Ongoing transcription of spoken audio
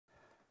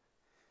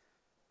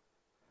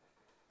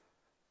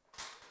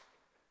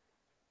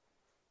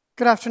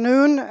Good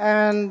afternoon,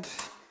 and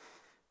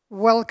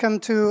welcome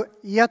to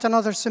yet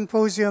another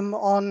symposium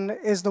on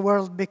Is the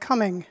World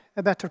Becoming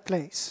a Better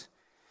Place?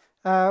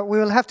 We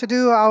will have to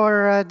do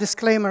our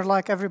disclaimer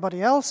like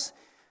everybody else,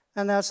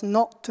 and that's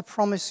not to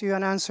promise you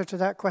an answer to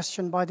that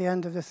question by the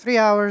end of the 3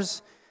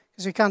 hours,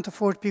 because we can't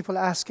afford people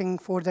asking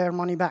for their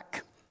money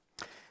back.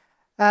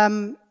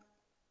 In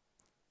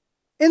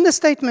the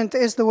statement,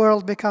 Is the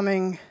World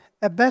Becoming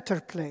a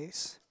Better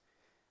Place?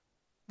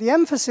 The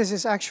emphasis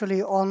is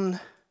actually on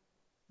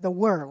the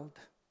world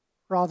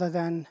rather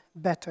than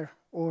better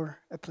or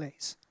a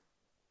place.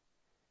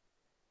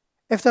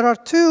 If there are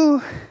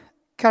two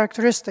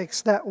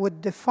characteristics that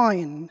would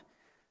define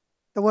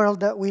the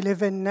world that we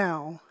live in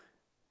now,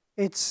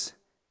 it's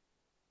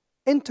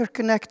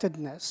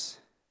interconnectedness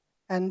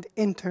and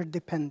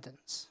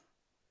interdependence.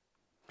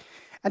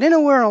 And in a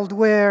world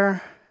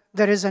where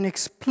there is an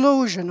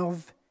explosion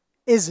of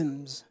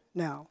isms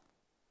now,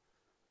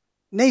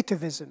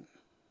 nativism,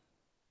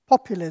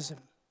 populism,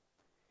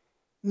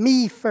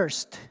 me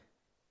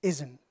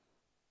first-ism.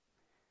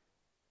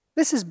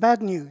 This is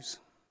bad news.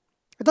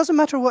 It doesn't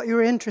matter what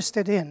you're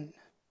interested in.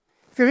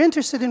 If you're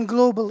interested in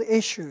global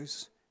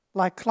issues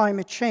like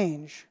climate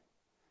change,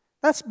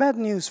 that's bad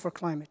news for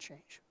climate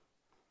change.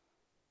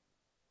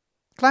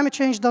 Climate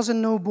change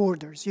doesn't know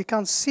borders. You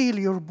can't seal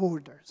your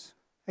borders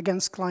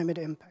against climate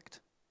impact.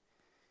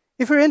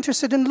 If you're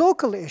interested in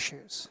local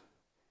issues,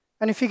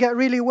 and if you get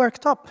really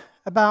worked up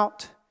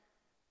about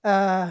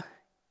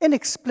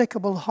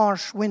inexplicable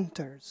harsh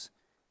winters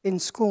in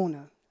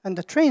Skåne, and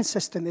the train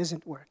system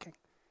isn't working,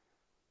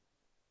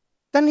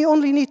 then you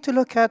only need to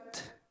look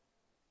at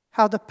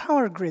how the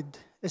power grid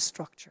is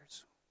structured.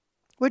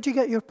 Where do you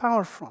get your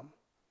power from?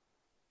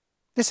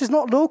 This is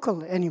not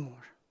local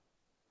anymore.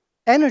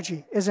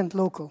 Energy isn't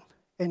local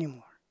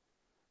anymore.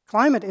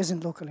 Climate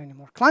isn't local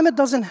anymore. Climate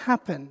doesn't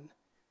happen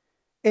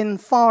in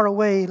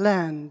faraway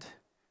land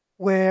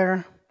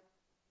where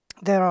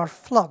there are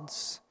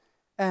floods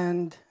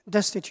and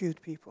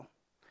destitute people.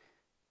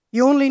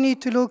 You only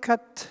need to look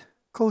at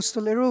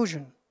coastal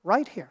erosion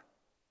right here.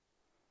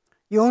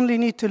 You only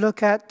need to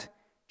look at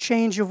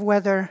change of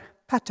weather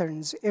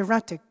patterns,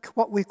 erratic,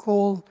 what we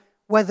call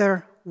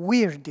weather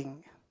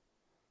weirding,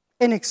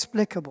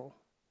 inexplicable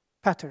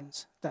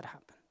patterns that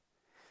happen.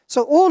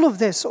 So all of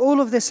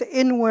this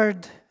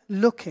inward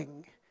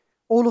looking,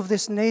 all of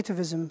this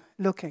nativism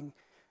looking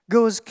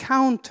goes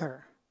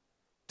counter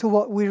to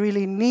what we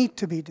really need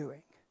to be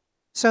doing.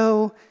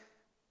 So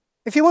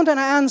if you want an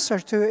answer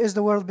to is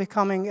the world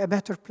becoming a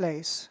better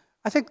place,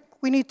 I think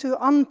we need to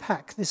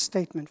unpack this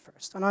statement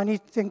first. And I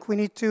think we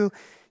need to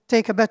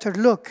take a better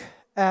look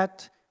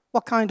at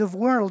what kind of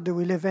world do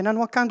we live in and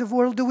what kind of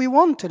world do we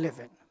want to live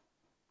in.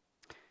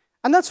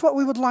 And that's what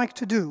we would like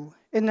to do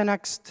in the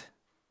next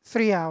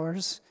 3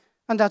 hours,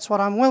 and that's what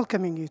I'm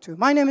welcoming you to.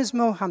 My name is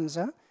Mo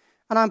Hamza,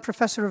 and I'm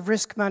Professor of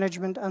Risk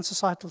Management and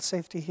Societal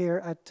Safety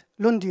here at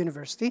Lund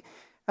University,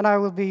 and I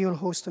will be your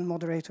host and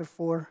moderator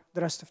for the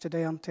rest of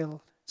today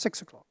until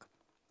 6 o'clock.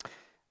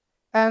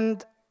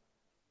 And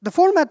the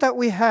format that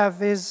we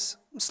have is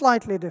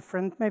slightly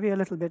different, maybe a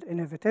little bit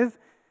innovative,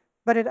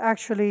 but it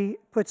actually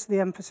puts the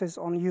emphasis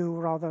on you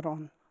rather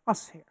on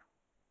us here.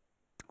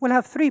 We'll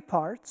have 3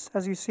 parts,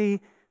 as you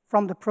see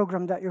from the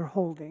program that you're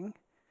holding.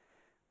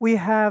 We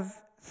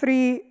have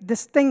 3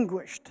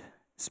 distinguished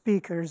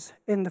speakers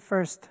in the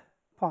first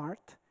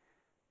part.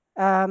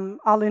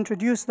 I'll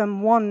introduce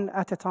them one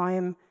at a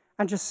time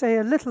and just say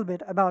a little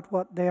bit about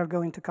what they are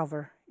going to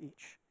cover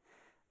each.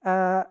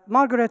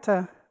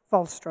 Margareta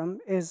Wallström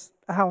is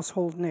a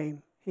household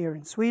name here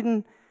in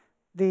Sweden,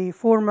 the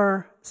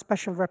former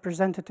special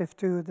representative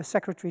to the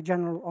Secretary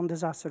General on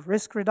Disaster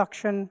Risk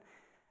Reduction,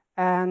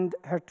 and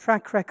her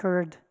track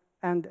record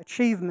and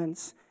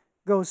achievements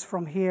goes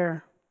from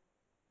here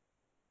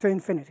to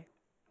infinity.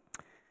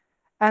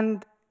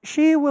 And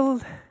she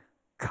will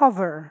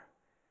cover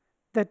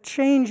the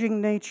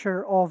changing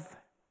nature of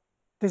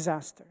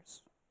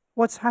disasters,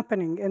 what's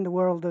happening in the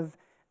world of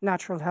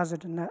natural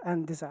hazard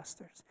and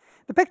disasters.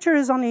 The picture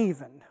is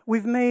uneven.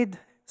 We've made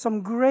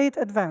some great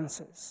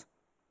advances.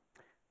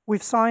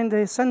 We've signed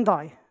the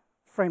Sendai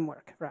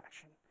Framework for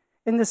Action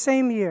in the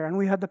same year, and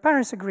we had the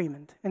Paris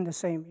Agreement in the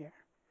same year.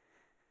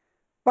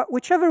 But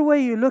whichever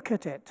way you look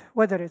at it,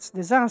 whether it's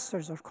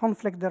disasters or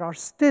conflict, there are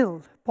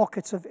still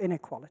pockets of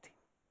inequality.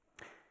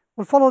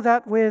 We'll follow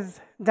that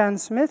with Dan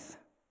Smith,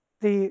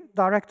 the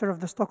director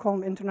of the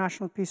Stockholm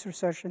International Peace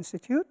Research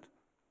Institute,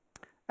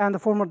 and the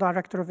former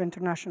director of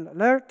International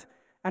Alert,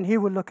 and he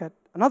will look at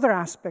another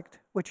aspect,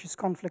 which is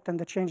conflict and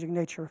the changing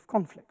nature of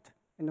conflict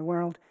in the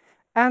world,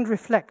 and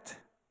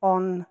reflect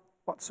on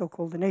what's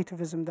so-called the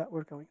nativism that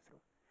we're going through.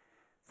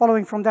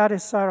 Following from that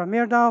is Sarah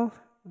Myrdal,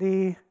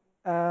 the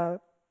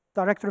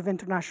Director of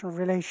International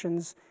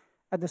Relations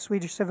at the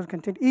Swedish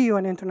EU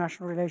and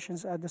International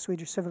Relations at the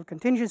Swedish Civil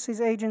Contingencies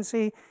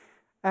Agency,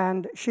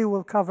 and she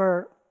will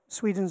cover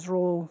Sweden's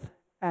role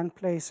and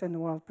place in the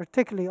world,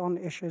 particularly on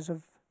issues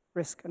of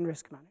risk and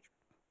risk management.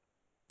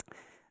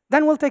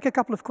 Then we'll take a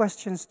couple of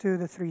questions to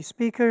the 3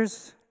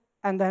 speakers,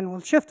 and then we'll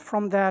shift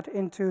from that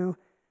into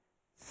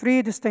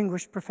 3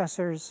 distinguished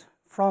professors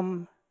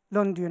from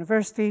Lund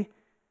University,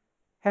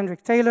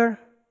 Henrik Taylor,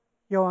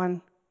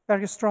 Johan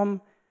Bergström,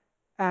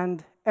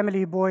 and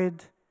Emily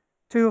Boyd,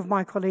 2 of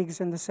my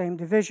colleagues in the same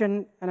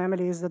division, and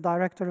Emily is the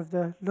director of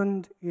the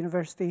Lund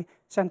University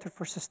Center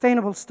for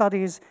Sustainable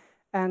Studies,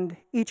 and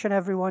each and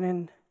every one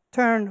in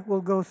turn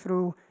will go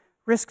through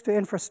risk to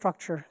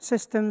infrastructure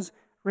systems,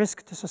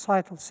 risk to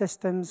societal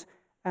systems,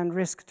 and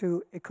risk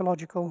to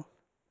ecological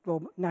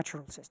global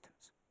natural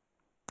systems.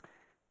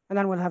 And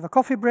then we'll have a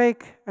coffee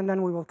break, and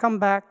then we will come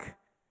back,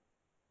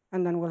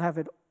 and then we'll have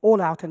it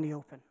all out in the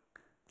open.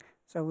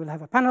 So we'll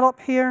have a panel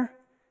up here,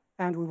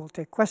 and we will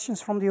take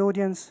questions from the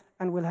audience,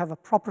 and we'll have a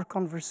proper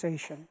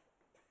conversation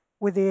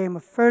with the aim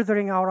of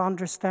furthering our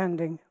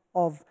understanding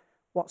of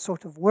what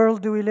sort of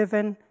world do we live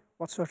in,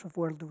 what sort of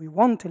world do we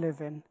want to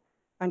live in,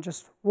 and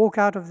just walk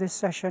out of this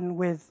session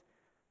with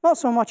not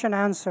so much an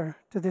answer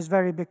to this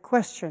very big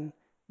question,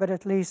 but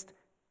at least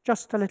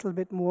just a little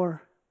bit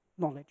more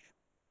knowledge.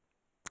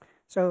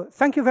 So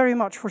thank you very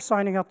much for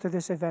signing up to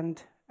this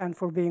event and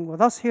for being with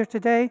us here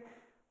today.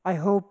 I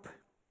hope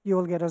you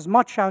will get as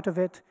much out of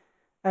it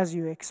as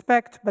you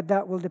expect, but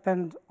that will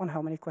depend on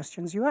how many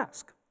questions you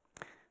ask.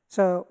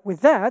 So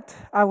with that,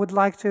 I would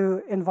like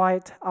to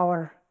invite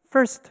our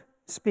first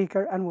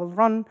speaker, and we'll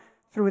run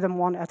through them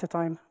one at a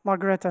time.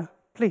 Margareta,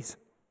 please.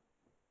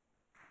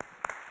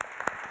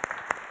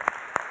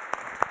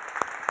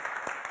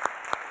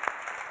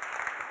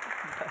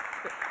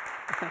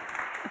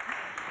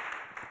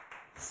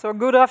 So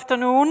good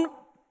afternoon.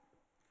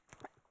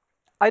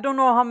 I don't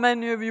know how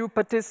many of you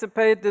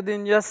participated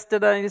in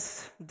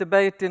yesterday's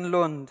debate in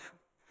Lund,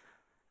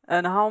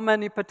 and how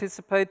many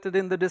participated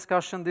in the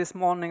discussion this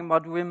morning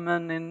about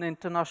women in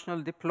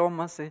international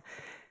diplomacy.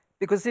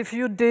 Because if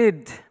you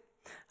did,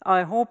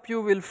 I hope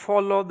you will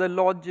follow the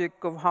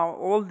logic of how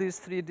all these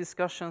 3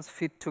 discussions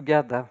fit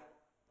together.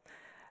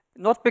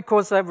 Not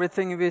because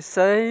everything we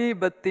say,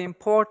 but the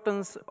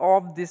importance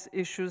of these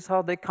issues,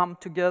 how they come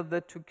together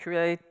to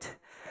create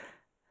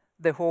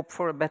the hope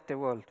for a better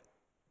world.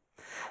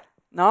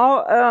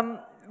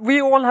 Now,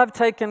 we all have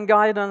taken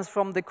guidance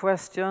from the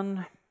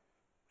question.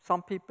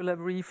 Some people have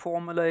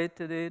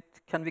reformulated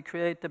it. Can we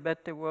create a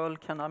better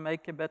world? Can I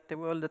make a better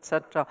world,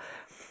 etc.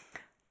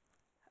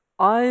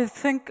 I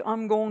think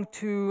I'm going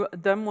to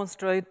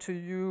demonstrate to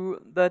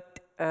you that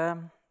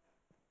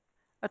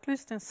at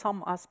least in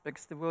some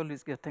aspects, the world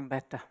is getting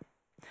better.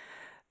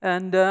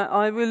 And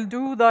I will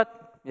do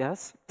that,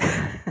 yes,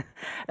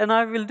 and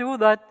I will do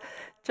that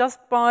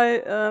just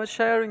by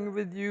sharing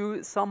with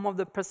you some of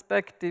the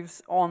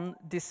perspectives on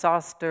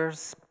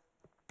disasters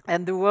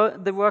and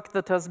the work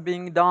that has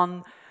been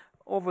done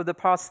over the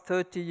past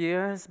 30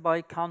 years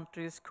by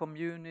countries,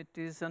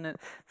 communities, and a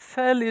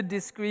fairly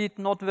discreet,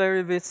 not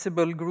very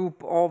visible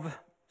group of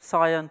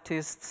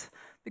scientists,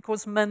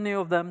 because many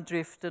of them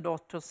drifted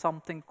onto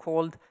something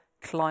called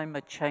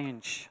climate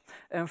change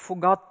and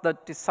forgot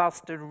that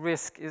disaster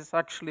risk is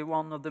actually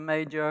one of the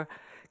major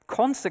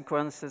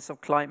consequences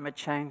of climate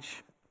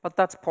change. But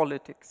that's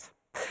politics.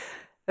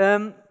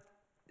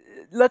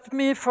 Let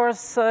me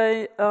first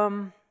say,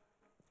 how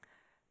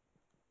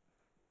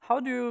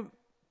do you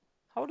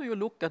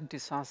look at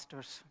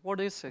disasters?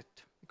 What is it?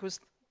 Because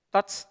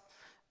that's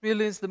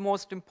really is the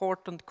most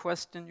important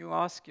question you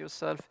ask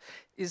yourself.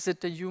 Is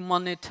it a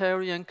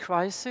humanitarian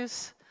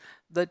crisis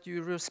that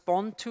you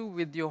respond to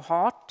with your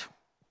heart,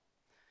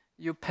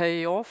 you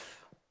pay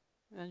off,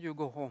 and you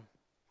go home?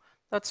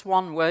 That's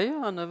one way,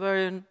 and a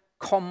very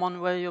common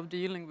way of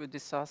dealing with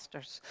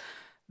disasters.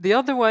 The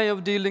other way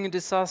of dealing with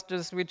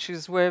disasters, which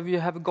is where we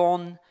have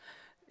gone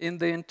in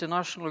the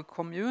international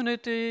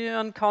community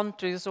and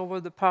countries over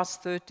the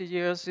past 30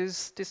 years,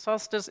 is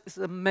disasters is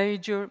a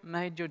major,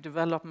 major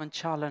development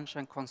challenge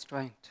and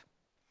constraint.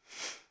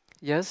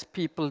 Yes,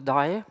 people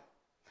die.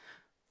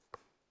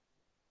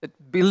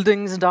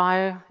 Buildings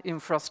die,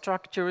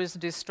 infrastructure is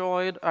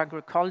destroyed,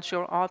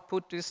 agricultural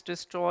output is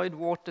destroyed,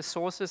 water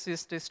sources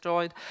is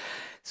destroyed.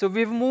 So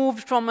we've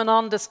moved from an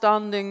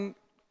understanding,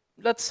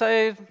 let's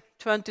say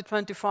 20,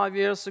 25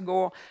 years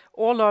ago,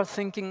 all our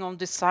thinking on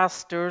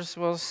disasters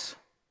was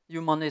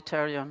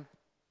humanitarian,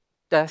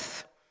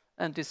 death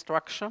and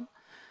destruction.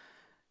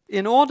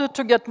 In order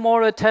to get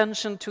more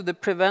attention to the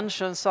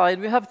prevention side,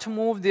 we have to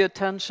move the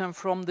attention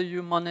from the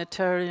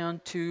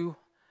humanitarian to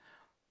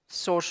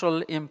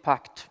social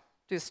impact,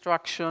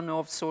 destruction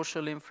of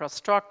social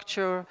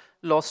infrastructure,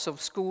 loss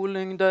of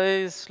schooling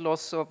days,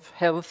 loss of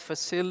health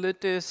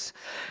facilities.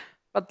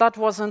 But that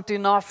wasn't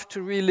enough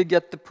to really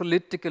get the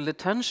political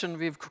attention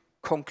we've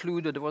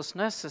concluded was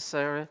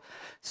necessary.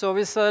 So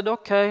we said,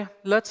 okay,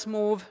 let's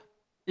move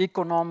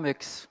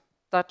economics.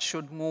 That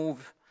should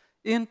move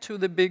into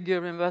the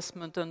bigger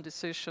investment and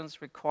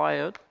decisions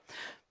required.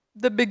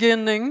 The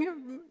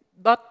beginning,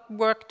 that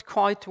worked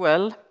quite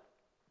well.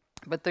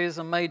 But there is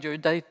a major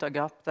data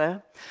gap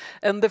there.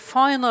 And the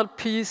final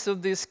piece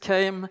of this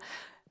came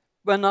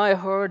when I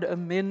heard a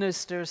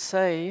minister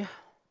say,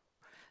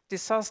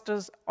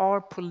 disasters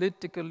are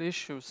political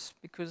issues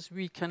because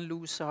we can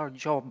lose our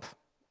job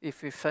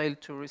if we fail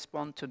to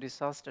respond to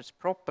disasters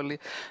properly.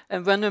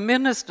 And when a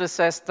minister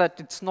says that,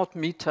 it's not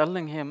me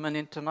telling him, an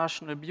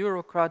international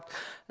bureaucrat,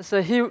 I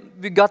say, here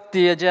we got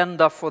the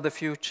agenda for the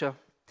future.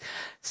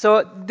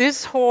 So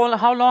this whole,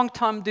 how long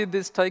time did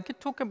this take? It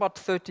took about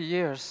 30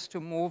 years to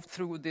move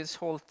through this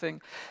whole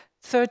thing.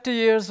 30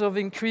 years of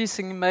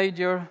increasing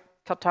major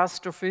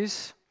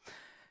catastrophes.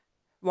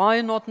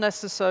 Why? Not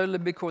necessarily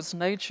because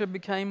nature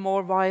became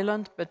more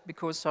violent, but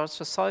because our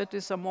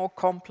societies are more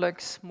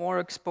complex, more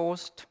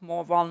exposed,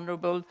 more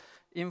vulnerable,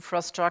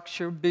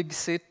 infrastructure, big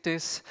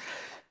cities.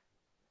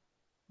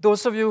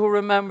 Those of you who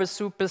remember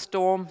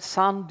Superstorm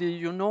Sandy,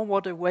 you know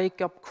what a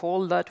wake-up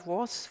call that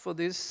was for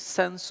this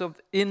sense of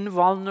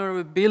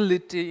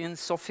invulnerability in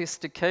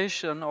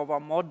sophistication of our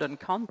modern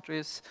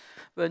countries,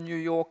 when New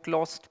York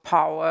lost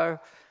power,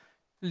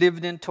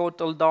 lived in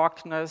total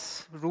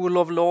darkness, rule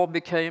of law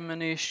became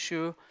an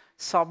issue,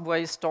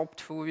 subway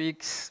stopped for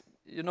weeks.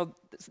 You know,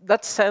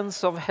 that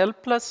sense of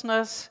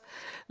helplessness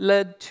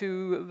led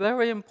to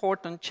very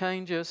important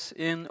changes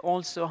in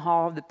also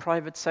how the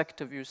private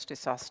sector views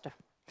disaster.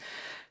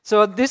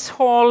 So this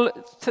whole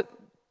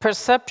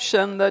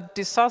perception that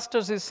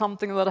disasters is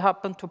something that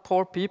happened to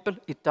poor people,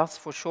 it does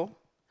for sure.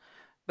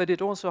 But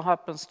it also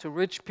happens to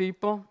rich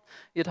people.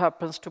 It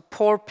happens to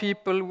poor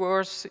people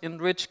worse in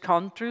rich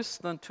countries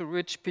than to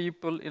rich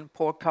people in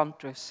poor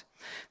countries.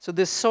 So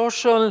the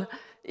social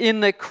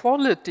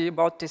inequality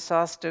about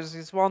disasters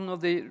is one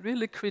of the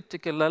really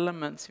critical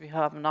elements we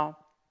have now.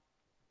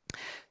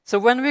 So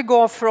when we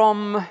go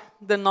from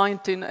the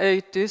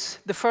 1980s,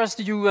 the first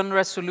UN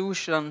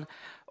resolution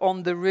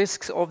on the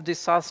risks of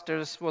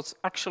disasters was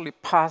actually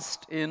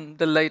passed in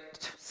the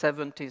late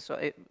 70s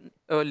or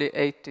early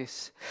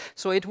 80s.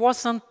 So it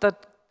wasn't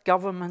that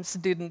governments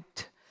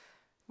didn't,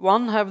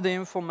 one, have the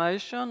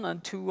information,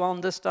 and two,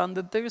 understand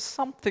that there is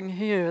something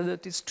here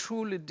that is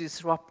truly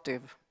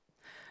disruptive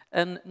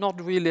and not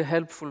really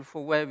helpful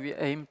for where we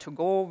aim to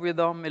go with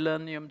our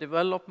Millennium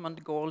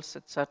Development Goals,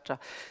 etc.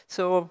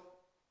 So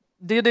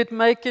did it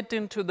make it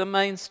into the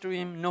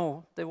mainstream?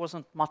 No, there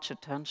wasn't much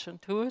attention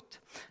to it,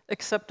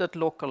 except at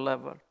local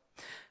level.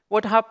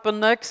 What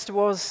happened next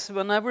was,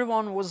 when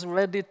everyone was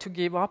ready to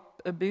give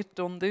up a bit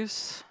on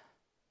this,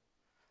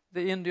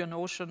 the Indian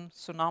Ocean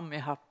tsunami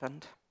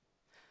happened.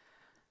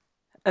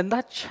 And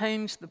that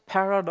changed the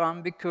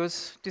paradigm,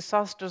 because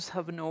disasters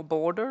have no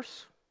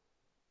borders.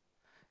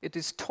 It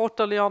is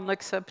totally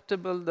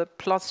unacceptable that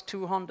plus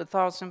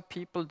 200,000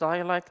 people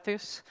die like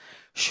this.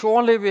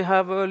 Surely we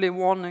have early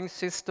warning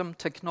system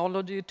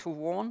technology to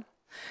warn.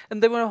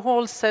 And there were a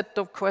whole set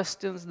of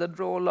questions that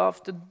roll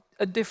after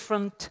a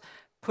different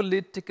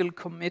political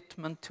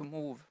commitment to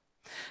move.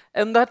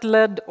 And that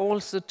led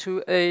also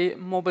to a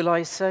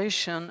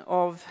mobilization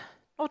of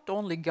not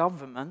only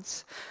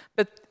governments,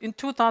 but in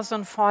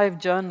 2005,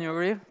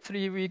 January,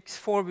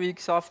 4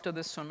 weeks after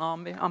the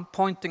tsunami, I'm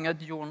pointing at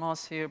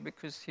Jonas here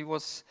because he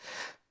was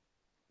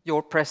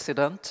your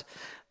president,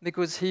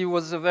 because he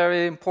was a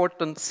very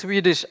important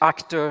Swedish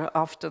actor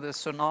after the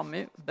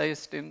tsunami,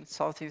 based in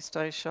Southeast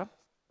Asia.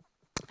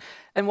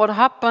 And what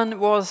happened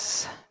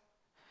was,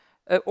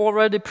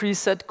 already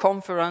preset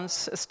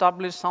conference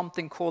established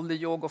something called the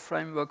Yoga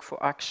Framework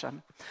for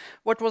Action.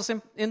 What was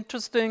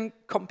interesting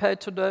compared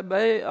to the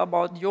debate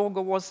about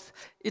yoga was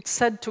it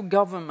said to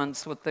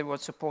governments what they were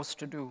supposed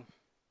to do.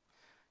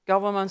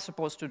 Governments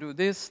supposed to do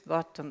this,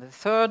 that, and the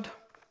third,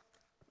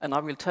 and I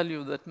will tell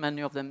you that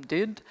many of them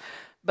did,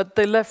 but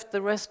they left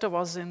the rest of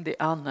us in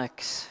the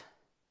annex.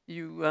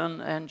 UN,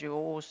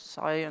 NGOs,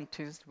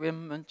 scientists,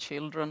 women,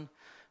 children,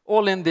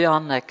 all in the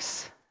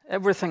annex,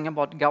 everything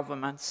about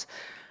governments.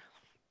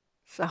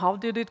 So how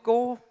did it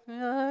go?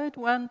 Yeah, it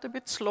went a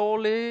bit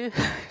slowly.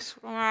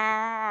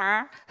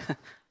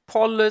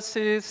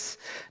 Policies,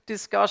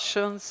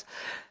 discussions.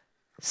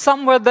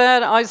 Somewhere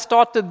there, I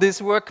started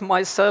this work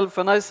myself,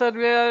 and I said,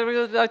 yeah,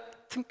 I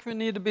think we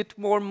need a bit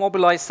more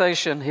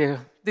mobilization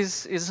here.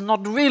 This is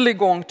not really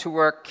going to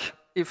work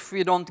if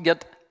we don't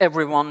get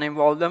everyone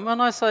involved. And when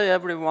I say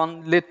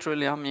everyone,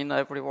 literally, I mean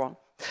everyone.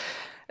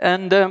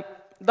 And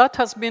that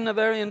has been a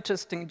very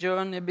interesting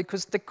journey,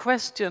 because the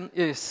question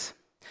is,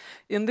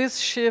 in this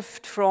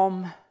shift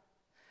from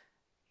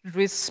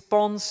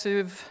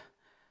responsiveness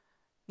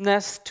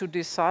to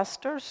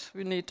disasters,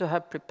 we need to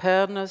have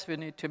preparedness, we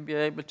need to be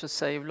able to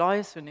save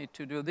lives, we need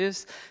to do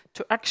this,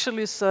 to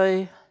actually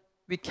say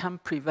we can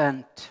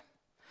prevent.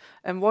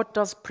 And what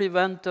does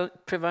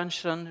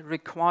prevention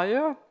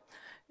require?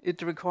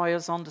 It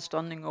requires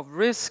understanding of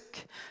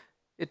risk,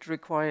 it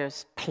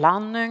requires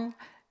planning,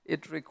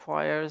 it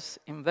requires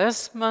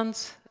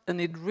investments, and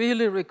it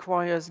really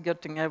requires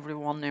getting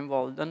everyone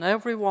involved. And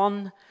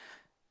everyone,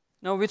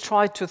 now we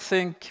try to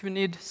think we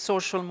need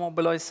social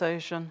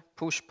mobilization,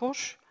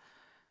 push.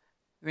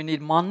 We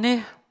need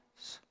money,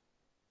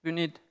 we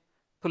need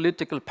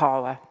political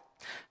power.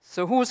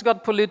 So who's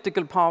got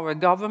political power?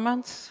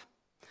 Governments.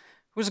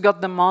 Who's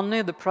got the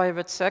money? The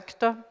private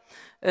sector.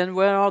 And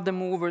where are the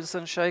movers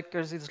and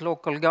shakers? It's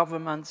local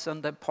governments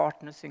and their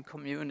partners in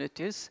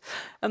communities.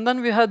 And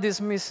then we had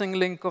this missing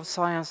link of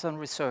science and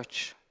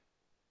research.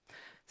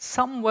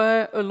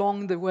 somewhere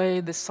along the way,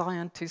 the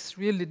scientists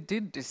really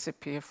did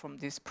disappear from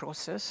this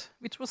process,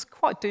 which was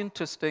quite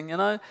interesting.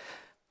 And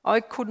I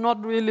could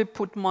not really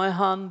put my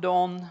hand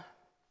on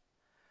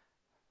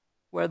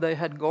where they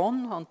had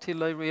gone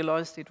until I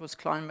realized it was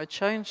climate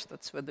change.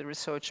 That's where the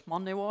research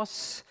money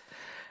was.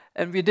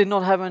 And we did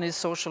not have any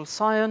social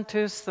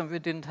scientists, and we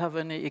didn't have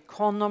any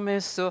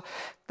economists. So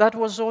that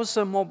was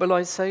also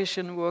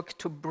mobilization work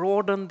to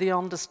broaden the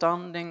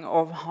understanding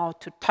of how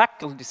to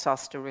tackle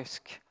disaster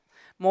risk.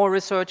 More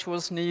research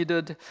was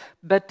needed,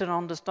 better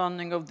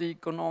understanding of the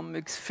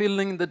economics,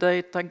 filling the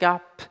data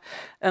gap,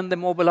 and the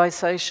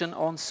mobilization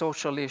on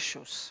social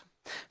issues.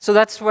 So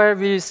that's where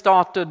we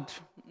started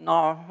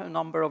now a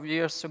number of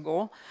years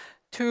ago.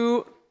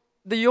 The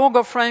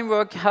yoga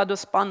framework had a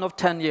span of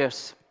 10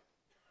 years,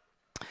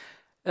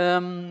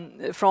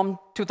 from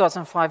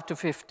 2005 to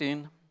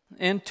 15.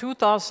 In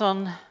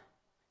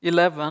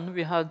 2011,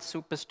 we had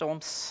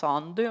Superstorm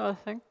Sandy, I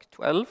think,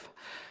 12.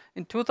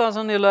 In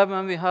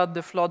 2011, we had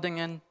the flooding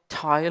in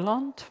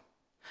Thailand.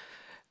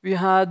 We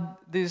had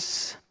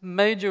this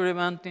major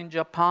event in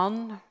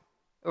Japan,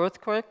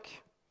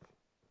 earthquake.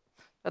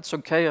 That's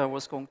okay, I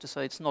was going to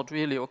say. It's not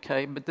really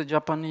okay, but the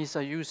Japanese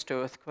are used to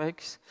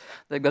earthquakes.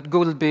 They got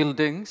good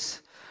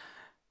buildings.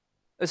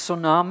 A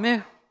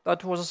tsunami,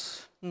 that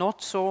was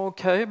not so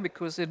okay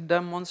because it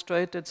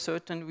demonstrated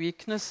certain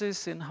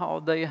weaknesses in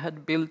how they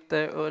had built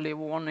their early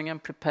warning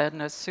and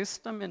preparedness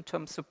system in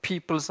terms of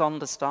people's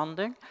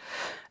understanding.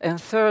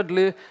 And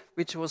thirdly,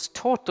 which was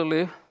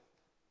totally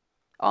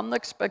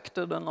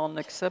unexpected and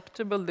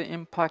unacceptable, the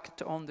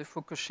impact on the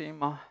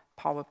Fukushima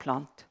power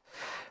plant,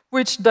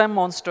 which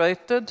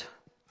demonstrated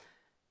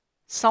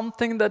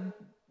something that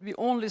we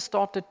only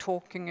started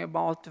talking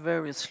about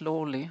very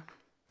slowly,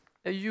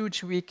 a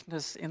huge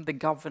weakness in the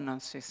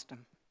governance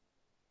system,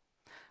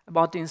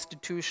 about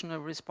institutional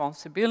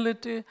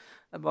responsibility,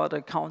 about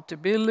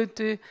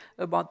accountability,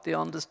 about the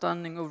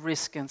understanding of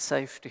risk and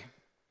safety.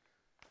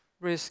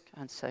 Risk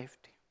and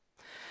safety.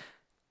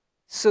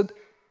 So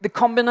the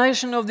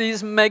combination of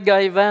these mega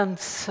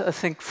events, I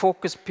think,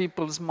 focus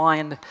people's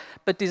mind.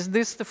 But is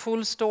this the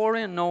full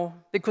story? No,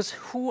 because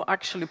who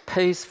actually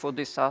pays for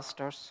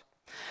disasters?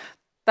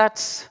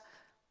 That's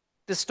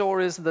the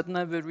stories that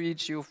never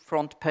reach you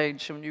front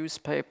page of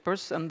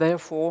newspapers, and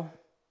therefore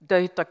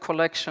data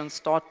collection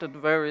started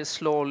very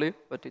slowly,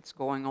 but it's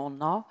going on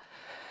now.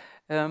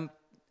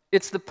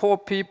 It's the poor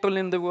people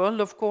in the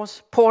world, of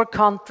course. Poor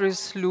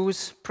countries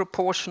lose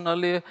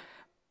proportionally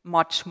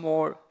much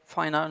more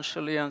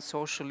financially and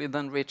socially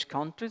than rich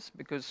countries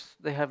because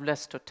they have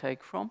less to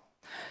take from.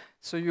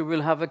 So you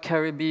will have a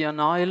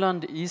Caribbean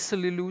island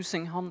easily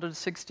losing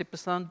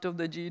 160% of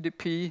the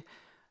GDP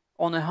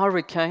on a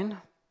hurricane,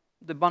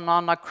 the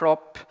banana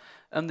crop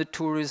and the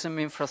tourism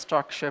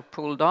infrastructure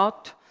pulled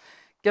out.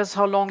 Guess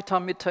how long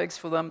time it takes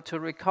for them to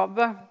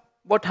recover?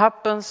 What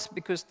happens,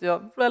 because they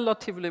are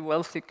relatively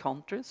wealthy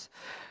countries,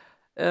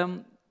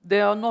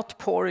 they are not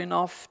poor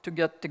enough to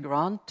get the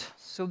grant,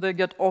 so they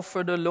get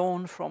offered a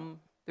loan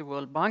from the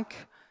World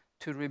Bank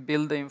to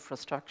rebuild the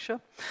infrastructure.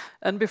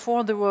 And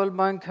before the World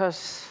Bank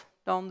has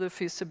done the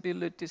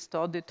feasibility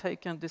study,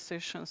 taken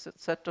decisions,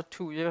 etc.,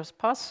 2 years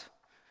pass.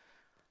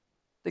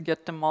 They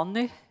get the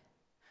money,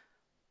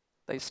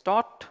 they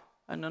start,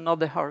 and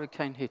another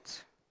hurricane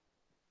hits.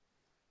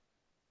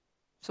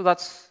 So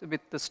that's a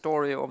bit the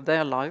story of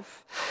their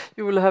life.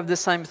 You will have the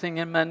same thing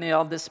in many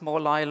other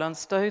small island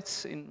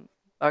states, in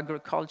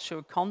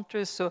agricultural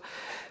countries. So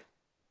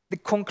the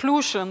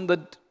conclusion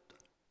that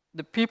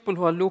the people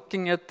who are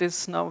looking at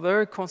this now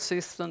very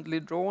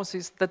consistently draws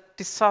is that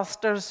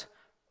disasters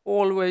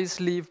always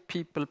leave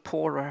people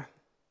poorer.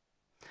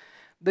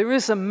 There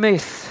is a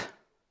myth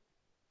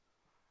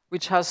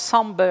which has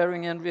some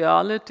bearing in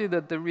reality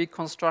that the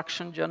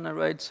reconstruction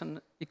generates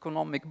an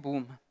economic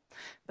boom.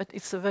 But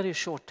it's a very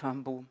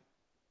short-term boom,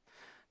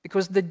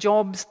 because the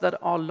jobs that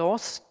are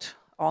lost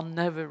are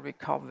never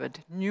recovered.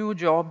 New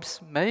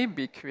jobs may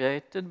be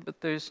created, but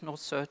there is no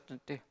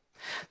certainty.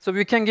 So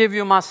we can give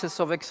you masses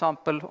of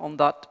examples on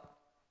that.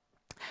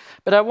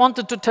 But I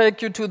wanted to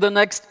take you to the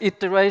next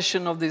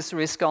iteration of this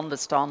risk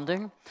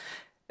understanding,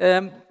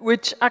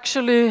 which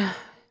actually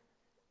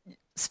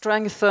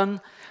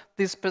strengthen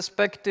this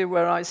perspective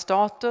where I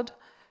started.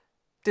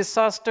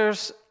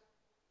 Disasters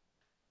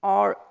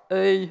are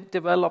a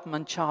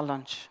development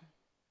challenge.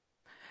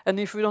 And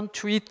if we don't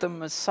treat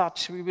them as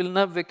such, we will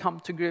never come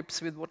to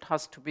grips with what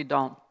has to be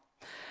done.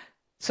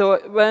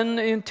 So when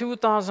in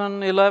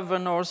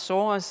 2011 or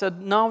so, I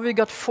said, now we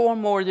got 4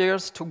 more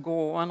years to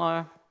go, and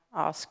I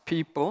asked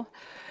people,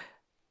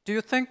 do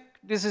you think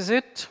this is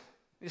it?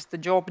 Is the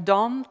job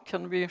done?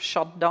 Can we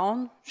shut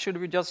down? Should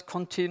we just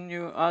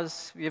continue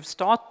as we have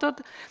started?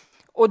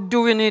 Or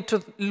do we need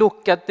to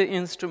look at the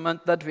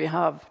instrument that we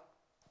have?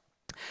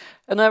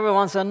 And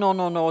everyone said,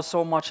 no,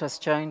 so much has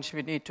changed.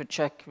 We need to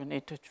check, we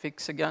need to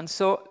fix again.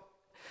 So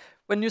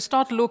when you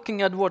start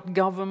looking at what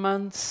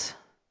governments,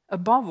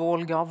 above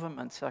all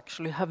governments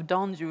actually, have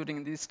done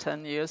during these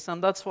 10 years,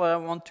 and that's why I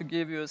want to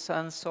give you a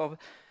sense of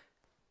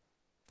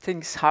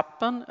things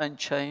happen and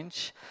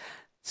change.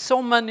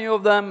 So many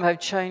of them have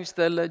changed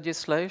their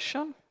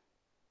legislation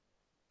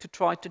to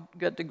try to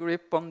get a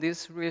grip on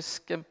this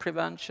risk and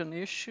prevention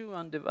issue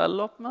and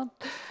development.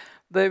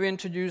 They've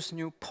introduced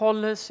new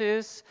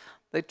policies.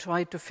 They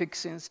try to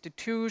fix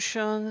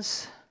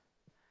institutions.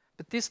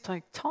 But this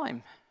takes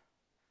time.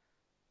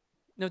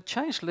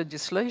 Change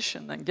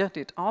legislation and get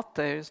it out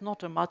there is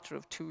not a matter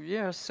of 2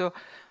 years. So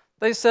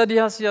they said,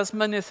 yes,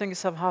 many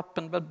things have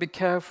happened, but be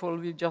careful,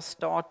 we just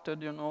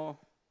started,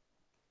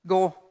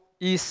 go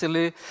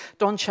easily,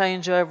 don't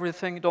change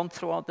everything, don't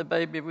throw out the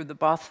baby with the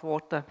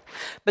bathwater.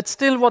 But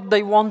still what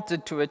they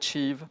wanted to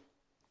achieve,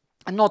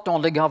 and not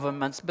only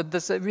governments, but they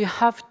said we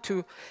have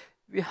to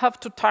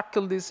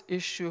tackle this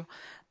issue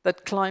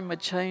that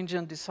climate change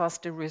and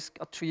disaster risk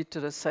are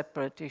treated as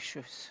separate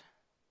issues.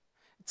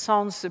 It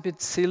sounds a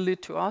bit silly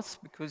to us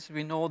because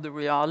we know the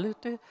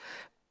reality,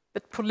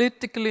 but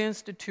politically,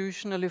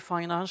 institutionally,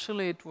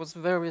 financially, it was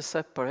very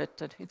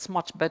separated. It's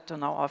much better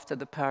now after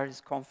the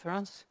Paris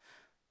conference.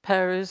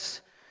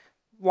 Paris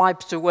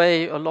wiped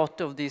away a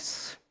lot of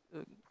these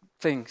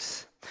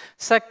things.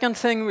 Second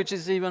thing, which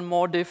is even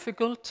more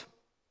difficult,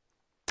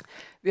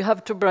 we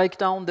have to break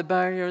down the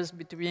barriers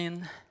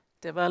between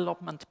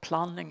development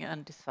planning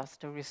and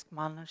disaster risk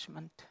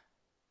management.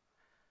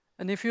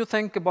 And if you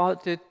think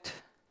about it,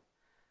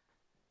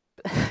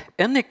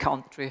 any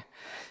country,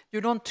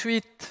 you don't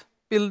treat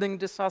building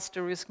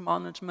disaster risk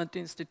management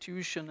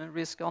institution and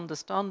risk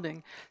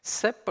understanding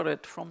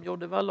separate from your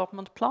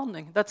development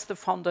planning. That's the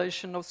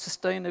foundation of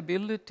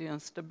sustainability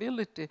and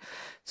stability.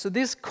 So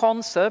this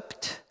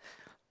concept,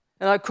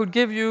 and I could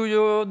give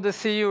you the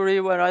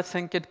theory where I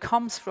think it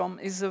comes from,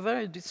 is a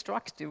very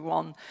destructive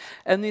one,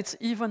 and it's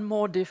even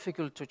more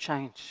difficult to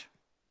change.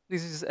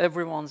 This is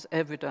everyone's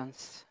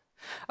evidence.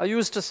 I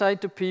used to say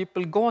to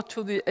people, go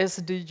to the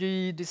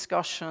SDG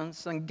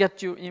discussions and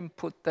get your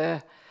input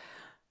there.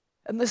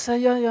 And they say,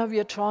 yeah, we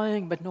are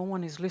trying, but no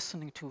one is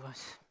listening to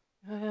us.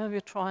 Yeah, we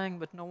are trying,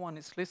 but no one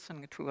is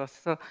listening to us.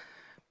 So,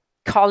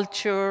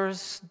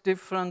 cultures,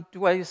 different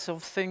ways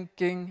of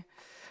thinking,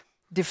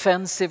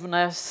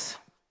 defensiveness,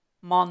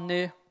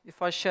 money.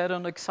 If I share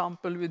an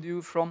example with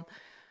you from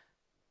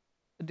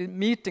the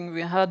meeting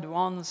we had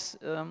once,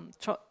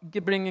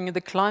 bringing the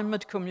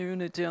climate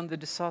community and the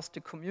disaster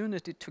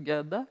community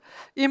together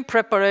in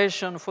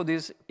preparation for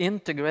this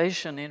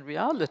integration in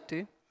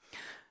reality.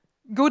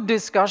 Good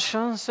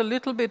discussions, a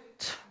little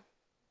bit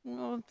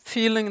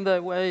feeling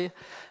their way.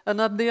 And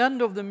at the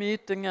end of the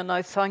meeting, and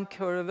I thank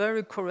her, a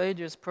very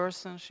courageous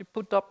person, she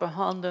put up a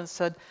hand and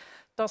said,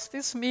 does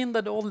this mean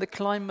that all the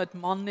climate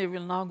money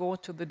will now go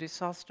to the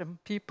disaster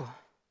people?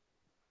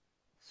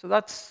 So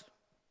that's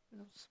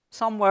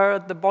somewhere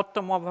at the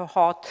bottom of her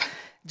heart.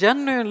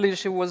 Genuinely,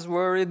 she was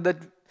worried that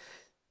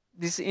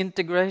this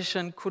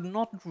integration could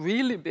not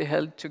really be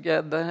held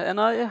together.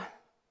 And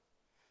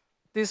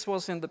this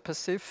was in the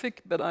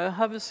Pacific, but I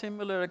have a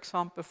similar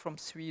example from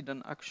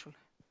Sweden, actually.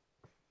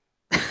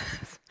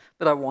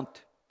 But I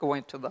won't go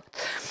into that.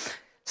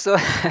 So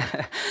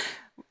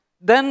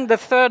then the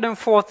third and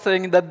fourth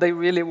thing that they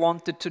really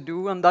wanted to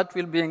do, and that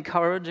will be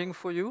encouraging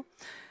for you.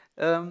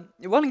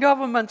 One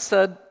government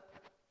said,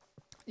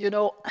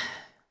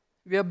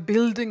 we are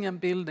building and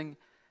building,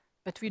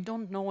 but we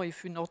don't know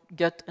if we not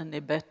get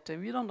any better.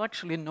 We don't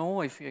actually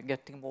know if we are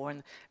getting more,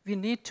 and we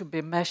need to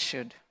be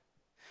measured.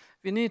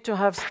 We need to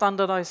have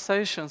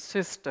standardization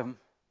system.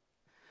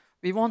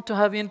 We want to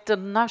have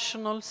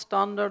international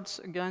standards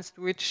against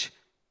which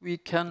we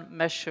can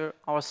measure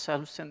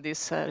ourselves in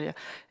this area.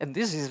 And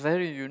this is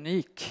very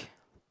unique.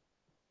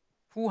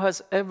 Who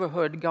has ever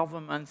heard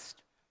governments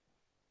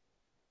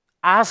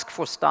ask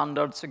for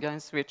standards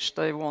against which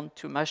they want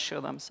to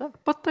measure themselves?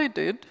 But they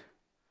did.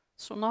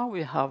 So now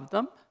we have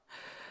them.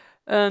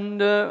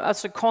 And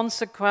as a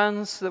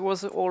consequence, there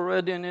was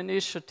already an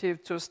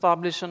initiative to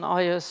establish an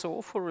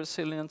ISO for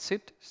resilient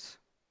cities.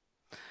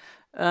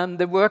 And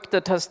the work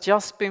that has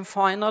just been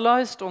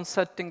finalized on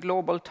setting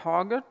global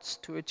targets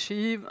to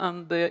achieve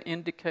and the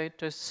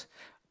indicators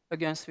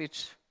against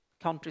which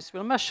countries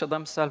will measure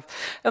themselves.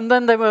 And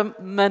then there were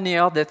many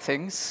other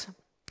things.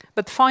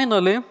 But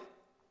finally,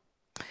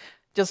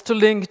 just to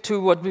link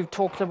to what we've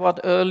talked about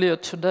earlier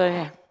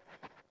today,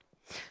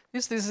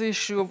 is this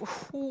issue of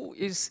who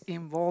is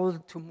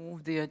involved to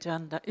move the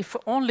agenda. If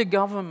only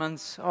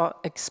governments are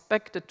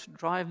expected to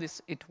drive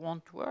this, it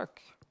won't work.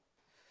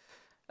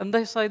 And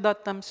they say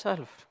that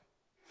themselves.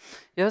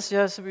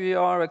 Yes, we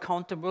are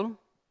accountable,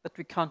 but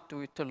we can't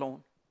do it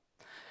alone.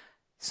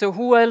 So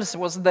who else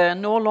was there?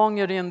 No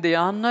longer in the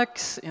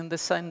annex, in the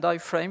Sendai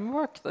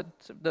framework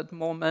that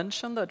Mo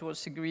mentioned, that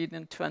was agreed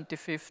in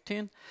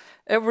 2015.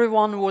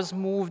 Everyone was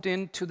moved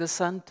into the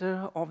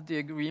center of the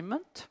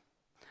agreement.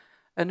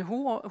 And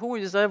who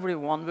is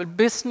everyone? Well,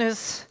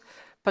 business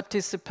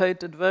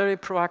participated very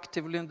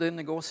proactively in the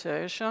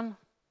negotiation.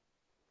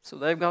 So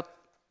they've got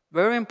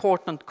very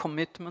important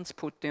commitments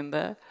put in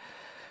there.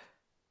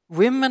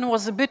 Women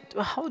was a bit,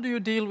 how do you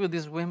deal with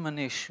this women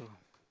issue?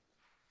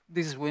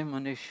 This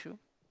women issue.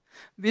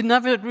 We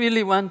never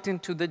really went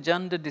into the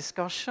gender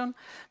discussion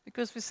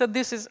because we said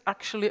this is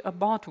actually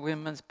about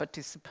women's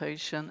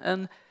participation.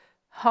 And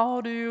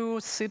how do you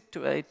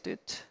situate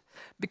it?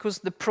 Because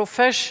the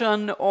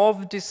profession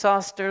of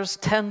disasters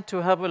tend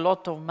to have a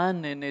lot of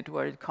men in it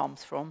where it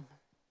comes from.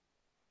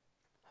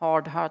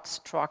 Hard hats,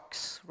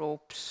 trucks,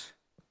 ropes,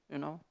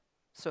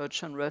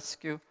 search and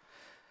rescue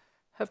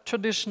have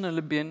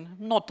traditionally been,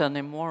 not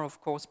anymore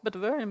of course, but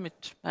very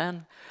much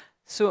men.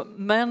 So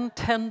men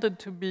tended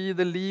to be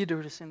the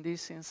leaders in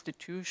these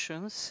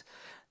institutions.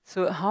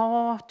 So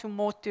how to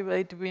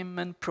motivate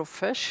women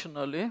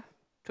professionally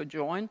to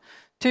join?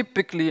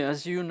 Typically,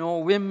 as you know,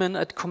 women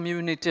at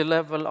community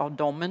level are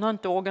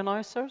dominant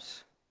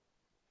organizers.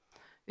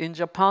 In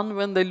Japan,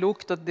 when they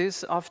looked at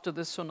this after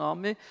the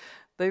tsunami,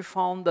 they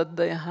found that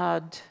they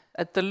had,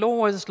 at the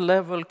lowest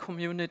level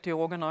community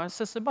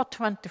organizers, about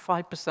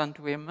 25%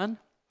 women.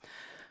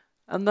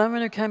 And then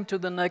when you came to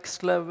the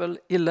next level,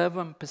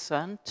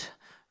 11%,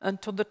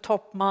 and to the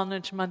top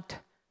management,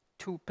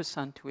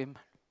 2% women.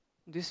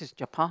 This is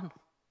Japan,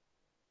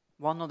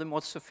 one of the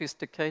most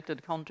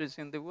sophisticated countries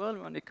in the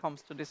world when it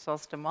comes to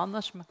disaster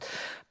management.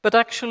 But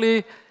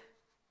actually,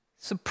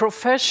 so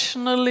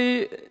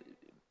professionally,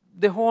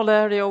 the whole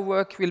area of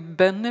work will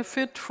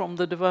benefit from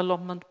the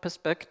development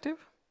perspective,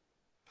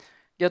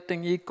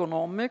 getting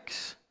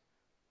economics,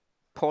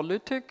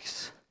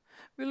 politics,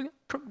 will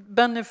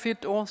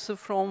benefit also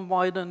from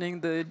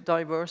widening the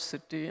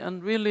diversity,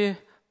 and really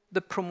the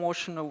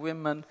promotion of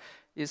women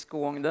is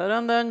going there.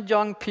 And then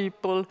young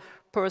people,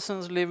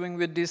 persons living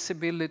with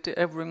disability,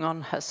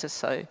 everyone has a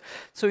say.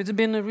 So it's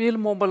been a real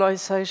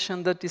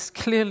mobilization that is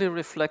clearly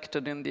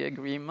reflected in the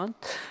agreement.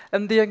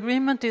 And the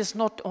agreement is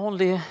not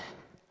only,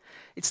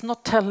 it's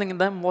not telling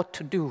them what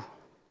to do.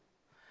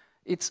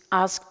 It's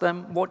ask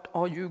them, what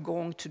are you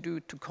going to do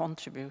to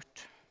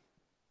contribute?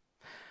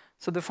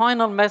 So the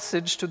final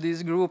message to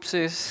these groups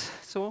is,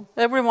 so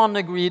everyone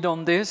agreed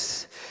on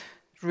this.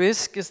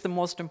 Risk is the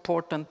most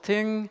important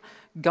thing.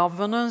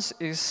 Governance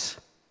is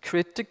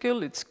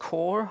critical, it's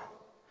core.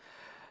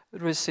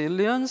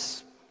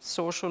 Resilience,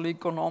 social,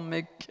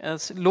 economic,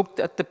 as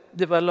looked at the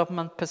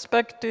development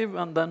perspective,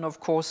 and then of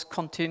course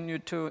continue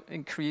to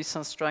increase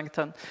and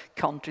strengthen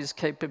countries'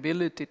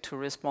 capability to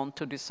respond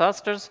to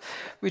disasters,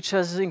 which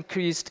has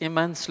increased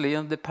immensely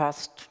in the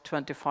past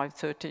 25,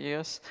 30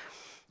 years.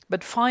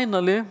 But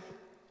finally,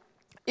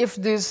 if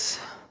this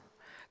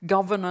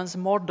governance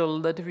model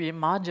that we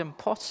imagine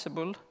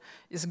possible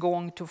is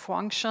going to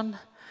function,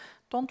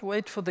 don't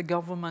wait for the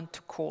government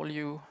to call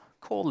you,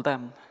 call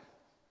them.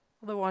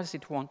 Otherwise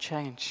it won't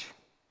change,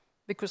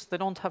 because they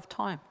don't have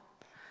time.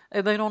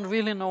 And they don't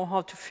really know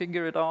how to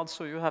figure it out,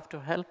 so you have to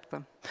help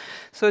them.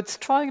 So it's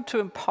trying to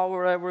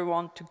empower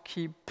everyone to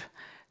keep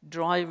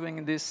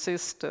driving this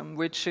system,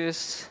 which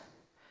is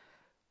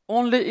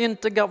only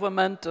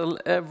intergovernmental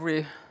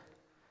every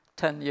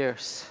 10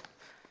 years.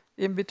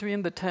 In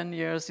between the 10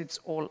 years, it's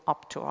all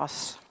up to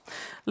us.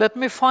 Let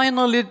me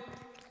finally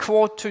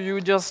quote to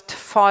you just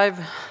 5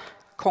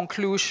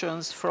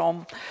 conclusions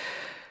from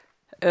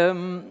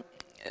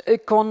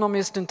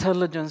Economist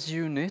Intelligence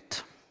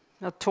Unit.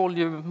 I told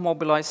you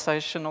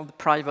mobilization of the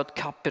private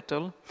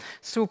capital.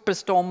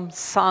 Superstorm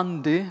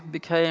Sandy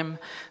became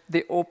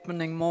the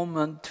opening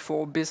moment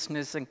for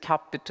business and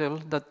capital,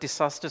 that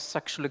disasters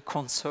actually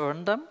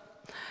concern them,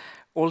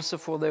 also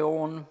for their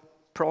own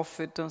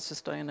profit and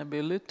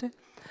sustainability.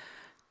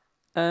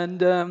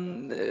 And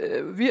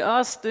we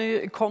asked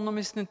the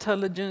Economist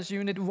Intelligence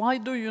Unit, why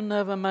do you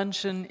never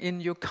mention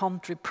in your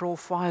country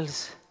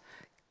profiles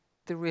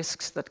the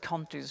risks that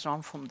countries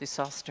run from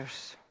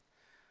disasters?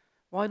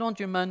 Why don't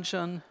you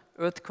mention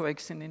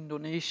earthquakes in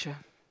Indonesia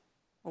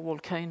or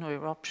volcano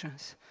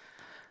eruptions?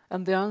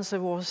 And the answer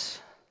was,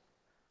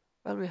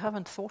 well, we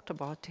haven't thought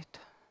about it.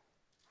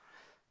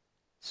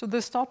 So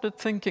they started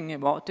thinking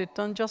about it,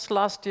 and just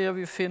last year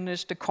we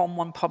finished a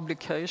common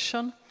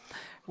publication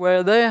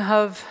where they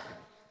have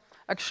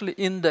actually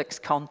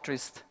indexed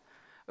countries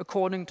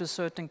according to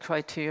certain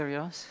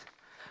criteria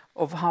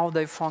of how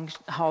they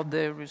how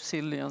their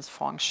resilience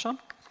function.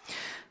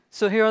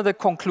 So here are the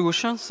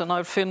conclusions, and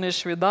I'll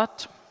finish with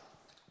that.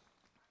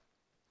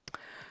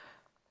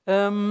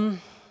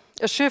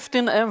 A shift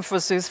in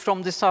emphasis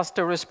from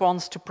disaster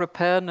response to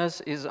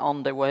preparedness is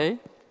underway.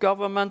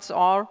 Governments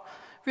are,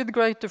 with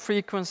greater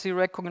frequency,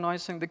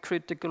 recognizing the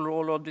critical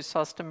role of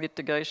disaster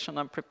mitigation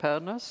and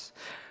preparedness.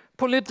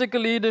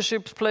 Political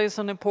leadership plays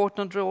an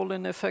important role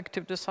in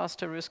effective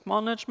disaster risk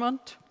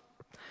management.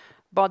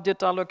 Budget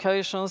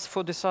allocations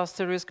for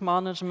disaster risk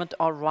management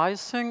are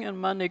rising in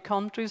many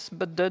countries,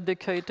 but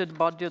dedicated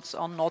budgets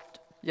are not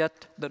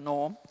yet the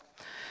norm.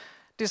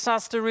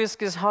 Disaster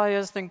risk is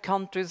highest in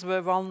countries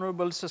where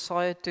vulnerable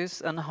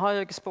societies and high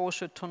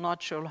exposure to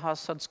natural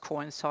hazards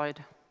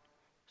coincide,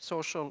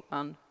 social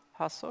and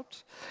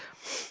hazards.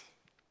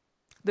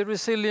 The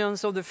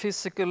resilience of the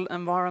physical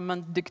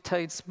environment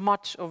dictates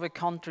much of a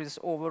country's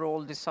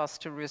overall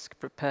disaster risk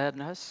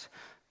preparedness.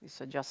 These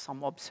are just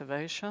some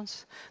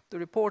observations. The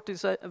report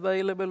is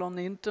available on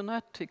the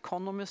internet,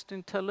 Economist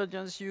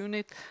Intelligence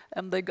Unit,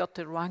 and they got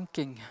a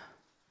ranking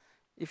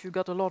if you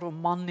got a lot of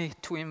money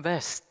to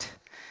invest,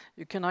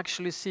 you can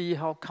actually see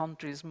how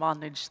countries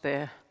manage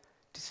their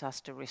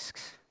disaster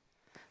risks,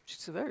 which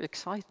is very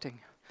exciting.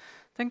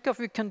 Think if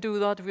we can do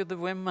that with the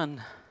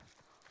women.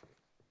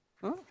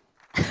 Huh?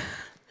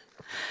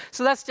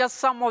 So that's just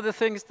some of the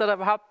things that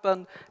have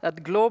happened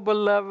at global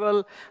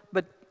level,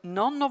 but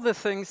none of the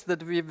things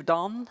that we've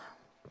done,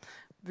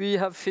 we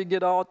have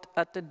figured out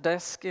at the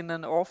desk in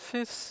an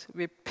office.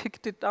 We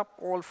picked it up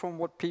all from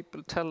what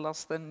people tell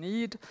us they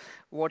need,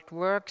 what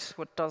works,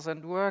 what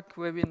doesn't work,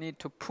 where we need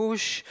to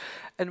push,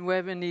 and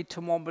where we need to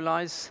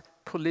mobilize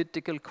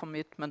political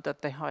commitment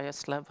at the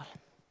highest level.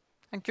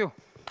 Thank you.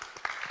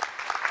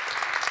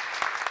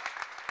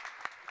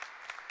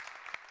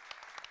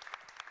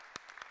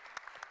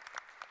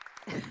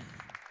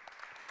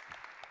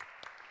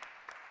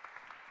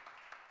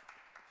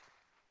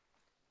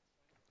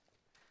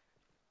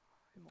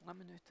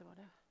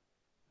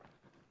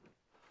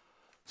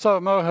 So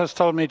Mo has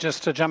told me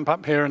just to jump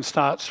up here and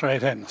start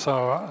straight in,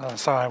 so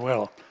I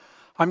will.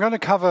 I'm going to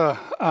cover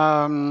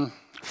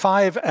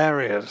 5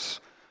 areas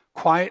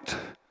quite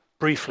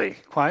briefly,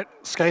 quite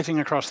skating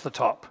across the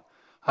top.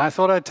 I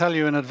thought I'd tell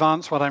you in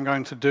advance what I'm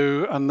going to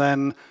do, and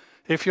then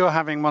if you're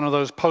having one of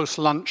those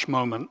post-lunch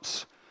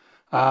moments,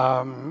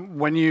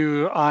 when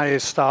your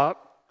eyes start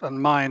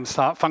and mind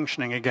start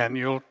functioning again,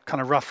 you'll kind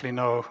of roughly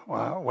know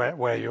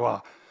where you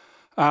are.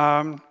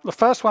 The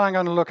first one I'm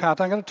going to look at,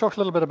 I'm going to talk a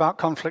little bit about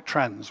conflict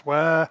trends,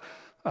 where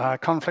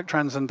conflict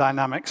trends and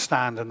dynamics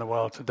stand in the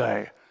world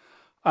today.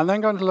 I'm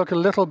then going to look a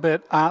little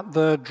bit at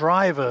the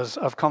drivers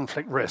of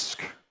conflict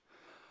risk.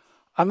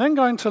 I'm then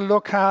going to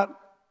look at,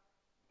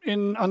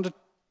 under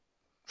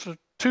sort of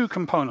 2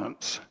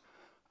 components,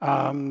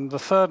 the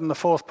third and the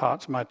fourth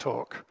parts of my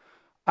talk,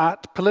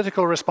 at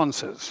political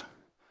responses.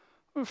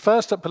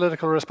 First, at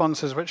political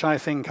responses which I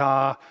think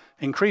are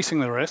increasing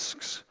the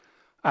risks,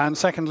 and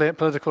secondly, at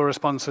political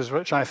responses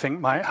which I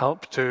think might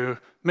help to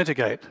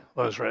mitigate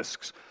those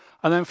risks.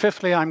 And then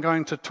fifthly, I'm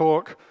going to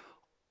talk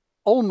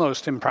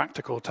almost in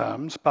practical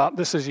terms, but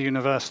this is a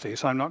university,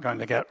 so I'm not going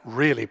to get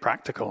really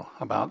practical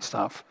about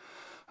stuff,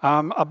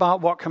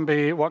 about what can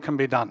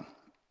be done.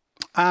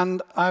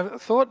 And I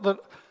thought that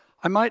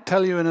I might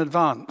tell you in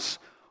advance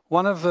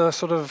one of the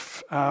sort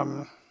of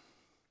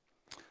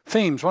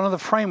themes, one of the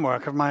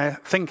framework of my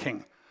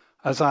thinking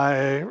as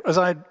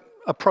I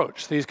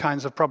approach these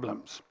kinds of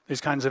problems,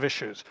 these kinds of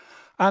issues.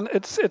 And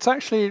it's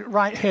actually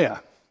right here.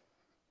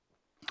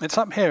 It's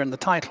up here in the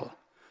title.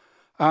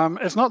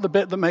 It's not the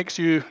bit that makes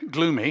you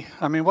gloomy.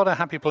 I mean, what a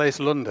happy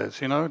place Lund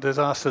is, you know,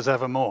 disasters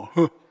evermore.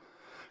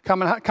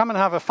 Come and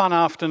have a fun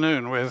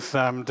afternoon with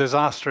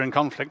disaster and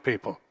conflict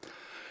people.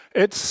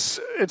 It's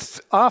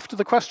after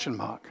the question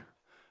mark.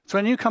 It's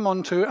when you come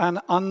onto an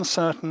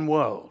uncertain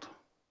world.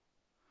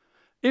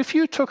 If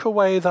you took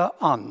away the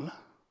un,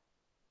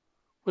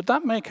 would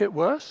that make it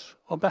worse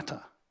or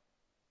better?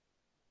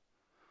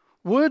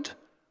 Would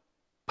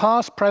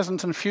past,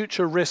 present, and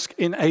future risk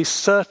in a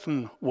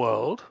certain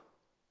world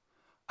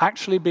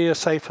actually be a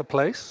safer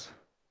place?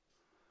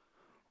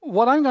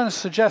 What I'm going to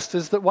suggest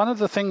is that one of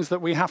the things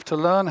that we have to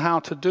learn how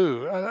to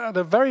do at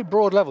a very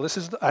broad level, this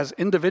is as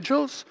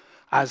individuals,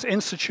 as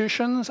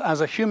institutions,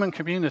 as a human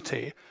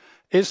community,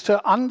 is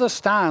to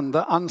understand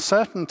that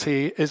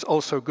uncertainty is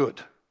also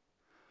good.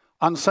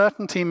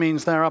 Uncertainty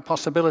means there are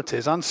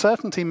possibilities.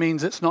 Uncertainty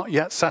means it's not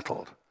yet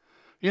settled.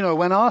 You know,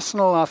 when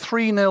Arsenal are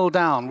 3-0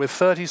 down with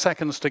 30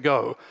 seconds to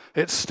go,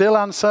 it's still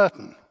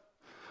uncertain.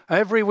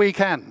 Every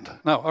weekend.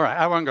 No, all right,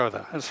 I won't go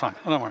there. It's fine.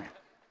 Don't worry.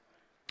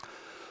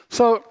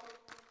 So,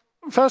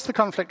 first, the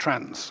conflict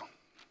trends.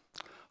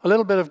 A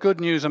little bit of good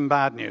news and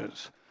bad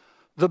news.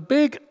 The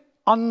big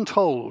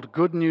untold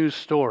good news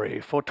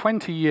story for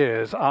 20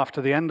 years after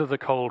the end of the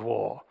Cold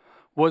War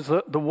was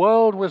that the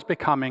world was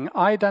becoming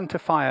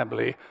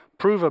identifiably,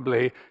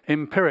 provably,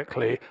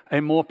 empirically,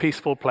 a more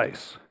peaceful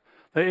place.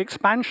 The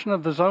expansion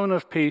of the zone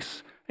of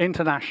peace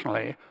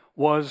internationally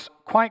was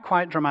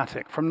quite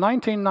dramatic. From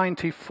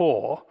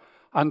 1994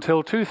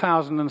 until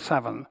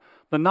 2007,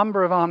 the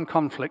number of armed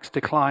conflicts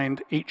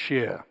declined each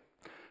year.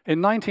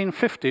 In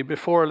 1950,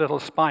 before a little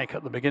spike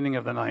at the beginning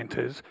of the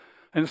 90s,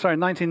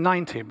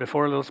 1990,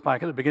 before a little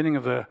spike at the beginning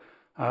of the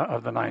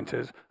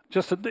 90s,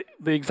 just at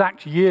the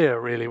exact year,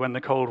 really, when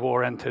the Cold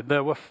War ended,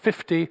 there were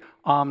 50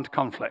 armed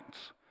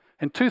conflicts.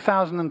 In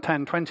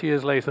 2010, 20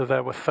 years later,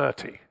 there were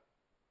 30.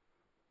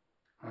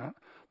 Right?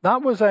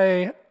 That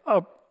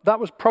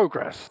was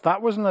progress.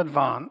 That was an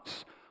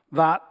advance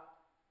that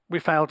we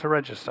failed to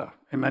register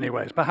in many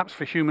ways, perhaps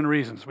for human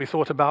reasons. We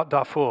thought about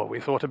Darfur. We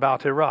thought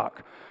about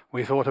Iraq.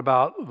 We thought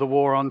about the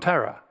war on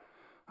terror,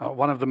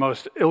 one of the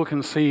most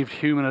ill-conceived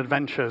human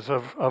adventures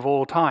of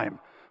all time,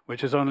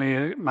 which has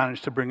only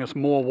managed to bring us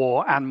more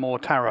war and more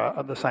terror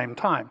at the same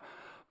time.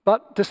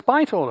 But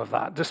despite all of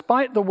that,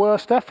 despite the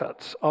worst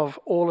efforts of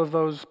all of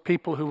those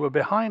people who were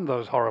behind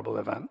those horrible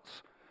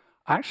events,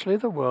 actually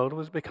the world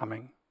was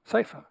becoming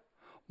safer.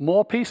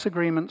 More peace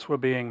agreements were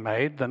being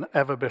made than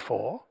ever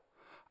before,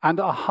 and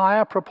a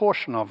higher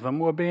proportion of them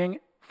were being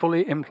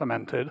fully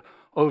implemented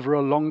over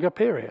a longer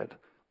period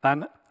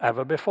than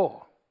ever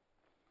before.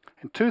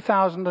 In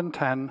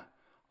 2010,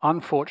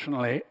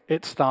 unfortunately,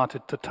 it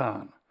started to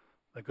turn.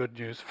 The good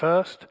news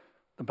first,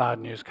 the bad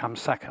news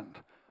comes second.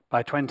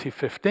 By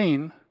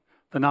 2015,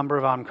 the number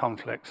of armed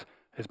conflicts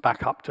is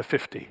back up to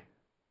 50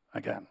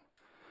 again.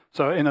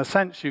 So in a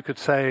sense, you could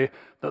say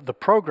that the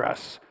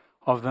progress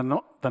of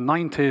the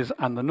 90s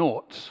and the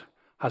noughts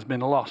has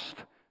been lost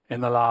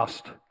in the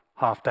last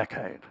half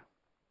decade.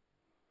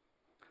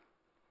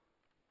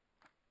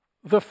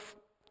 The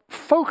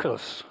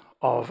focus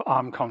of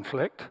armed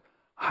conflict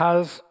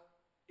has,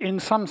 in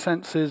some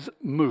senses,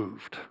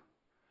 moved.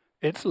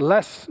 It's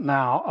less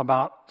now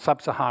about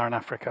sub-Saharan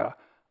Africa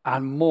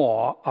and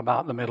more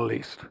about the Middle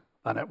East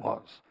than it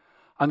was.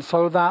 And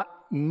so that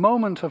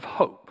moment of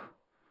hope,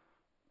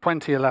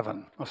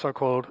 2011, the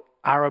so-called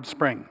Arab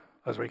Spring,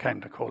 as we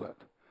came to call it,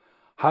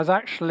 has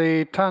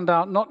actually turned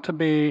out not to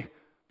be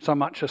so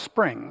much a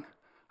spring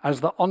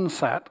as the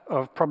onset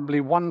of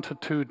probably 1 to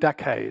 2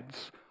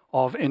 decades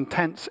of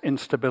intense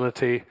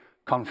instability,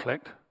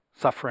 conflict,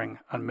 suffering,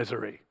 and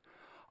misery.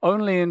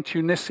 Only in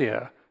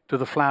Tunisia do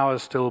the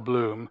flowers still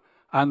bloom,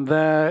 and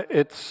there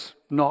it's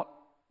not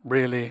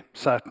really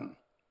certain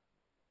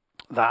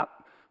that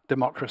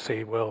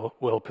democracy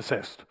will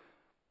persist.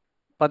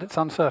 But it's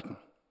uncertain,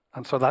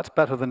 and so that's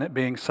better than it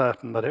being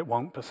certain that it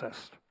won't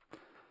persist.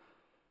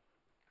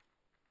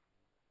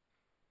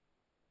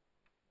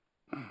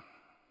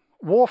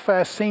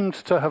 Warfare seemed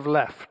to have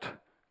left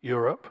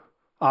Europe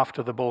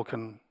after the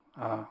Balkan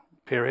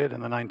period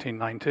in the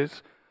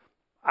 1990s.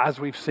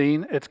 As we've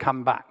seen, it's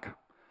come back.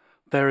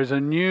 There is a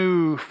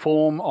new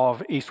form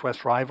of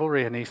East-West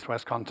rivalry and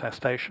East-West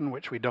contestation,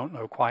 which we don't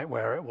know quite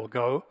where it will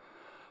go.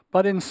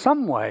 But in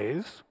some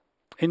ways,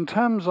 in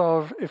terms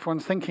of, if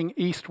one's thinking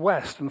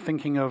East-West and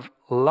thinking of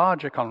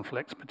larger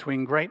conflicts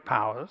between great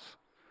powers,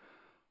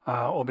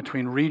 or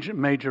between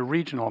major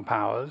regional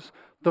powers,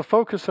 the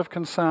focus of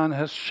concern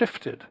has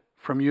shifted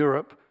from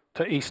Europe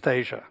to East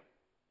Asia.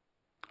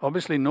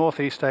 Obviously,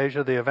 Northeast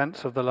Asia, the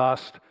events of the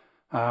last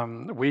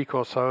week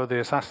or so, the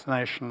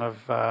assassination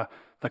of the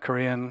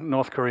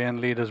North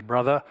Korean leader's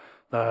brother,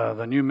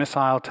 the new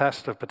missile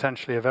test of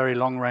potentially a very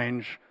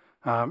long-range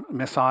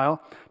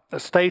missile,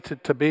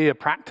 stated to be a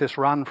practice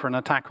run for an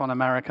attack on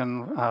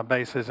American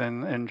bases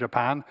in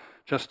Japan,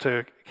 just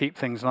to keep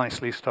things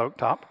nicely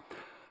stoked up.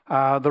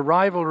 The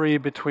rivalry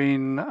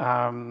between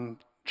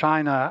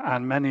China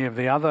and many of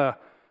the other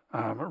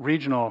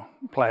regional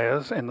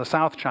players in the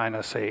South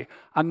China Sea,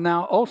 and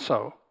now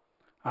also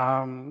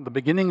the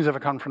beginnings of a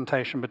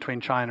confrontation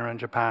between China and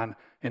Japan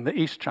in the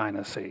East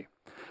China Sea.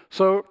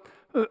 So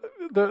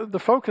the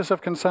focus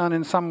of concern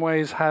in some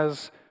ways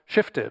has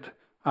shifted.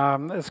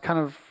 It's kind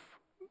of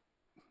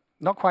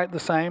not quite the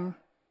same,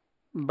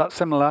 but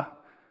similar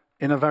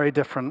in a very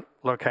different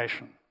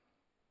location.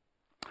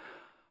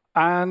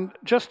 And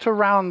just to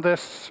round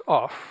this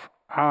off,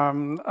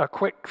 a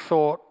quick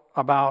thought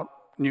about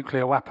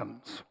nuclear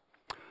weapons.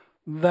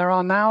 There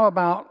are now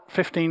about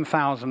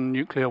 15,000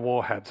 nuclear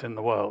warheads in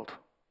the world.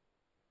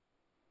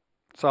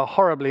 It's a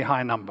horribly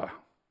high number.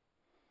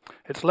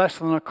 It's less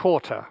than a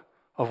quarter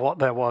of what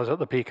there was at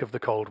the peak of the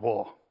Cold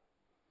War.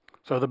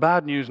 So the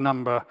bad news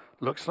number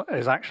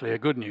is actually a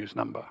good news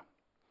number.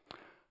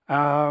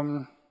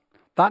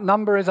 That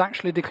number is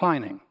actually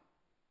declining.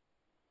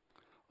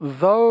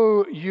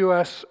 Though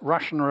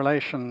US-Russian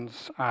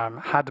relations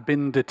had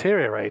been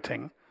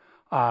deteriorating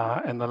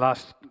in the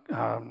last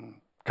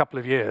couple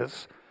of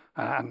years,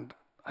 and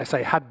I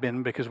say had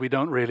been because we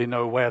don't really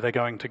know where they're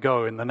going to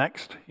go in the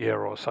next year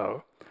or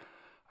so,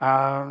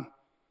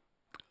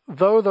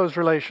 though those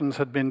relations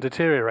had been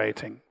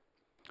deteriorating,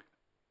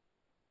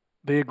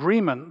 the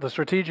agreement, the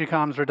Strategic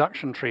Arms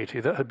Reduction Treaty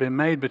that had been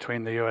made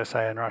between the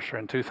USA and Russia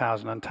in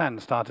 2010,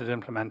 started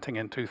implementing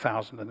in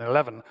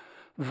 2011,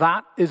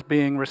 that is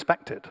being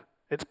respected.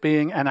 It's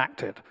being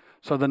enacted.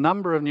 So the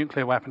number of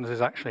nuclear weapons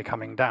is actually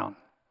coming down.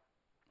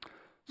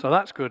 So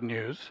that's good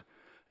news,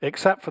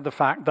 except for the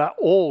fact that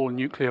all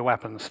nuclear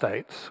weapon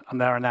states,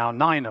 and there are now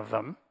 9 of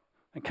them,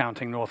 and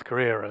counting North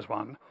Korea as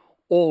one,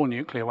 all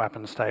nuclear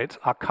weapon states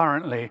are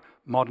currently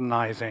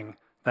modernizing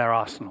their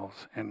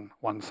arsenals in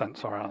one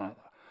sense or another.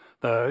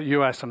 The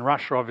US and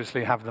Russia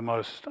obviously have the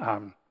most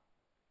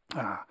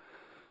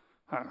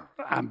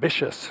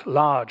ambitious,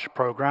 large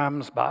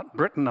programs, but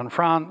Britain and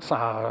France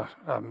are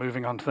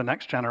moving on to the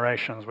next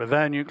generations with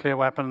their nuclear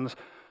weapons.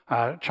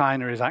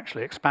 China is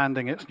actually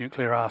expanding its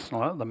nuclear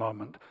arsenal at the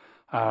moment.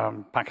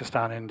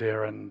 Pakistan,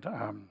 India, and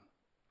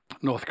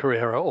North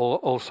Korea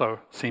also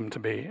seem to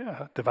be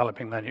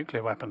developing their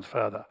nuclear weapons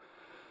further.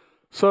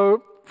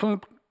 So from a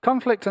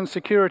conflict and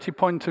security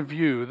point of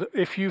view,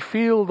 if you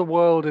feel the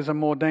world is a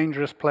more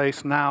dangerous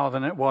place now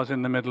than it was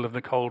in the middle of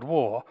the Cold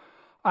War,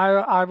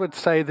 I would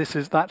say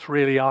that's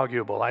really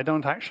arguable. I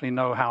don't actually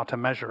know how to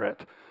measure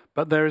it,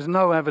 but there is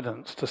no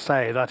evidence to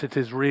say that it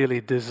is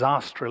really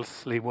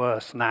disastrously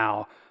worse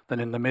now than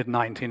in the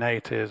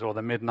mid-1980s or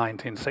the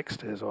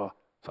mid-1960s or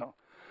so.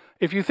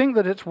 If you think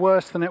that it's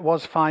worse than it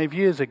was 5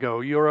 years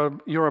ago,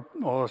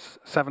 or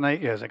 7,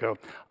 8 years ago,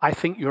 I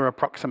think you're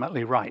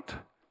approximately right.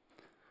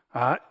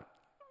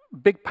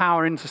 big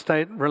power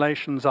interstate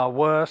relations are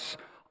worse,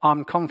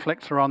 armed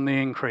conflicts are on the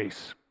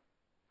increase.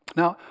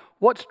 Now,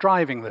 what's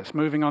driving this?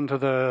 Moving on to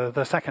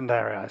the second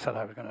area I said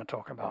I was going to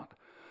talk about.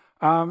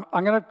 I'm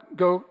going to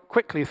go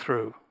quickly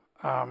through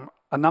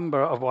a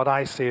number of what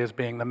I see as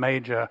being the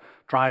major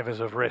drivers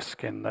of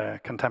risk in the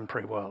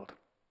contemporary world.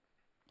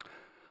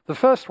 The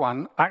first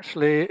one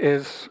actually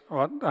is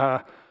what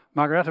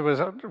Margareta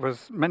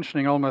was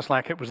mentioning, almost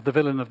like it was the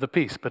villain of the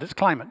piece, but it's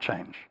climate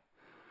change.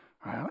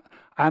 Right?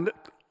 And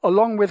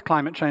along with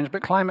climate change,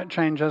 but climate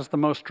change as the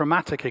most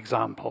dramatic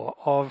example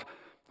of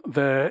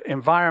the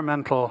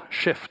environmental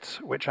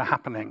shifts which are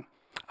happening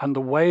and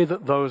the way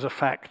that those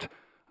affect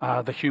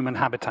the human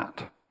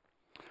habitat.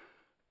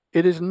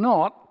 It is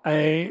not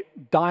a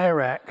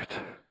direct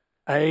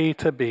A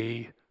to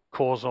B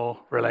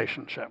causal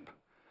relationship.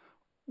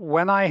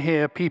 When I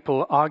hear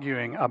people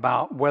arguing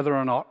about whether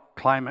or not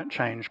climate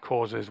change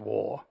causes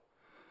war,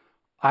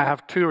 I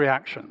have two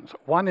reactions.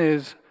 One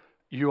is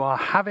you are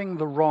having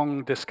the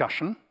wrong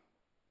discussion,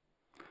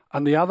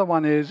 and the other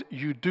one is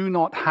you do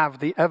not have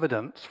the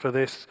evidence for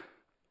this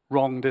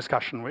wrong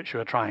discussion which you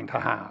are trying to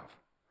have.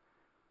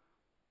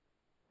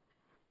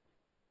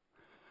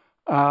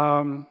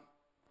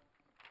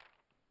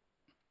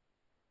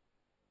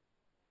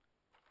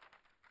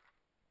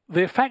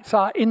 The effects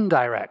are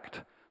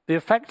indirect. The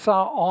effects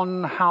are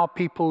on how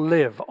people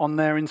live, on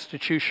their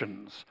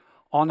institutions,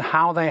 on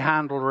how they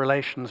handle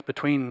relations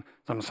between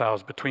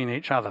themselves, between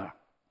each other.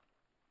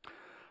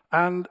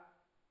 And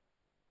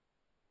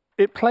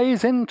it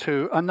plays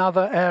into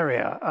another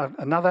area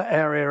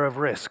of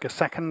risk, a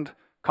second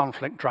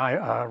conflict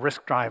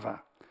risk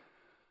driver,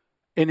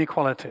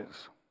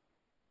 inequalities.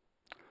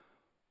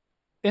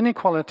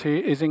 Inequality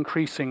is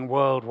increasing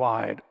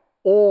worldwide.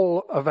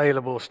 All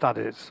available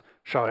studies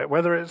show it,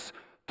 whether it's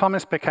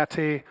Thomas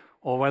Piketty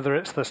or whether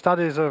it's the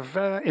studies of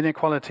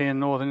inequality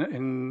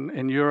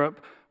in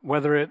Europe,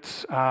 whether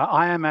it's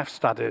IMF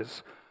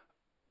studies.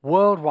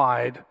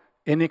 Worldwide,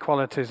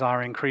 inequalities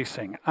are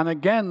increasing. And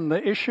again,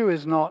 the issue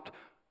is not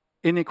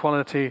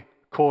inequality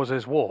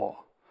causes war,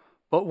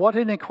 but what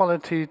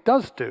inequality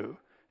does do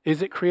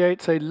is it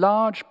creates a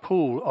large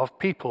pool of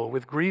people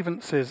with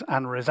grievances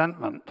and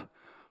resentment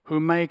who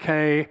make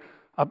a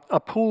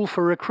pool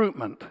for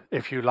recruitment,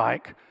 if you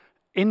like,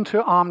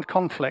 into armed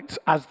conflicts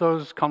as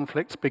those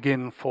conflicts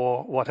begin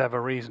for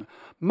whatever reason.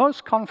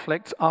 Most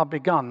conflicts are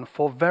begun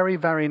for very,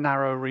 very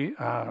narrow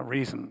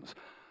reasons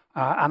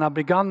and are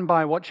begun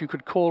by what you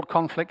could call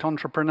conflict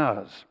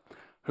entrepreneurs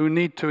who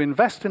need to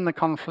invest in the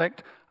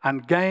conflict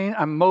and gain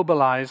and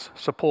mobilize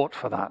support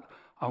for that.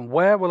 And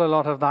where will a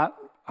lot of that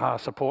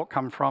support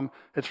come from?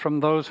 It's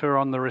from those who are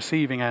on the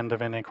receiving end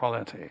of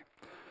inequality.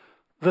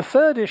 The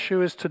third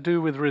issue is to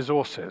do with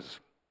resources.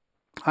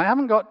 I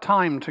haven't got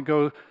time to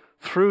go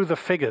through the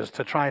figures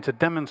to try to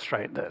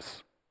demonstrate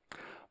this.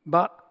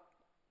 But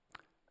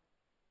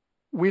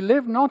we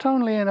live not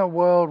only in a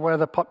world where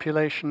the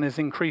population is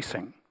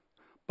increasing,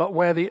 but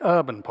where the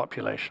urban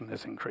population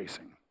is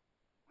increasing.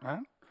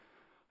 Right?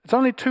 It's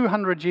only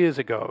 200 years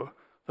ago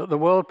that the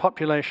world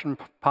population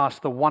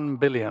passed the 1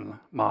 billion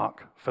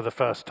mark for the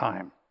first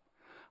time.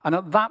 And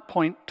at that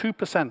point,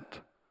 2%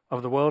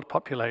 of the world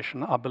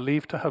population are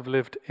believed to have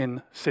lived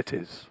in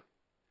cities.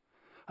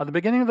 At the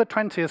beginning of the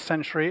 20th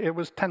century, it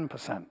was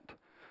 10%.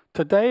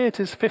 Today, it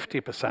is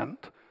 50%,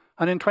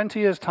 and in 20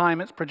 years' time,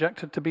 it's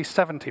projected to be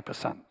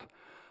 70%.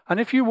 And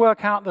if you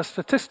work out the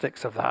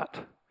statistics of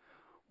that,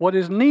 what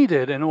is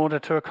needed in order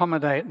to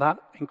accommodate that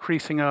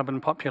increasing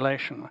urban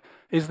population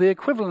is the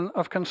equivalent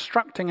of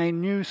constructing a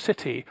new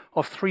city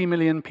of 3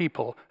 million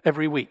people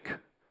every week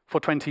for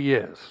 20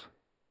 years.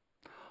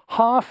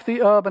 Half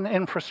the urban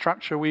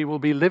infrastructure we will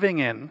be living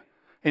in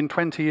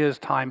 20 years'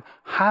 time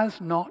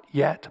has not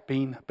yet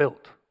been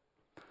built.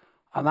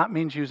 And that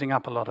means using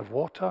up a lot of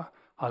water,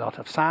 a lot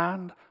of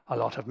sand, a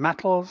lot of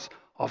metals,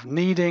 of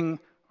needing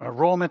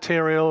raw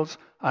materials,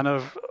 and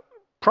of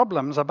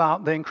problems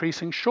about the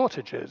increasing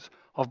shortages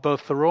of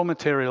both the raw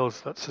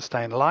materials that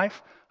sustain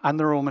life and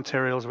the raw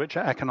materials which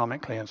are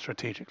economically and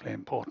strategically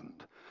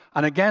important.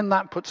 And again,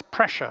 that puts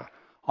pressure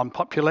on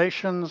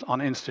populations,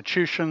 on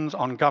institutions,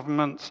 on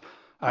governments.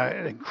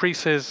 It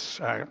increases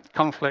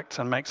conflicts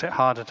and makes it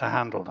harder to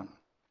handle them.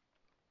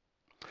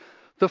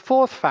 The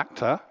fourth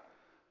factor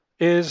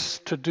is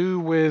to do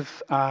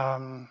with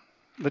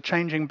the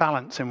changing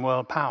balance in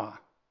world power.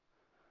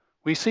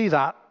 We see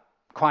that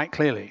quite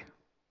clearly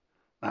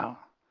now.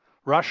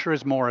 Russia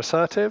is more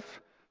assertive,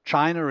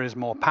 China is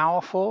more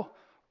powerful,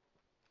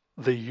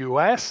 the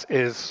US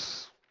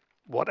is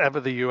whatever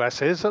the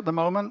US is at the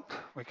moment.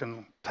 We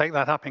can take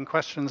that up in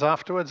questions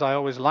afterwards. I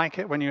always like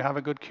it when you have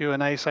a good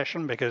Q&A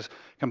session because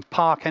you can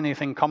park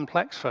anything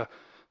complex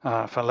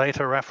for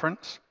later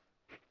reference.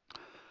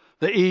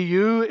 The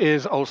EU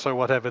is also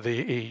whatever the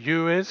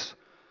EU is,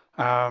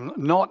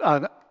 not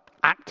an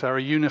actor,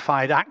 a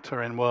unified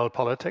actor in world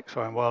politics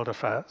or in world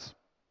affairs.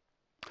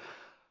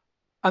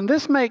 And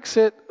this makes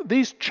it,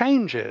 these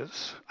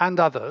changes and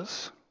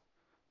others,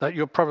 that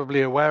you're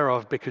probably aware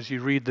of because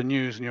you read the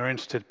news and you're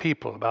interested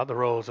people about the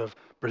roles of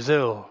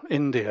Brazil,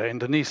 India,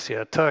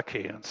 Indonesia,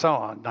 Turkey, and so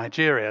on,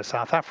 Nigeria,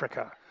 South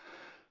Africa.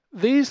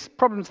 These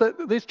problems,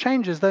 these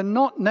changes, they're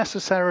not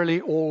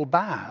necessarily all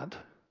bad,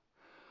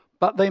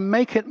 but they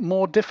make it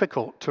more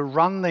difficult to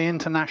run the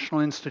international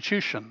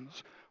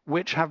institutions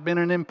which have been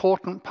an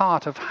important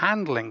part of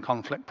handling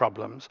conflict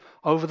problems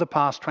over the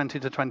past 20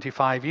 to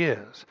 25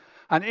 years.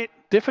 And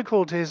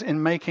difficulties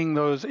in making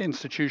those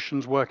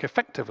institutions work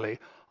effectively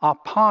are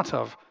part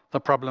of the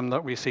problem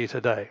that we see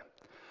today.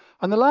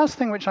 And the last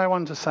thing which I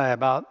want to say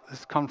about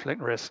this conflict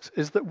risks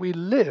is that we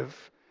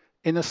live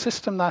in a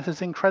system that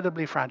is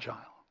incredibly fragile.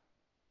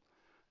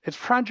 It's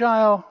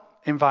fragile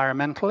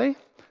environmentally,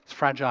 it's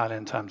fragile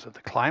in terms of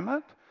the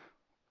climate,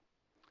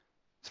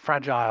 it's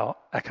fragile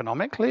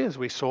economically, as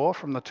we saw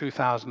from the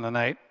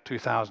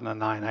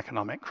 2008-2009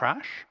 economic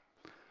crash.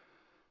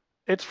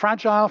 It's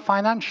fragile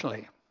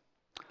financially.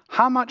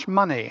 How much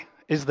money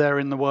is there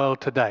in the world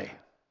today?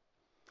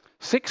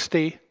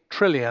 $60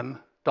 trillion.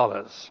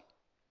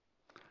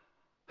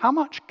 How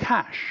much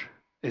cash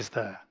is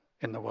there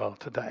in the world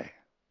today?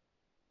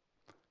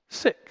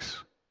 $6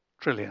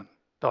 trillion.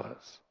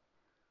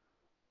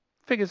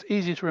 Figure's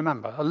easy to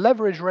remember. A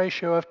leverage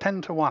ratio of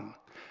 10 to 1.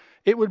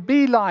 It would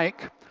be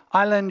like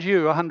I lend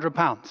you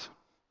 £100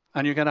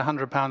 and you get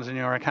 £100 in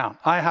your account.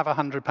 I have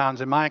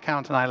 £100 in my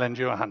account and I lend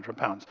you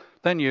 £100.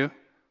 Then you,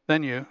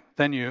 then you,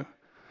 then you.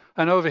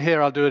 And over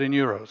here, I'll do it in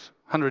euros.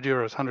 100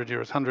 euros, 100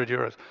 euros, 100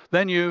 euros.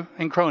 Then you,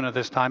 in krona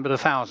this time, but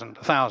 1,000,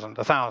 1,000,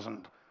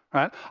 1,000.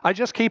 Right? I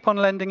just keep on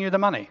lending you the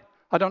money.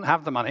 I don't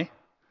have the money.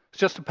 It's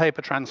just a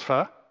paper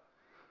transfer.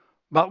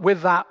 But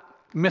with that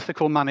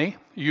mythical money,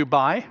 you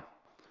buy,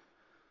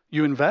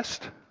 you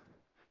invest,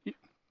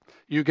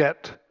 you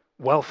get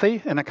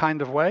wealthy in a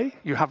kind of way,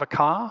 you have a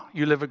car,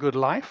 you live a good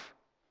life.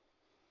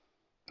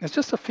 There's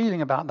just a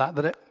feeling about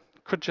that it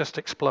could just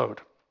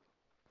explode.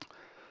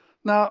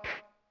 Now,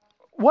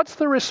 what's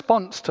the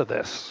response to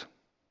this?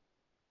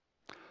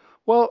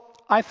 Well,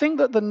 I think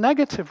that the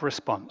negative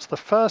response, the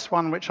first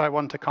one which I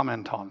want to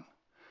comment on,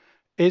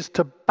 is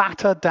to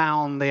batter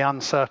down the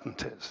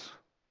uncertainties,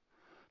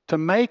 to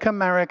make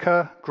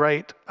America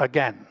great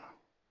again,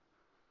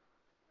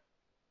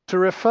 to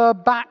refer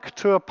back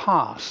to a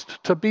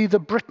past, to be the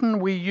Britain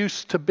we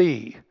used to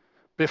be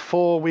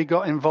before we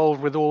got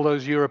involved with all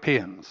those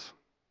Europeans,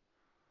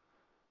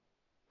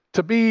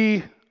 to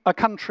be a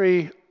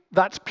country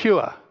that's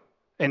pure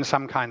in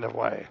some kind of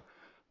way,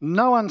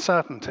 no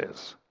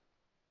uncertainties.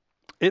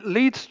 It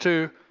leads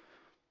to,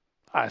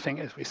 I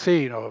think, as we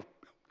see,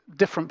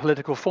 different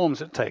political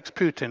forms it takes.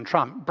 Putin,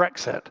 Trump,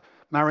 Brexit,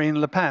 Marine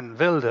Le Pen,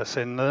 Wilders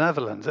in the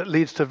Netherlands. It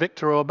leads to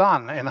Viktor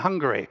Orban in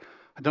Hungary.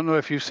 I don't know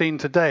if you've seen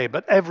today,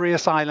 but every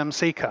asylum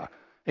seeker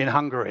in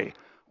Hungary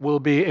will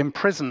be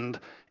imprisoned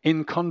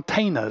in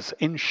containers,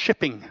 in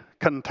shipping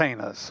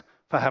containers,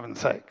 for heaven's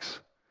sakes.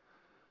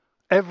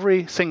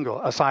 Every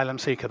single asylum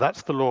seeker,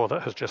 that's the law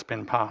that has just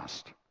been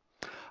passed.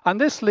 And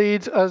this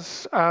leads,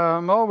 as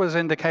Mo was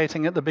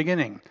indicating at the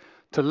beginning,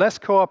 to less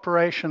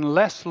cooperation,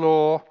 less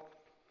law,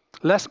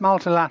 less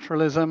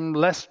multilateralism,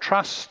 less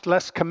trust,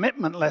 less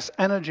commitment, less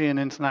energy in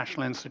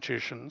international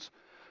institutions,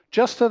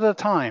 just at a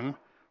time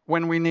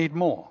when we need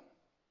more.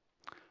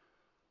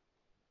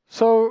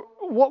 So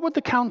what would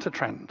the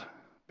counter-trend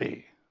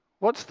be?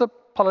 What's the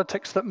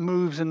politics that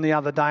moves in the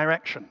other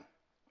direction?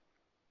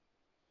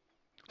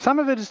 Some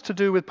of it is to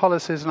do with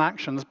policies and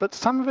actions, but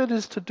some of it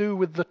is to do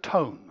with the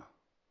tone.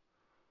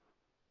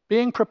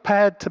 Being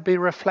prepared to be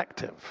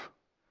reflective,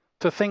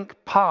 to think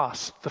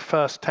past the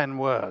first 10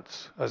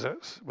 words, as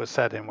it was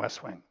said in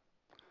West Wing.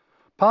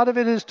 Part of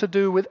it is to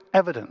do with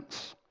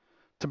evidence,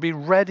 to be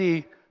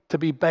ready to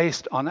be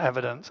based on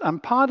evidence.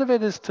 And part of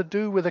it is to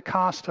do with a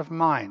cast of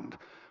mind,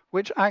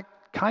 which I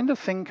kind of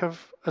think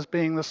of as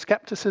being the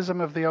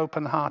skepticism of the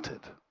open-hearted.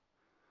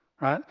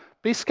 Right?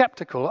 Be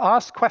skeptical,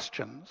 ask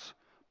questions,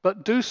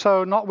 but do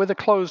so not with a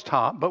closed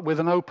heart, but with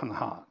an open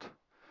heart.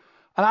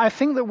 And I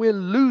think that we're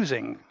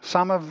losing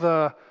some of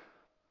the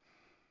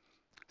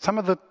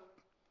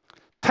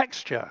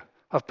texture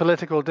of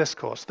political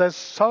discourse. There's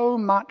so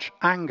much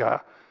anger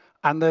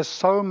and there's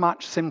so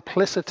much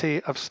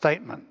simplicity of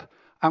statement.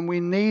 And we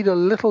need a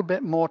little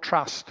bit more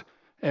trust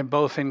in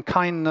both in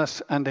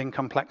kindness and in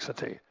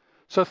complexity.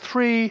 So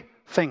 3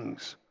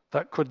 things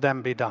that could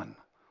then be done.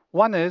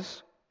 One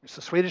is, which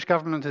the Swedish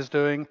government is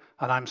doing,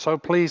 and I'm so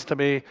pleased to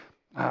be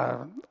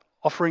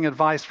offering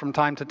advice from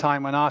time to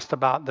time when asked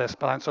about this,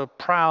 but I'm so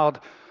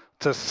proud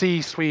to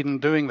see Sweden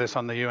doing this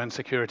on the UN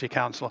Security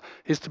Council,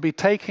 is to be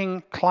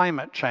taking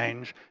climate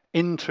change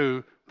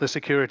into the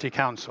Security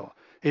Council.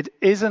 It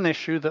is an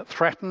issue that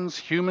threatens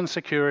human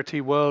security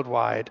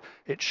worldwide.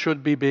 It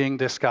should be being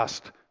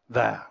discussed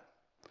there.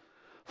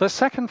 The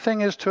second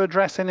thing is to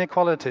address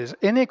inequalities.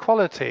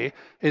 Inequality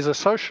is a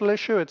social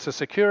issue, it's a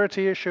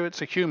security issue,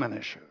 it's a human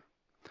issue.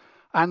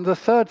 And the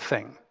third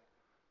thing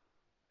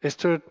is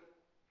to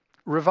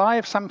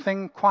revive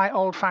something quite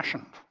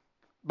old-fashioned.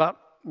 But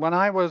when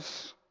I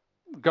was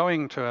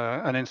going to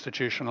an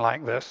institution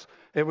like this.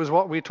 It was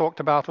what we talked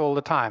about all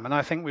the time, and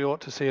I think we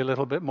ought to see a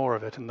little bit more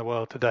of it in the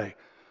world today.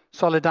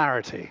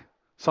 Solidarity.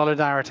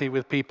 Solidarity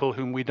with people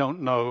whom we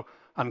don't know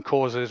and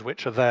causes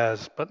which are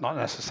theirs, but not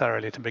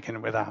necessarily to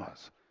begin with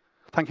ours.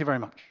 Thank you very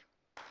much.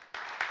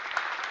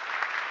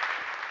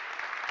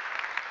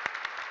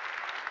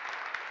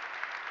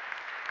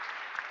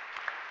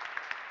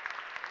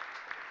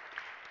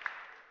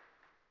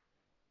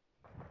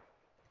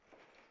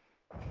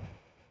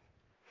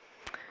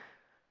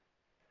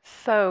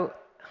 So,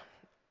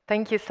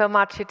 thank you so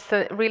much. It's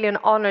really an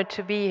honor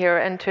to be here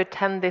and to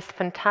attend this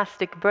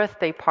fantastic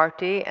birthday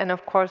party, and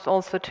of course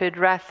also to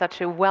address such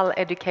a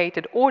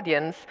well-educated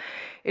audience.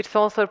 It's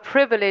also a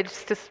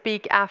privilege to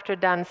speak after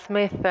Dan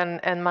Smith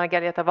and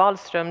Margareta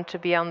Wallström, to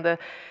be on the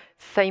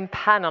same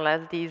panel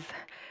as these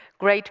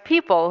great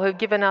people who've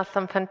given us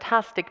some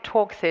fantastic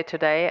talks here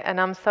today,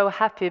 and I'm so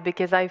happy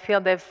because I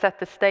feel they've set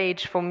the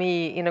stage for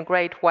me in a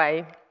great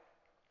way.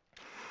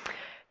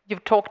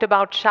 You've talked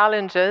about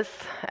challenges,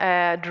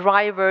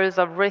 drivers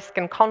of risk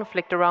and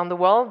conflict around the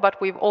world,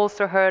 but we've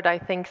also heard, I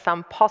think,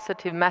 some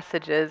positive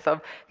messages of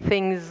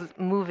things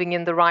moving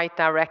in the right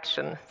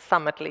direction,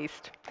 some at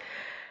least.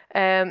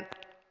 In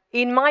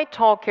my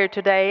talk here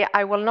today,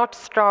 I will not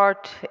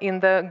start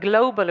in the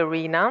global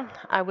arena.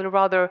 I will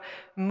rather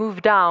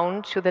move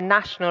down to the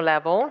national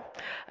level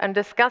and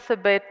discuss a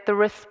bit the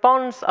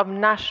response of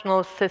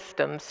national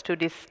systems to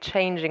this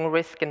changing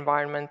risk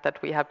environment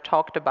that we have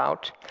talked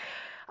about.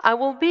 I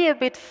will be a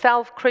bit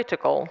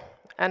self-critical,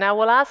 and I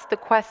will ask the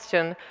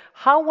question,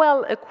 how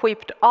well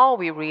equipped are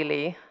we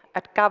really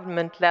at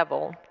government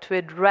level to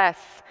address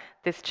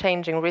this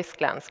changing risk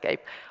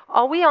landscape?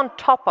 Are we on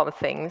top of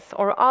things,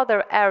 or are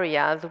there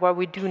areas where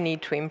we do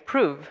need to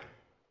improve?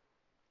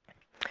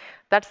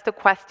 That's the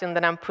question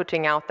that I'm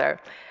putting out there.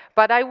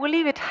 But I will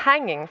leave it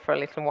hanging for a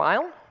little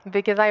while,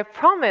 because I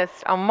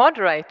promised our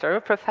moderator,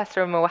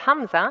 Professor Mo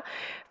Hamza,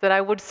 that I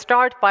would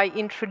start by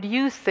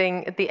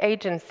introducing the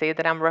agency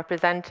that I'm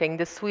representing,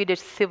 the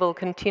Swedish Civil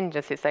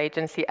Contingencies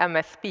Agency,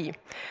 MSB.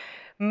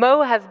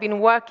 Mo has been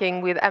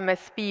working with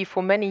MSB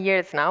for many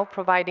years now,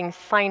 providing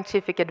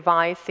scientific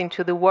advice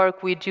into the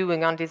work we're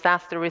doing on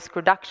disaster risk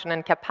reduction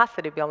and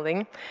capacity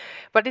building.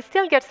 But it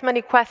still gets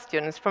many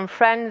questions from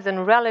friends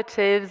and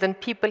relatives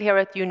and people here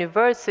at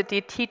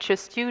university, teachers,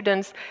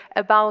 students,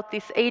 about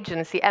this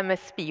agency,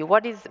 MSB.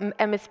 What is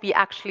MSB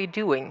actually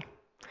doing?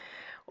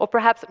 Or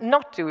perhaps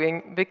not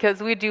doing,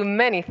 because we do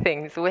many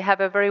things. We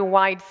have a very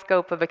wide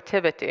scope of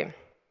activity.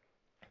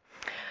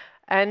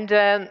 And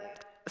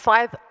so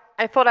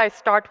I thought I'd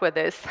start with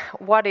this.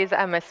 What is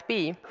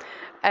MSB?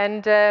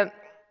 And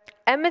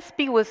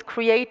MSB was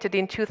created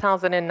in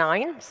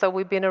 2009, so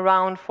we've been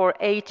around for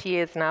 8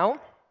 years now.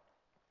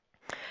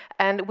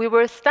 And we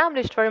were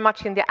established very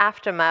much in the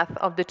aftermath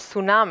of the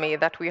tsunami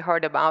that we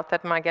heard about,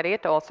 that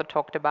Margareta also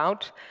talked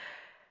about,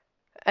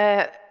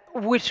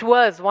 which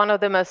was one of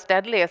the most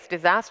deadliest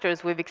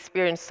disasters we've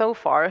experienced so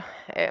far.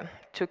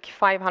 Took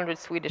 500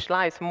 Swedish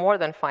lives, more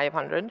than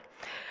 500.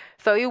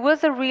 So it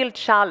was a real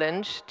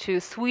challenge to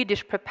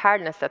Swedish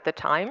preparedness at the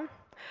time.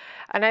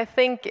 And I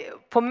think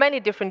for many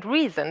different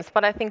reasons,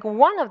 but I think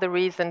one of the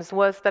reasons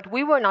was that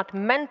we were not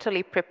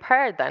mentally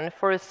prepared then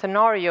for a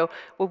scenario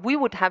where we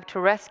would have to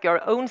rescue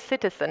our own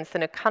citizens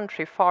in a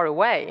country far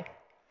away.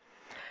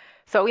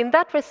 So in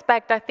that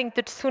respect, I think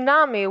the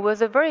tsunami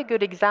was a very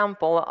good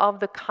example of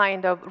the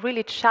kind of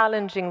really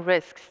challenging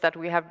risks that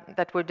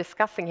we're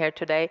discussing here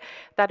today,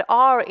 that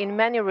are in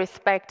many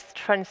respects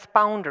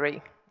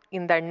transboundary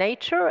in their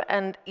nature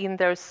and in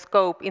their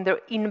scope, in their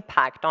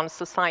impact on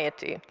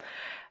society.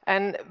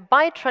 And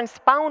by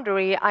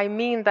transboundary, I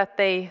mean that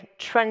they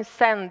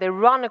transcend, they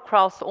run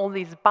across all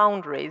these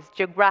boundaries,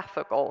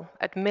 geographical,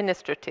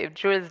 administrative,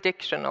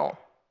 jurisdictional.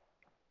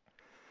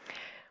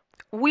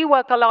 We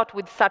work a lot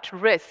with such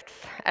risks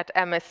at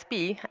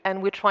MSB,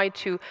 and we try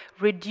to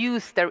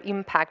reduce their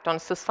impact on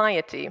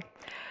society.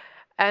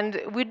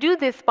 And we do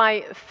this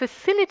by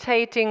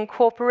facilitating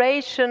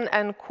cooperation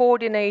and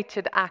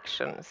coordinated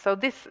action. So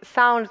this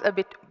sounds a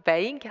bit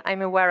vague,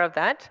 I'm aware of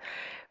that,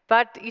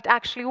 but it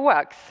actually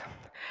works.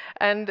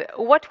 And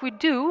what we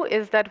do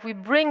is that we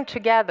bring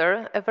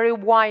together a very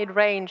wide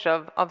range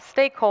of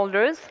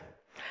stakeholders,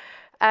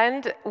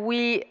 and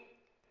we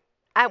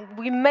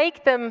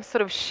make them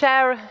sort of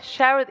share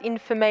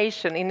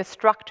information in a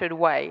structured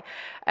way.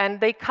 And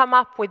they come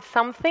up with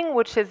something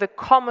which is a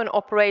common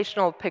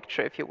operational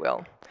picture, if you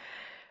will.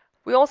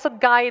 We also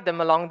guide them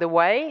along the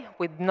way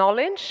with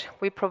knowledge.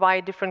 We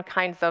provide different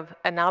kinds of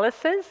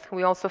analysis.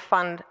 We also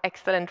fund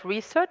excellent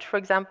research, for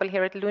example,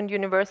 here at Lund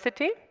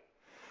University.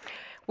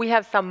 We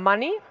have some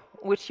money,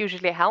 which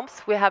usually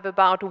helps. We have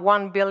about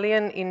 1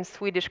 billion in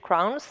Swedish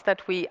crowns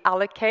that we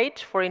allocate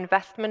for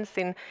investments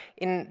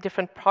in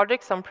different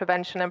projects on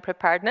prevention and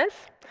preparedness.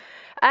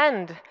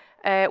 And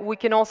we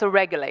can also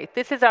regulate.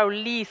 This is our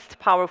least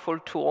powerful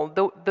tool.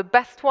 The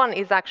best one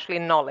is actually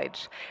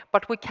knowledge,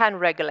 but we can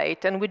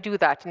regulate, and we do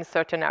that in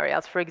certain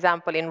areas, for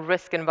example, in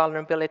risk and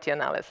vulnerability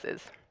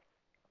analysis.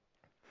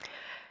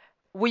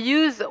 We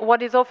use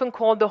what is often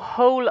called the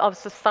whole of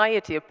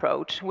society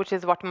approach, which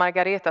is what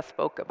Margareta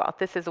spoke about.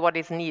 This is what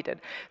is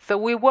needed. So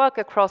we work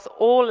across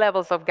all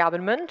levels of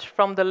government,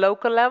 from the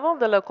local level,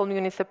 the local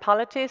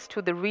municipalities,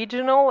 to the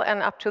regional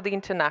and up to the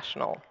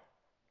international.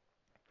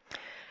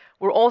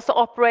 We're also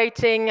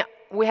operating,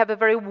 we have a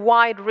very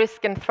wide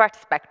risk and threat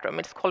spectrum.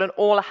 It's called an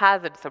all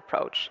hazards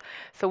approach.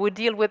 So we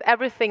deal with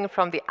everything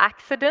from the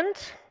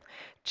accident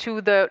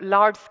to the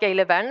large-scale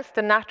events,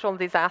 the natural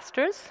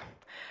disasters,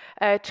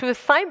 to a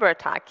cyber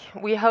attack.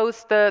 We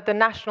host the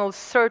national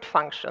CERT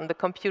function, the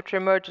Computer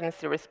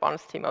Emergency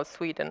Response Team of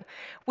Sweden.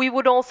 We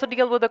would also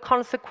deal with the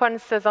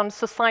consequences on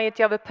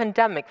society of a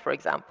pandemic, for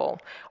example,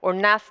 or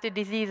nasty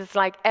diseases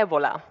like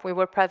Ebola. We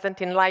were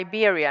present in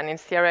Liberia and in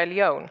Sierra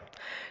Leone.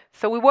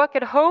 So we work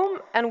at home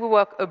and we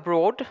work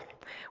abroad.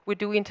 We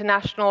do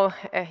international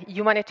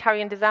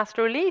humanitarian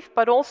disaster relief,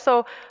 but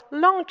also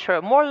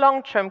long-term, more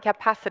long-term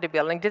capacity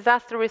building,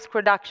 disaster risk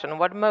reduction,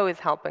 what Mo is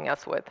helping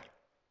us with.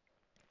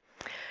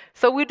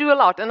 So we do a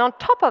lot. And on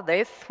top of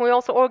this, we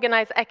also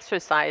organize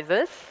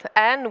exercises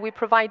and we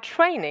provide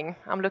training.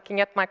 I'm looking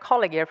at my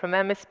colleague here from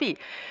MSP.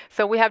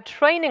 So we have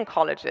training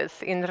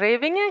colleges in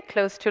Revinge,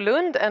 close to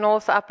Lund, and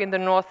also up in the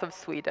north of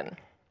Sweden.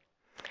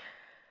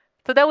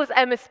 So that was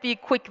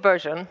MSP quick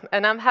version,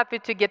 and I'm happy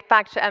to get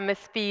back to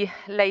MSP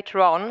later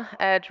on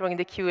during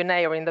the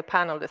Q&A or in the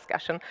panel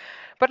discussion.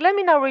 But let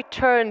me now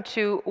return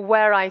to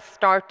where I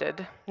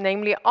started,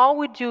 namely, are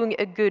we doing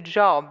a good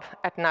job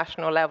at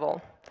national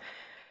level?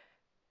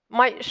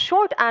 My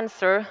short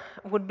answer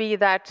would be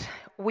that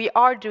we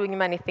are doing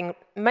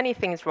many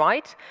things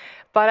right,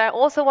 but I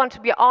also want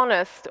to be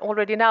honest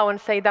already now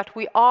and say that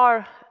we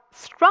are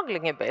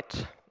struggling a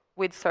bit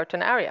with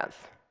certain areas.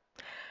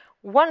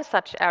 One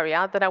such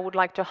area that I would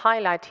like to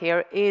highlight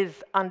here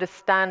is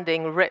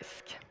understanding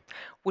risk,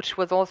 which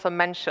was also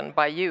mentioned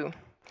by you,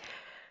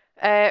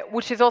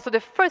 which is also the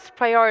first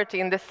priority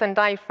in the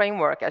Sendai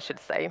framework, I should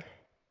say.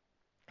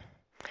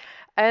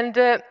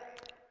 And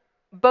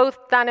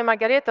both Dan and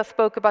Margareta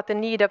spoke about the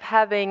need of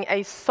having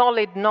a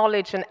solid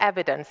knowledge and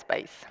evidence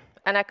base,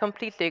 and I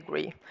completely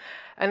agree.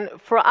 And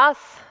for us,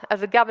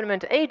 as a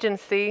government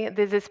agency,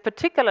 this is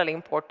particularly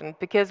important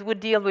because we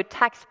deal with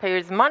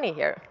taxpayers' money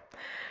here.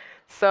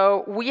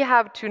 So we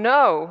have to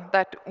know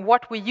that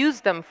what we use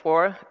them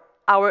for,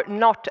 our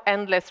not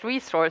endless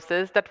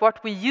resources, that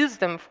what we use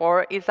them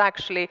for is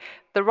actually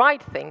the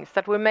right things,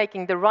 that we're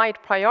making the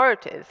right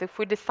priorities. If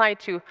we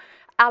decide to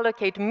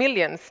allocate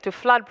millions to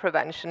flood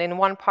prevention in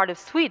one part of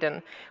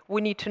Sweden,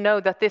 we need to know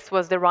that this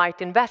was the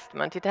right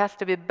investment. It has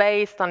to be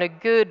based on a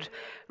good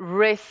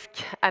risk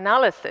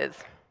analysis.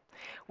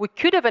 We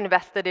could have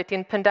invested it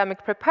in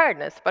pandemic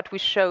preparedness, but we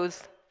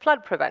chose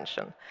flood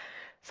prevention.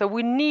 So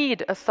we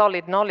need a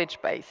solid knowledge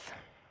base.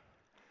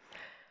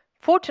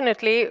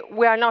 Fortunately,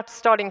 we are not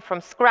starting from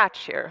scratch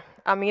here.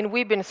 I mean,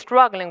 we've been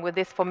struggling with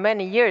this for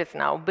many years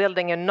now,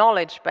 building a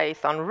knowledge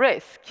base on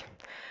risk.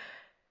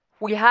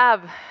 We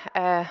have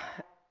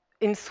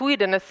in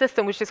Sweden a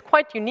system which is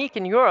quite unique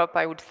in Europe,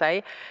 I would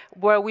say,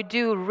 where we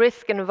do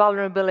risk and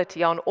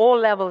vulnerability on all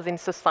levels in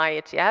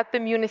society, at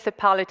the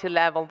municipality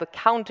level, the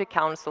county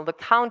council, the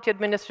county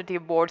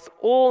administrative boards,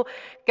 all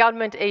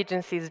government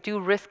agencies do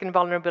risk and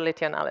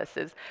vulnerability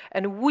analysis.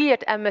 And we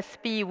at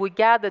MSP, we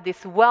gather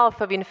this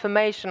wealth of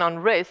information on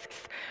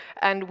risks,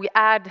 and we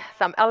add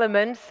some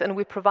elements, and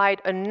we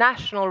provide a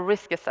national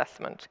risk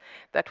assessment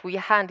that we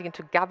hand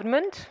into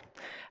government,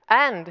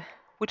 and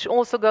which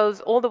also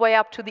goes all the way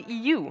up to the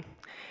EU,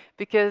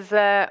 because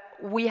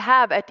we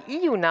have at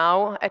EU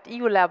now, at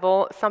EU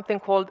level, something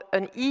called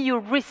an EU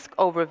risk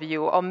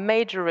overview of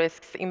major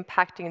risks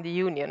impacting the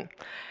Union.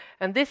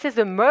 And this is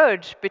a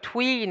merge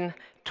between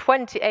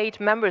 28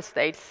 member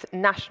states'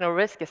 national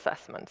risk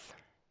assessments.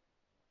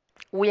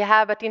 We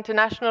have at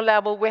international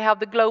level, we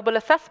have the global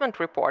assessment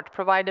report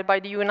provided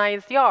by the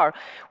UNISDR.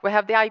 We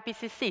have the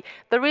IPCC.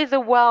 There is a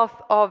wealth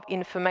of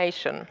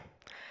information.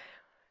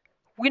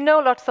 We know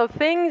lots of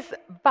things,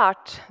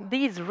 but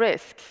these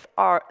risks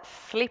are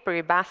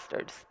slippery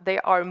bastards. They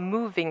are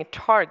moving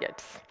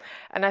targets.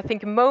 And I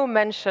think Mo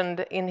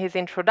mentioned in his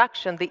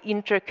introduction the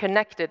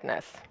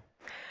interconnectedness.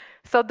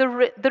 So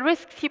the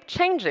risks keep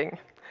changing.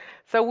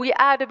 So we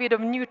add a bit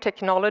of new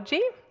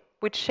technology,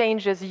 which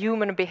changes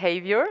human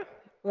behavior.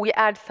 We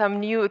add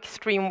some new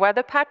extreme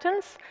weather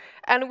patterns,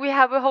 and we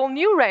have a whole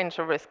new range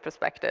of risk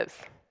perspectives.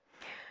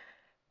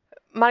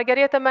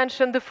 Margareta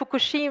mentioned the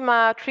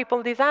Fukushima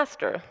triple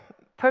disaster.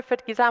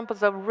 Perfect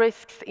examples of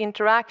risks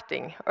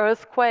interacting: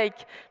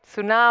 earthquake,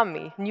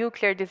 tsunami,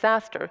 nuclear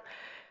disaster.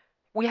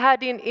 We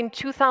had in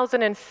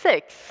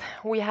 2006,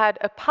 we had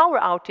a power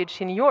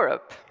outage in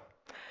Europe.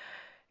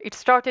 It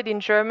started in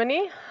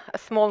Germany, a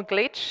small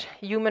glitch,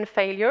 human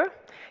failure.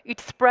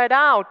 It spread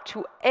out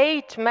to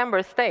 8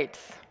 member states.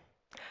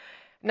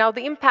 Now,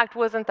 the impact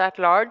wasn't that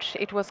large.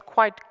 It was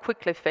quite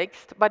quickly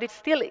fixed, but it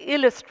still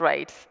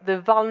illustrates the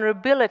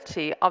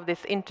vulnerability of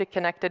this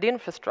interconnected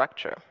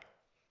infrastructure.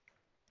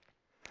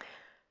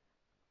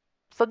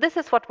 So this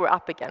is what we're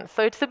up against.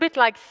 So it's a bit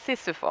like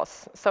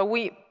Sisyphus. So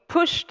we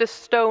push the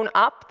stone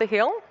up the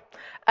hill,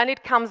 and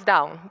it comes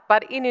down,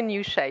 but in a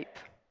new shape.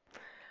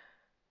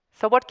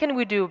 So what can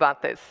we do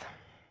about this?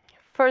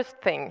 First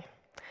thing,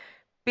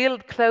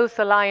 build close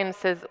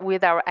alliances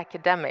with our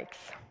academics.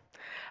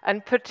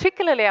 And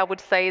particularly, I would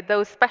say,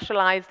 those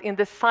specialized in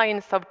the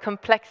science of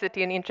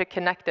complexity and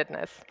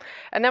interconnectedness.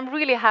 And I'm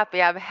really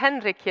happy, I have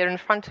Henrik here in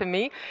front of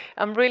me.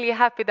 I'm really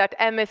happy that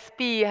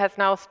MSB has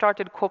now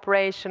started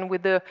cooperation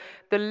with the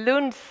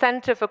Lund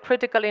Center for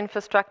Critical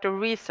Infrastructure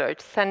Research,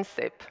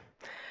 CENSIP.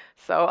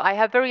 So I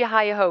have very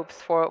high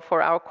hopes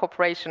for our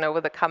cooperation over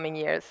the coming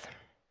years.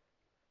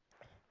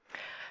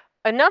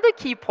 Another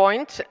key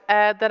point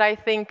that I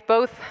think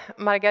both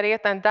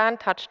Margareta and Dan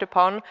touched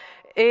upon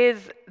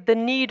is the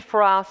need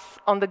for us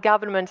on the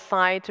government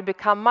side to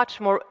become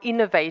much more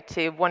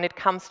innovative when it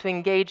comes to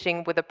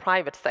engaging with the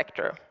private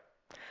sector.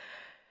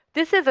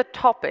 This is a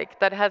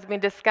topic that has been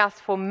discussed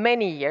for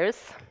many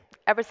years,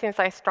 ever since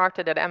I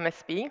started at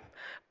MSB,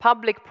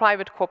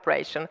 public-private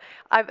cooperation.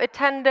 I've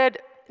attended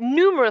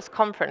numerous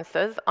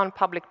conferences on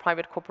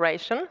public-private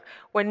cooperation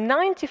where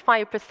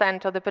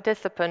 95% of the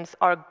participants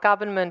are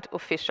government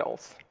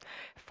officials.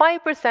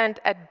 5%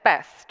 at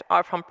best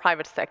are from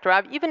private sector.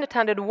 I've even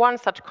attended one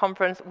such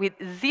conference with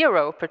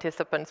 0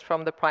 participants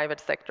from the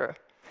private sector.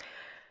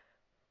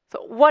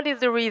 So what is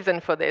the reason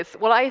for this?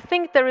 Well, I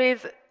think there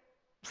is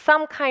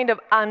some kind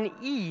of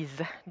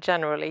unease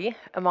generally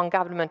among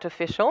government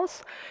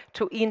officials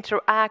to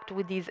interact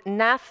with these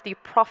nasty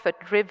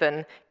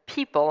profit-driven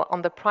people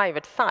on the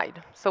private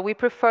side. So we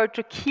prefer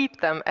to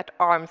keep them at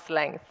arm's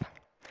length.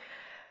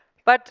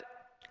 But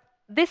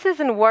this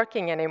isn't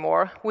working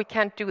anymore. We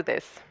can't do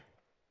this.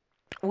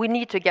 We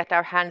need to get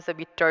our hands a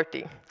bit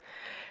dirty,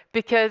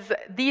 because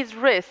these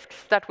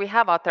risks that we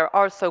have out there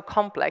are so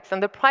complex.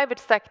 And the private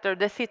sector,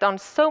 they sit on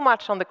so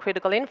much on the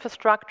critical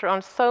infrastructure,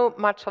 on so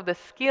much of the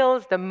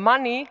skills, the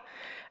money,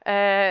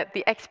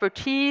 the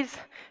expertise.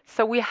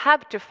 So we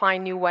have to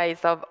find new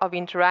ways of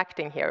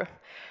interacting here.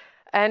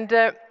 And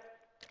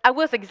I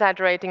was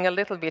exaggerating a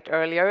little bit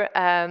earlier.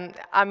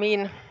 I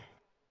mean,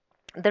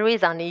 there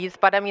is unease,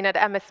 but I mean, at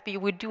MSB,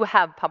 we do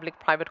have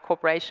public-private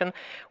cooperation.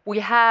 We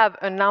have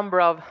a number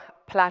of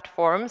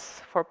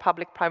platforms for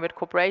public-private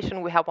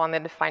cooperation. We have one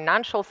in the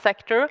financial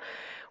sector.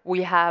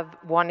 We have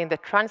one in the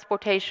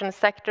transportation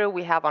sector.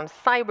 We have on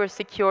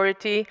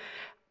cybersecurity,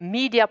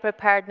 media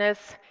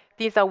preparedness.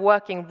 These are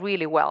working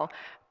really well.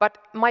 But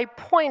my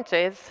point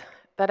is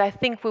that I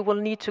think we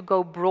will need to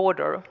go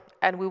broader,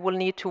 and we will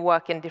need to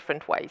work in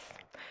different ways.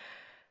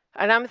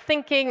 And I'm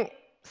thinking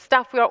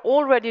stuff we are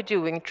already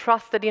doing,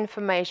 trusted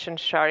information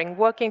sharing,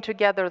 working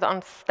together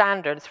on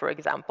standards, for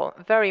example,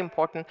 very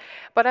important.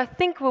 But I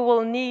think we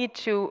will need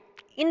to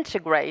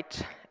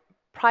integrate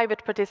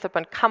private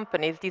participant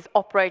companies, these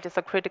operators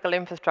of critical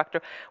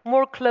infrastructure,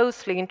 more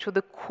closely into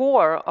the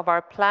core of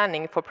our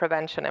planning for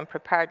prevention and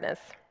preparedness.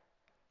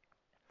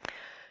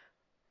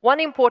 One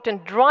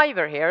important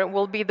driver here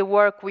will be the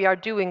work we are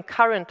doing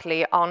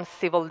currently on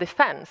civil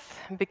defense,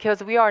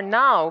 because we are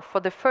now,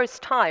 for the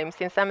first time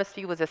since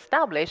MSB was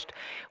established,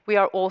 we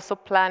are also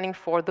planning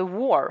for the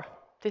war.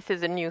 This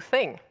is a new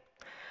thing.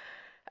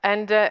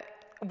 And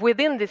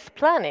within this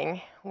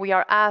planning, we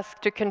are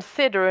asked to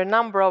consider a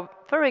number of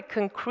very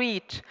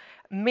concrete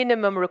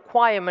minimum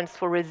requirements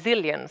for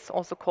resilience,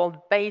 also called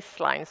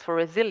baselines for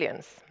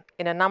resilience,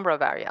 in a number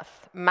of areas: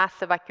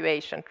 mass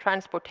evacuation,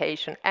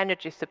 transportation,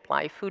 energy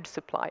supply, food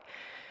supply.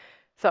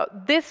 So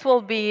this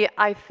will be,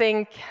 I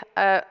think,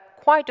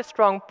 quite a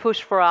strong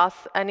push for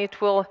us, and it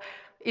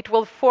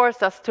will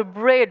force us to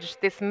bridge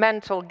this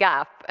mental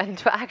gap and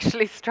to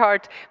actually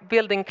start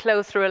building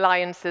closer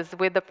alliances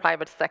with the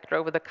private sector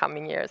over the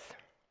coming years.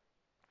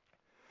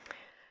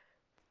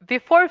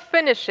 Before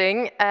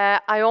finishing,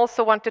 I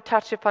also want to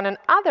touch upon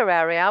another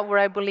area where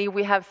I believe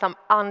we have some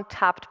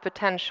untapped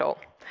potential.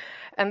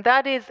 And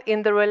that is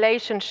in the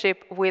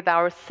relationship with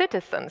our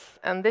citizens.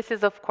 And this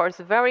is, of course,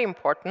 very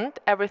important.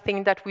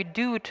 Everything that we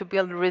do to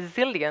build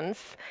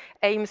resilience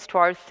aims to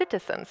our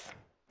citizens.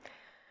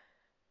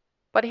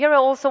 But here I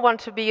also want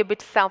to be a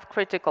bit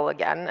self-critical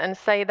again and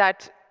say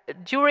that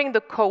during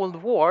the Cold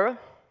War,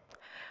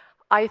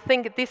 I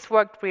think this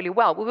worked really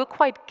well. We were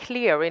quite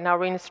clear in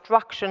our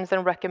instructions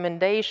and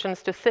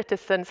recommendations to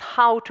citizens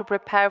how to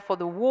prepare for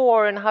the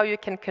war and how you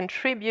can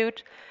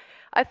contribute.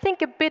 I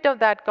think a bit of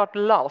that got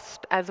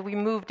lost as we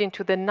moved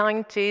into the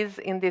 90s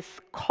in this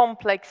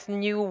complex,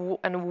 new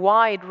and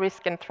wide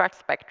risk and threat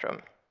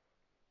spectrum.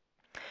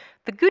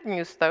 The good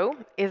news, though,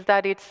 is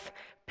that it's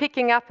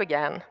picking up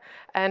again,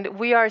 and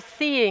we are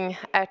seeing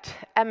at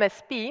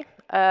MSB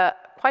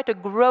quite a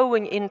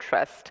growing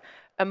interest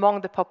among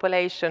the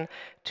population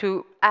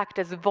to act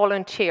as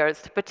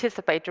volunteers, to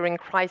participate during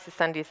crises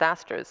and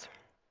disasters.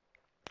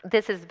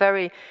 This is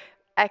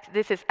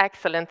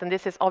excellent, and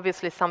this is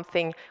obviously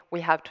something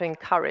we have to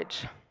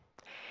encourage.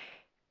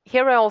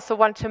 Here I also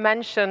want to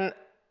mention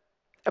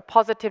a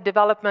positive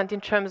development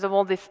in terms of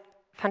all this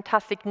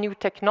fantastic new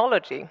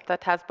technology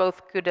that has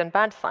both good and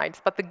bad sides.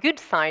 But the good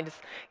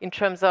sides in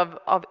terms of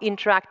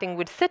interacting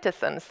with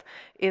citizens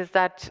is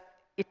that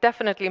it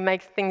definitely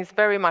makes things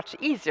very much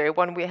easier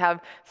when we have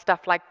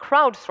stuff like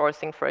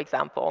crowdsourcing, for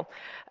example.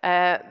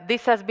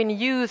 This has been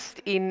used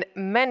in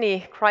many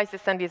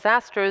crises and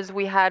disasters.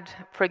 We had,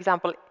 for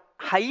example,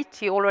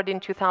 Haiti already in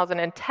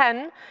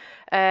 2010.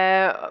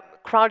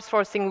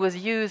 Crowdsourcing was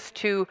used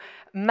to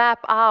map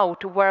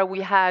out where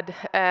we had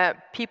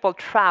people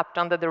trapped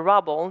under the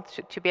rubble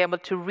to be able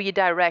to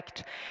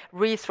redirect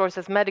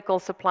resources, medical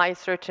supplies,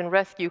 search and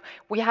rescue.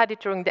 We had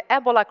it during the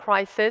Ebola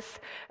crisis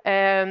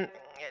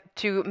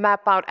to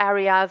map out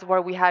areas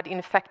where we had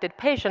infected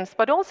patients,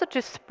 but also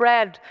to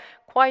spread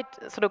quite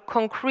sort of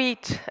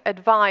concrete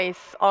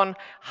advice on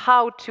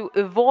how to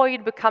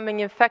avoid becoming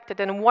infected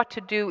and what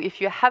to do if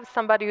you have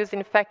somebody who's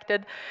infected.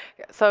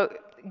 So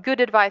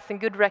good advice and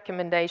good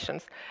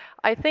recommendations.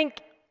 I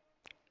think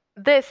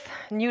this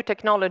new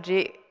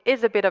technology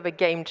is a bit of a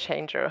game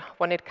changer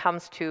when it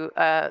comes to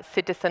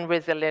citizen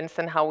resilience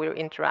and how we're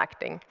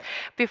interacting.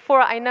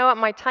 Before, I know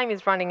my time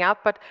is running up,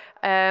 but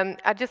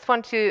I just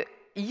want to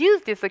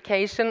use this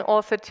occasion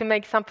also to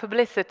make some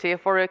publicity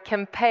for a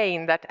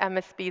campaign that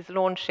MSB is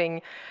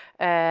launching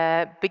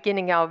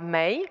beginning of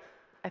May.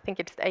 I think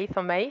it's the 8th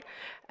of May,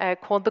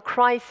 called the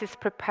Crisis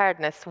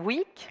Preparedness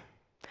Week.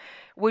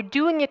 We're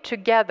doing it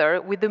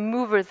together with the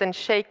movers and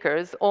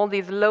shakers, all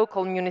these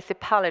local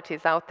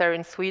municipalities out there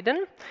in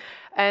Sweden.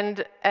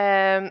 And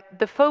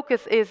the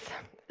focus is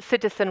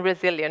citizen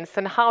resilience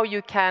and how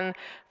you can,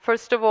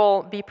 first of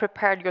all, be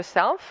prepared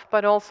yourself,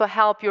 but also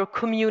help your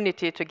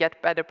community to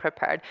get better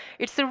prepared.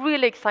 It's a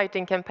really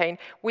exciting campaign.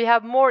 We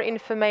have more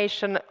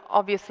information,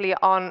 obviously,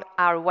 on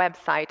our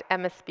website,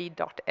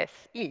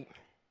 msb.se.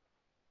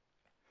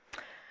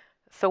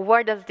 So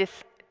where does this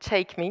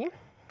take me?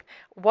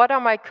 What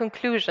are my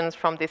conclusions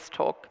from this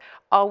talk?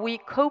 Are we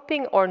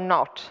coping or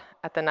not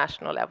at the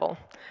national level?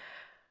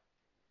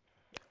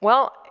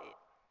 Well,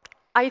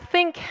 I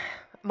think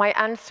my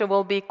answer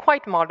will be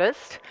quite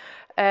modest.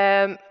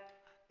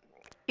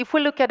 If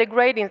we look at the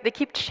grading, they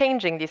keep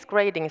changing these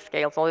grading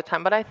scales all the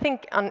time, but I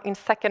think in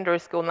secondary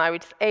school now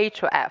it's A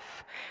to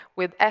F,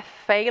 with F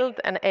failed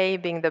and A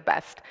being the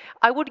best.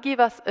 I would give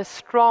us a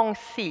strong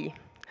C,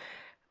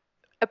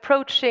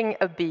 approaching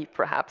a B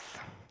perhaps.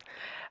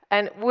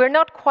 And we're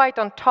not quite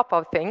on top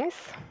of things,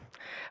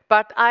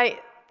 but I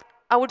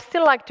would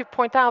still like to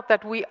point out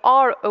that we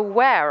are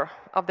aware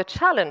of the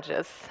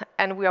challenges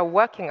and we are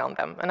working on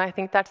them. And I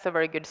think that's a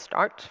very good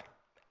start.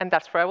 And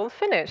that's where I will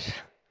finish.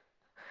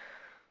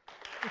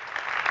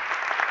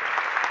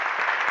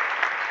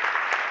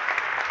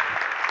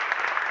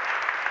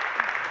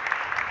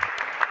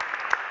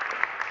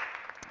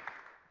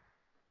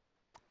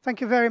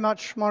 Thank you very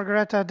much,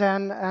 Margareta,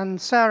 Dan, and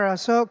Sarah.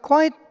 So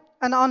quite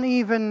an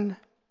uneven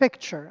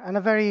picture and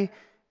a very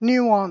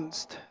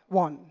nuanced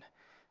one.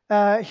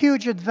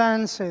 Huge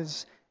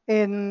advances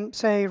in,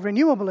 say,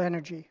 renewable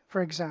energy,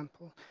 for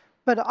example,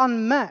 but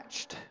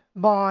unmatched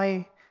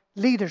by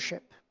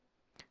leadership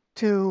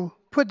to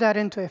put that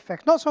into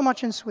effect. Not so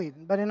much in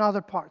Sweden, but in other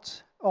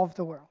parts of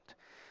the world.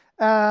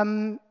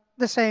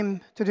 The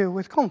same to do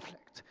with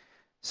conflict.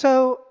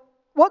 So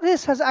what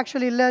this has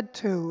actually led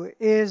to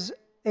is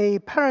a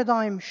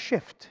paradigm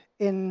shift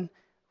in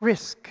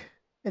risk,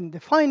 in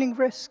defining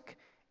risk,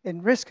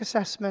 in risk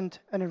assessment,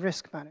 and in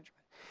risk management.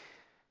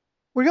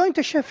 We're going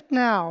to shift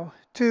now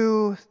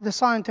to the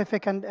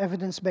scientific and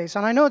evidence-based.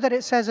 And I know that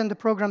it says in the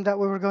program that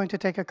we were going to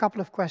take a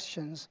couple of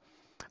questions.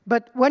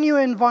 But when you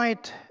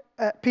invite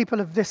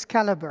people of this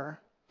caliber,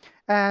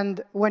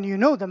 and when you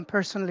know them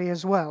personally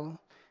as well,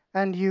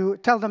 and you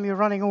tell them you're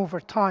running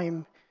over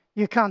time,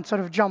 you can't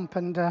sort of jump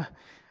and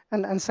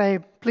say,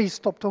 please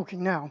stop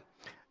talking now.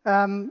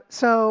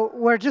 So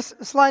we're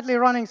just slightly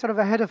running sort of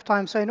ahead of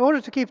time. So in order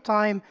to keep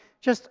time,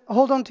 just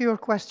hold on to your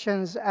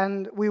questions,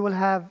 and we will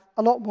have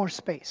a lot more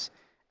space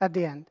at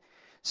the end.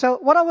 So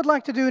what I would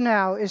like to do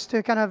now is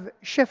to kind of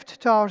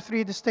shift to our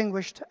three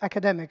distinguished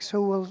academics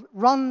who will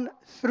run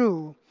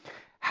through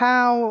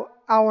how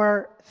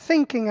our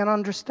thinking and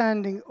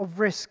understanding of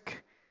risk,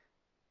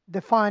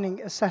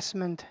 defining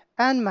assessment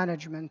and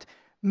management,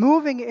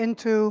 moving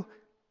into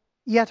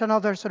yet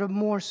another sort of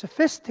more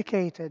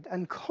sophisticated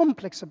and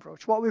complex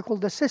approach, what we call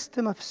the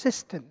system of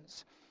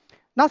systems.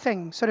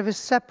 Nothing sort of is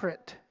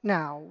separate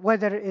now,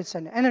 whether it's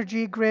an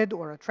energy grid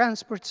or a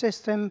transport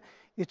system.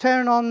 You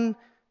turn on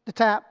the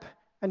tap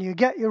and you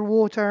get your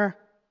water.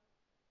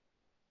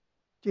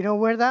 Do you know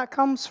where that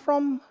comes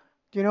from?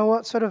 Do you know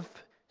what sort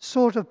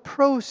of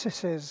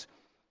processes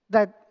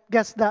that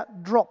gets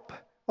that drop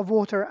of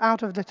water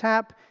out of the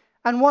tap?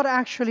 And what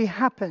actually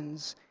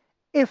happens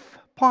if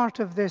part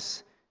of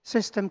this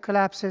system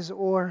collapses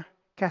or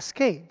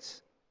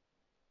cascades?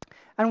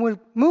 And we'll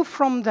move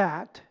from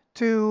that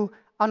to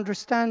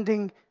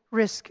understanding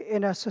risk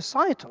in a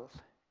societal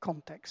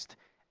context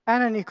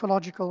and an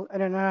ecological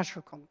and a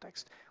natural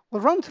context.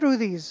 We'll run through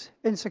these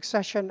in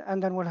succession,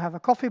 and then we'll have a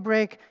coffee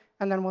break,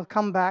 and then we'll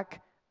come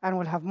back and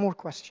we'll have more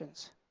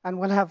questions. And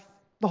we'll have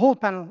the whole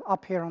panel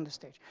up here on the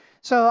stage.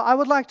 So I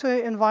would like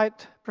to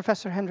invite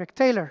Professor Henrik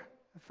Taylor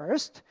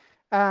first,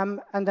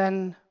 and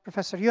then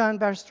Professor Johan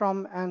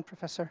Bergström and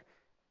Professor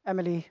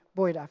Emily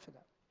Boyd after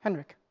that.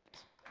 Henrik.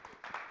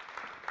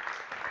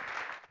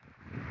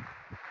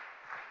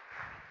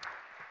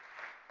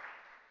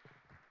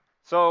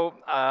 So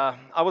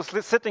I was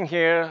sitting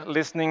here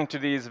listening to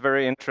these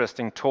very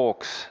interesting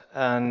talks,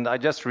 and I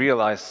just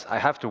realized I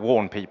have to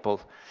warn people.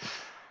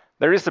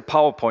 There is a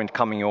PowerPoint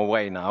coming your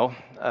way now,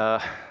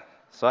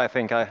 so I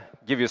think I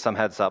give you some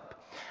heads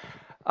up.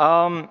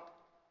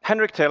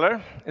 Henrik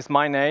Taylor is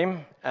my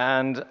name,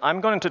 and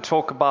I'm going to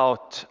talk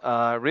about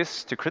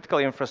risks to critical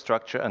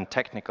infrastructure and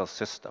technical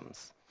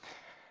systems.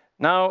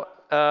 Now,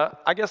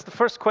 I guess the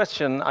first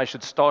question I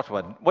should start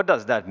with, what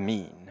does that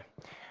mean?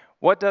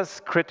 What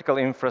does critical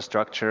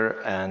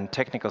infrastructure and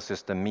technical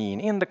system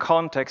mean in the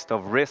context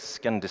of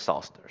risk and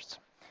disasters?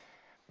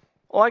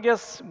 Well, I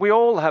guess we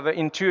all have an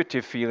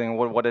intuitive feeling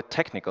what a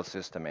technical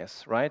system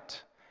is,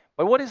 right?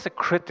 But what is a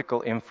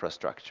critical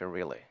infrastructure,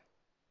 really?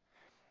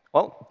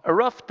 Well, a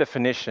rough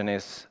definition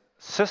is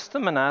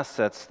system and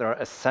assets that are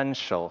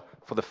essential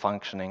for the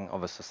functioning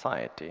of a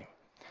society.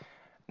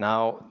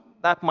 Now,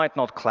 that might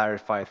not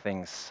clarify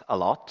things a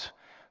lot,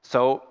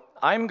 so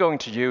I'm going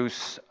to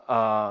use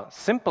a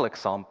simple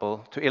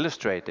example to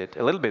illustrate it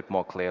a little bit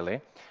more clearly.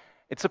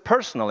 It's a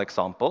personal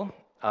example.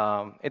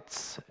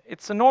 It's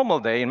a normal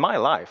day in my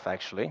life,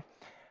 actually.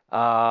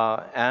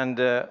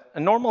 A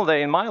normal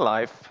day in my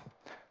life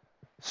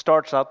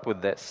starts out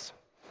with this: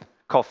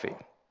 coffee.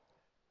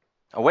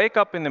 I wake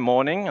up in the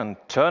morning and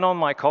turn on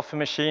my coffee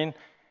machine,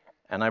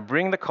 and I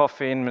bring the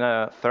coffee in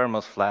a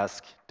thermos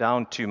flask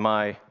down to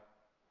my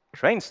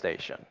train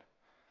station.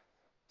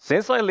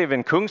 Since I live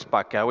in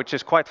Kungsbacka, which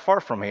is quite far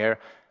from here,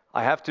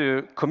 I have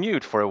to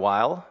commute for a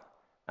while,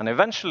 and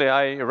eventually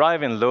I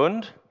arrive in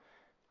Lund.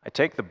 I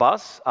take the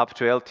bus up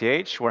to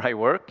LTH, where I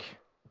work,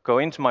 go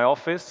into my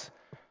office,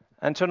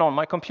 and turn on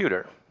my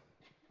computer.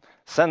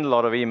 Send a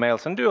lot of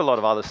emails and do a lot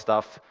of other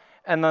stuff,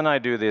 and then I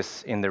do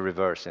this in the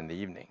reverse in the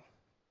evening.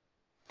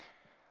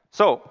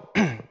 So,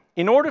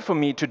 in order for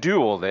me to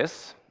do all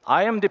this,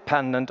 I am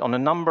dependent on a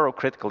number of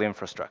critical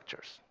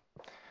infrastructures.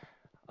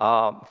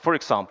 For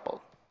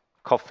example,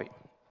 coffee.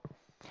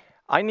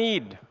 I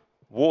need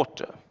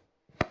water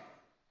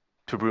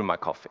to brew my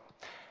coffee.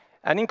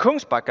 And in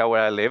Kungsbacka,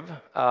 where I live,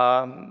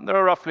 there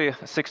are roughly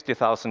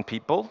 60,000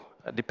 people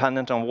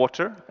dependent on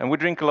water, and we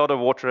drink a lot of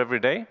water every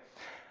day.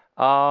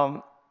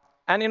 And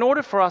in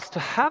order for us to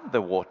have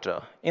the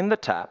water in the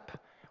tap,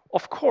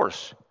 of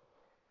course,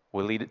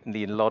 we'll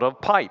need a lot of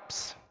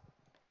pipes.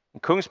 In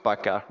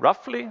Kungsbacka,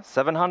 roughly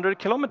 700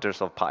 kilometers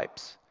of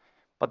pipes.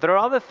 But there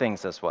are other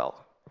things as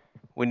well.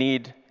 We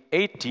need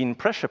 18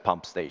 pressure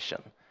pump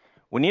stations.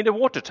 We need a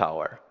water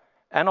tower.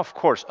 And of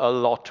course, a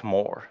lot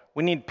more.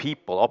 We need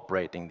people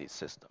operating these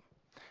systems.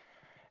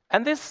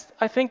 And this,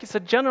 I think, is a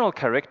general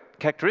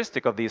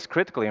characteristic of these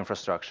critical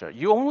infrastructure.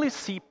 You only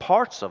see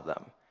parts of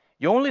them.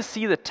 You only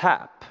see the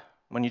tap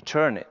when you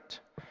turn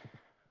it.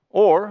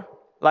 Or,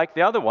 like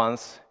the other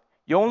ones,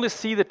 you only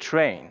see the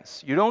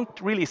trains. You don't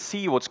really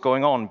see what's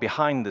going on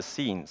behind the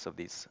scenes of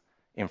these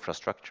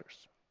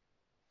infrastructures.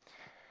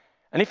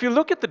 And if you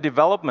look at the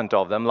development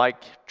of them,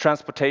 like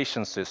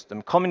transportation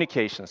system,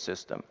 communication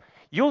system,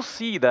 you'll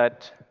see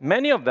that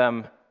many of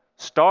them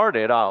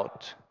started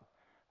out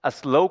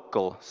as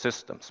local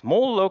systems,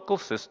 small local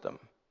system,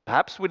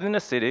 perhaps within a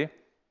city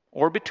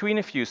or between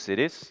a few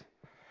cities.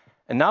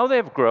 And now they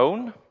have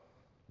grown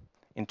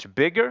into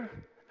bigger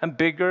and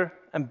bigger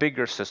and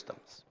bigger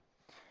systems.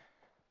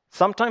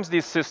 Sometimes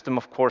this system,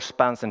 of course,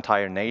 spans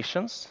entire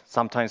nations,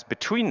 sometimes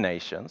between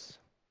nations.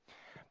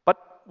 But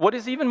what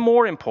is even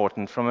more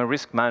important from a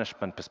risk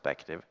management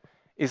perspective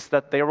is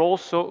that they are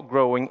also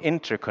growing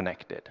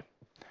interconnected.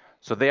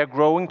 So they are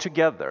growing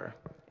together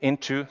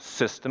into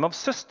system of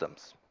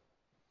systems.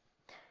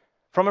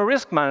 From a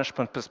risk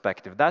management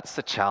perspective, that's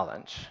a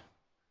challenge,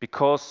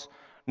 because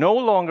no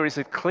longer is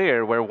it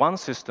clear where one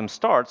system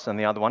starts and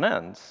the other one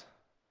ends.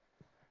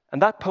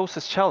 And that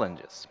poses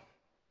challenges.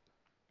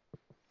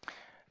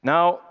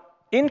 Now,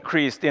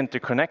 increased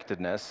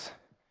interconnectedness,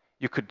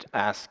 you could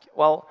ask,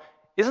 well,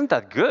 isn't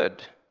that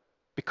good?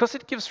 Because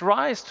it gives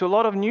rise to a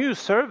lot of new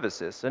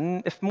services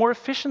and more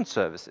efficient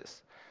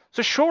services.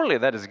 So surely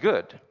that is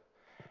good.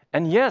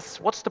 And yes,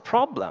 what's the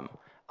problem?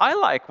 I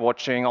like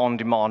watching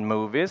on-demand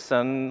movies,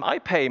 and I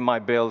pay my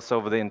bills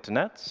over the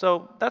internet,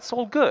 so that's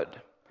all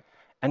good.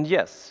 And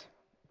yes,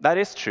 that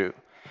is true.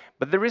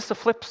 But there is a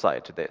flip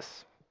side to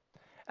this.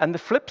 And the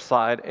flip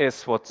side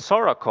is what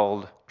Sora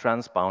called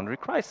transboundary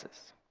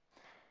crisis.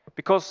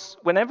 Because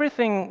when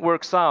everything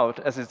works out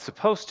as it's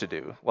supposed to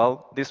do,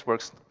 well, this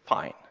works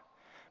fine.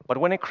 But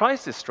when a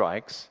crisis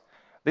strikes,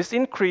 this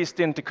increased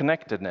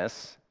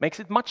interconnectedness makes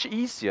it much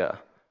easier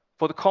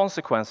for the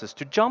consequences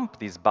to jump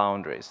these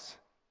boundaries.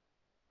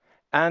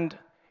 And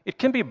it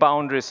can be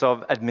boundaries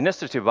of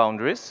administrative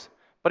boundaries,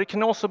 but it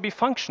can also be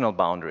functional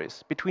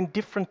boundaries between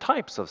different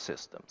types of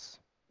systems.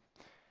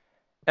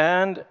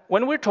 And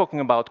when we're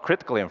talking about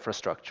critical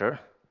infrastructure,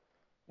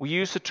 we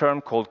use a term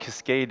called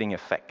cascading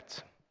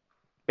effect.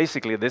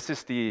 Basically, this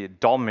is the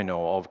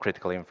domino of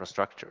critical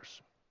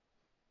infrastructures.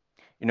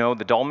 You know,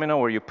 the domino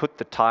where you put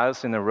the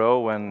tiles in a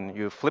row and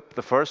you flip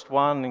the first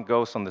one, it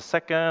goes on the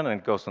second, and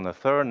it goes on the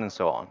third, and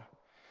so on.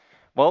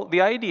 Well,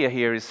 the idea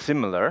here is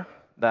similar,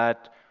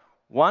 that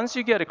once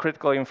you get a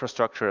critical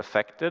infrastructure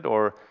affected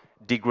or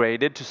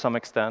degraded to some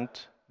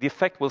extent, the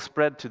effect will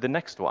spread to the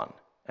next one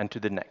and to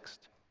the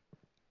next.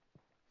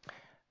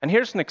 And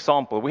here's an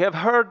example. We have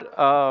heard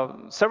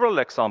several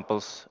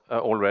examples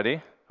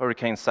already.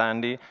 Hurricane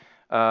Sandy,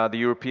 the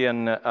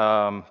European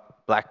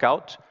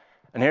blackout.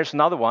 And here's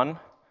another one,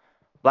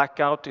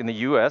 blackout in the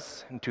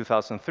US in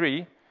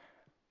 2003.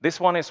 This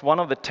one is one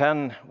of the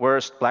 10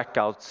 worst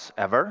blackouts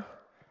ever.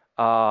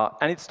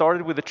 And it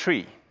started with a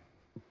tree.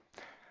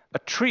 A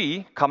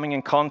tree coming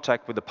in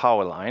contact with the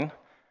power line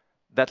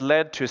that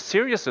led to a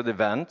series of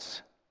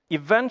events,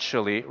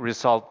 eventually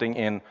resulting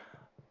in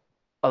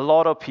a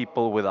lot of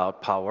people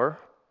without power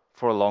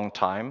for a long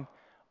time.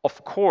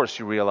 Of course,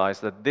 you realize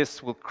that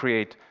this will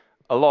create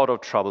a lot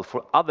of trouble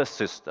for other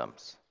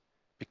systems,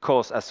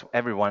 because as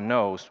everyone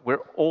knows,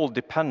 we're all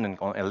dependent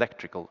on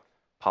electrical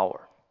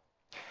power.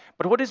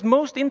 But what is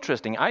most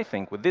interesting, I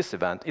think, with this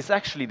event is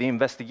actually the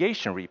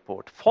investigation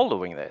report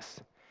following this.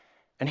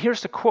 And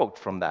here's a quote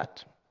from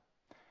that.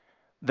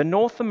 "The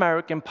North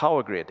American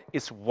power grid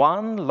is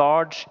one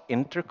large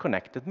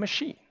interconnected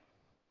machine."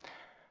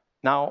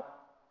 Now,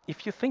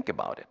 if you think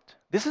about it,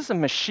 this is a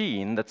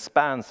machine that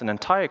spans an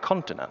entire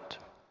continent.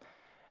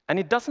 And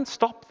it doesn't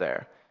stop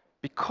there,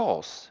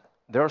 because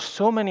there are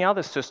so many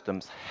other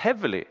systems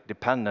heavily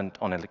dependent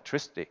on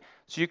electricity.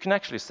 So you can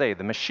actually say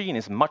the machine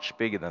is much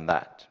bigger than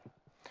that.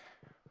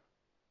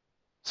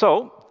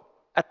 So,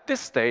 at this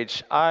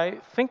stage,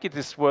 I think it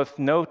is worth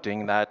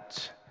noting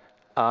that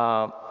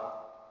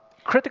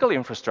critical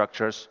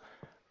infrastructures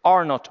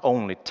are not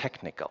only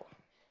technical.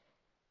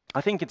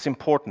 I think it's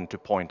important to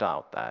point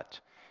out that,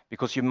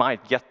 because you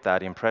might get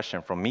that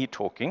impression from me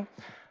talking.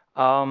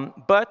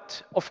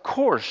 But, of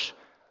course,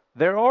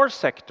 there are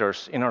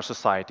sectors in our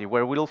society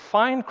where we'll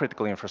find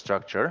critical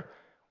infrastructure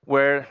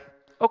where,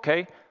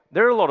 okay,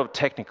 there are a lot of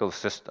technical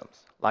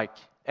systems, like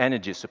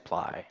energy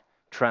supply,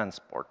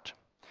 transport.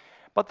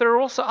 But there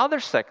are also other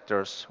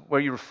sectors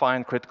where you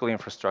find critical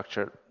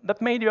infrastructure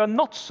that maybe are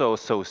not so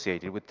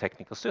associated with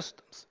technical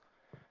systems.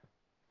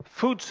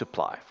 Food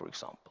supply, for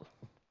example,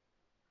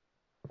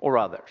 or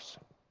others.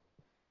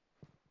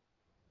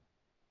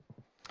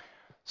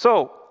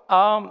 So,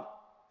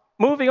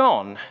 moving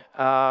on,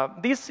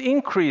 this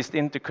increased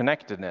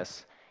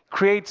interconnectedness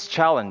creates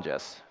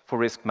challenges for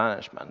risk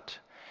management.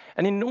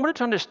 And in order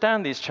to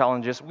understand these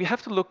challenges, we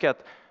have to look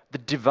at the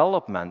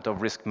development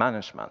of risk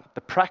management,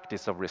 the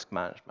practice of risk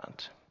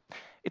management.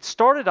 It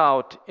started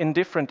out in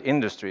different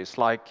industries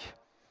like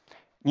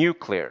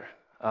nuclear,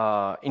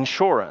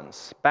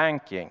 insurance,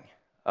 banking,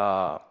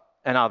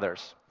 and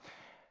others.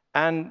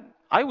 And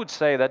I would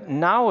say that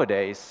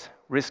nowadays,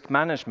 risk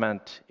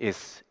management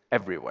is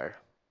everywhere.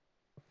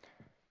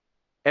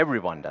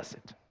 Everyone does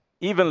it.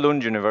 Even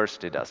Lund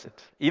University does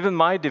it. Even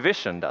my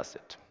division does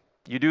it.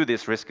 You do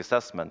this risk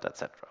assessment,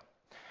 etc.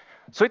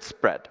 So it's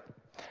spread.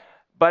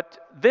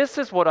 But this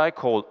is what I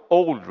call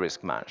old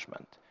risk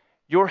management.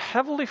 You're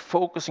heavily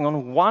focusing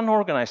on one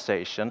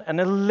organization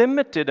and a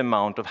limited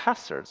amount of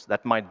hazards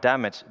that might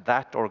damage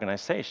that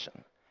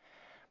organization.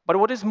 But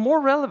what is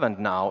more relevant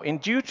now,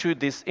 due to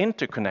this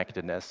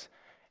interconnectedness,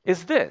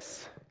 is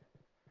this: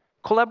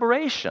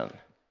 collaboration,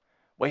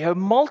 where you have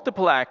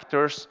multiple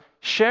actors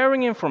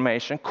sharing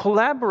information,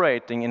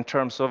 collaborating in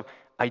terms of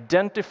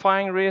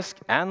identifying risk,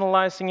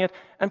 analyzing it,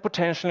 and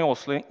potentially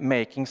also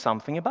making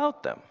something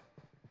about them.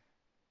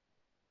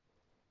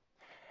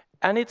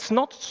 And it's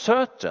not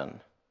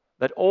certain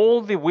that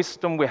all the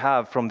wisdom we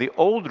have from the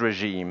old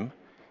regime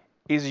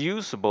is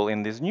usable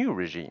in this new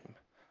regime.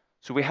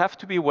 So we have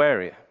to be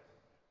wary.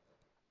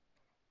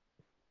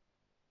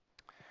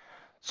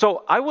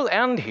 So I will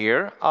end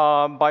here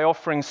by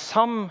offering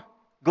some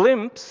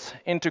glimpse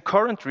into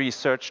current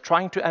research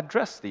trying to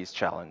address these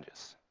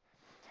challenges.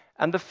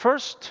 And the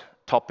first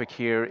topic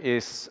here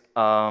is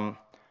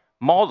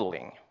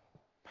modeling.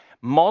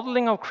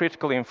 Modeling of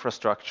critical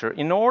infrastructure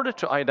in order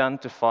to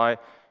identify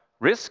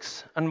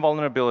risks and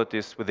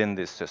vulnerabilities within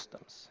these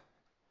systems.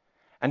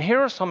 And here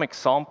are some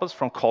examples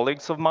from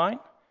colleagues of mine.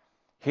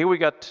 Here we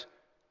got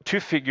two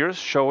figures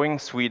showing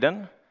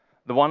Sweden.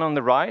 The one on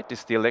the right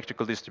is the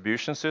electrical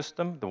distribution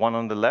system. The one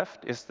on the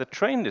left is the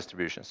train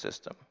distribution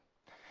system.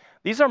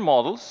 These are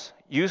models,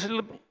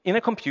 usually in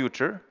a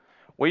computer,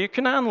 where you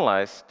can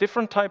analyze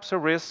different types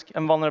of risk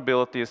and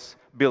vulnerabilities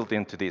built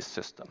into these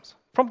systems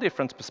from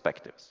different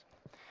perspectives.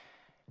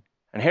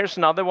 And here's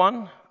another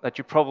one that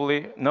you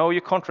probably know,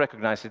 you can't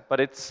recognize it, but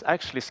it's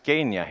actually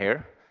Scania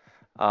here.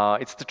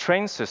 It's the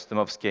train system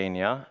of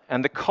Scania,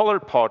 and the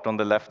colored part on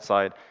the left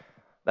side,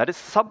 that is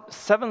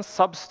 7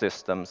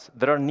 subsystems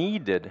that are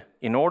needed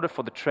in order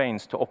for the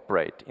trains to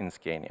operate in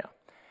Scania.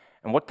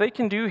 And what they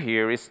can do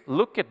here is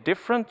look at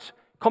different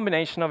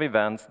combination of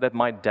events that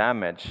might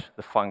damage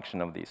the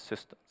function of these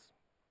systems.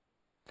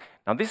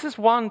 Now, this is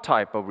one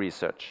type of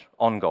research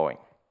ongoing.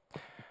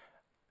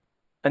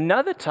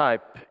 Another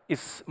type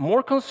is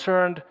more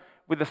concerned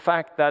with the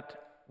fact that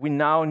we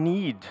now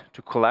need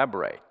to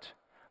collaborate.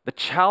 The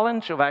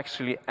challenge of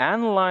actually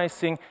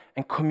analyzing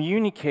and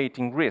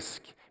communicating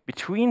risk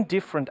between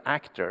different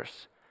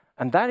actors,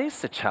 and that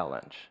is a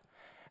challenge.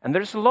 And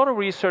there's a lot of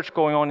research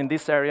going on in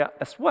this area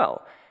as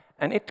well.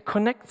 And it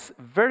connects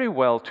very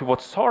well to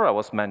what Sarah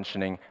was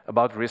mentioning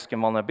about risk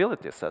and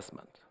vulnerability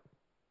assessment.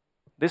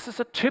 This is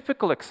a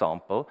typical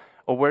example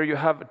of where you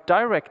have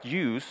direct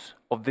use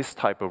of this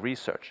type of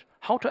research.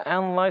 How to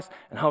analyze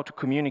and how to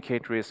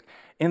communicate risk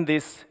in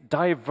this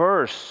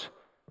diverse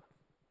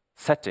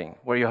setting,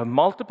 where you have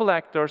multiple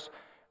actors,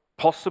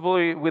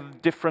 possibly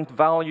with different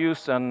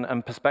values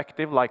and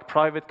perspective, like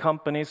private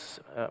companies,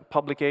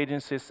 public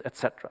agencies,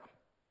 etc.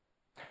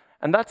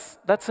 And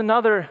that's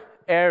another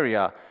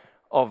area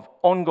of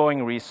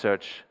ongoing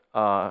research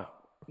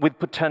with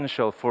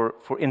potential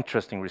for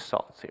interesting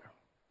results here.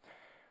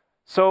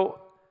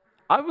 So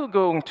I will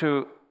going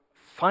to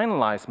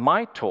finalize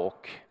my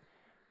talk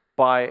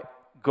by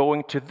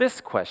going to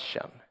this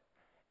question.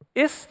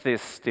 Is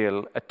this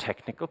still a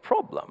technical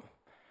problem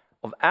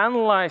of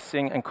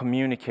analyzing and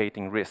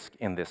communicating risk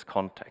in this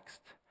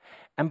context?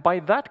 And by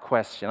that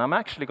question, I'm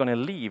actually going to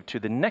leave to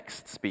the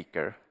next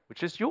speaker,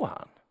 which is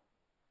Johan.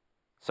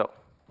 So.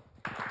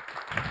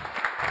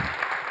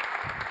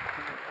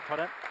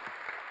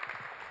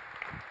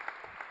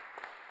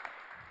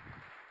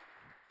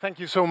 Thank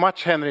you so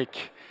much,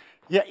 Henrik.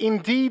 Yeah,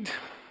 indeed,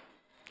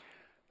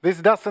 this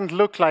doesn't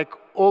look like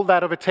all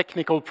that of a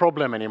technical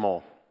problem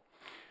anymore.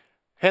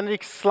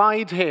 Henrik's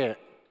slide here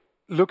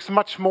looks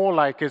much more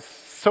like a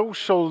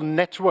social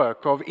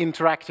network of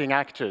interacting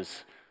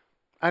actors,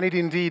 and it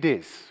indeed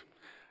is.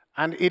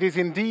 And it is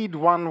indeed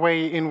one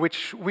way in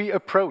which we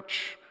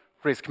approach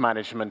risk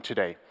management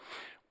today.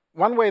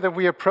 One way that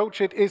we approach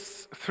it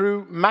is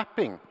through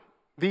mapping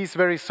these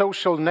very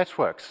social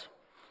networks.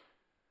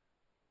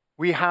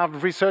 We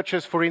have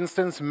researchers, for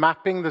instance,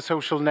 mapping the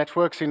social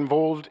networks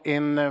involved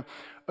in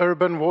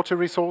urban water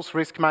resource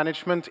risk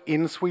management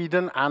in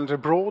Sweden and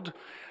abroad,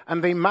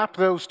 and they map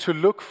those to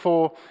look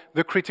for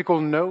the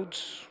critical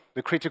nodes,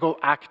 the critical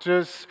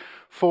actors,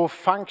 for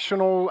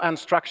functional and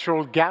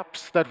structural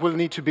gaps that will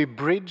need to be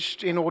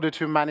bridged in order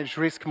to manage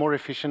risk more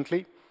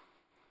efficiently.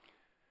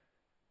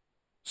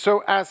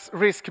 So as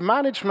risk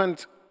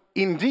management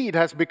indeed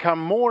has become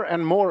more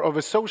and more of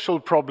a social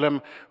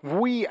problem,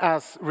 we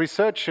as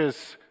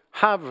researchers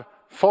have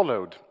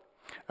followed.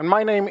 And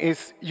my name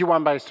is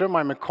Johan Bergström.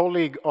 I'm a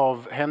colleague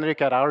of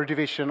Henrik at our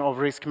division of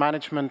risk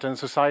management and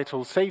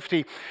societal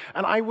safety.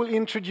 And I will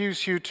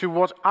introduce you to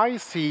what I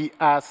see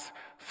as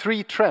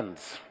 3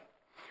 trends,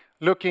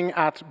 looking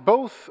at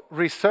both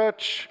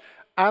research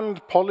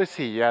and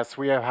policy, as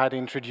we have had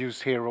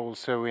introduced here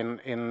also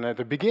in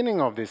the beginning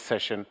of this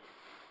session,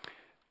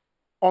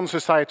 on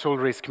societal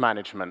risk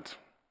management.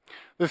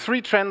 The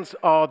 3 trends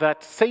are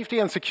that safety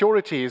and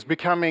security is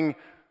becoming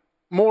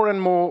more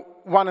and more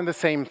one and the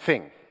same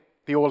thing,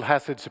 the all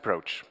hazards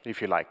approach,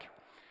 if you like.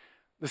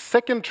 The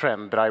second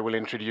trend that I will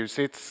introduce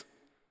is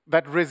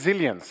that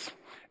resilience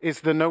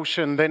is the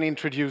notion then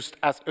introduced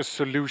as a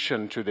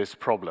solution to this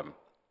problem.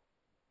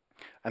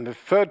 And the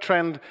third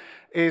trend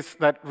is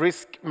that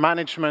risk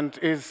management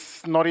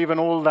is not even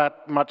all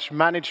that much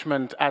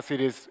management as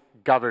it is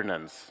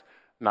governance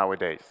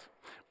nowadays.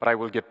 But I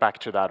will get back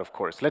to that, of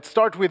course. Let's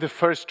start with the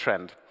first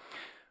trend,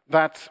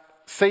 that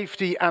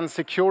safety and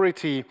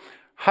security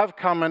have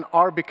come and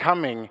are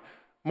becoming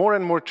more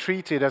and more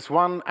treated as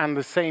one and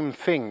the same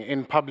thing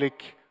in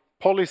public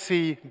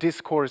policy,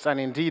 discourse, and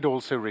indeed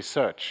also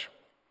research.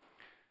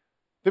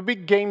 The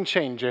big game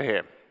changer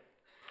here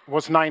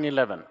was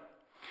 9/11,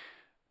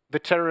 the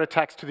terror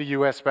attacks to the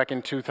US back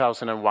in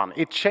 2001.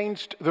 It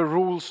changed the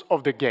rules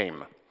of the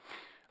game.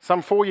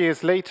 Some 4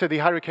 years later, the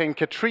Hurricane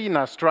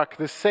Katrina struck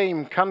the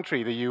same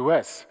country, the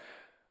US,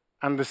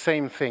 and the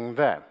same thing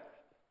there.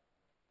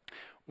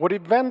 What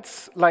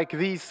events like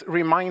these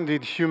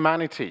reminded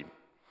humanity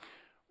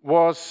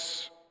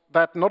was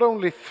that not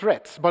only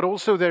threats, but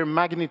also their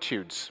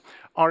magnitudes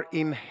are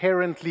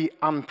inherently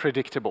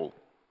unpredictable.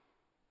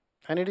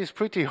 And it is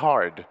pretty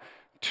hard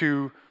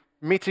to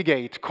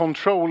mitigate,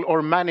 control,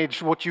 or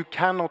manage what you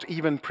cannot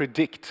even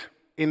predict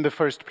in the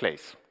first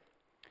place.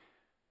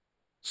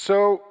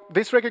 So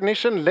this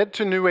recognition led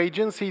to new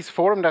agencies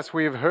formed, as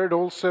we have heard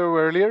also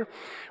earlier,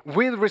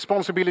 with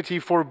responsibility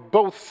for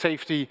both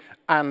safety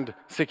and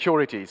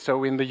security.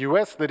 So in the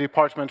US, the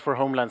Department for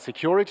Homeland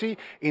Security.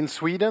 In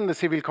Sweden, the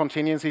Civil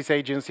Contingencies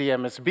Agency,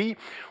 MSB,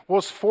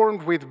 was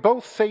formed with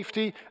both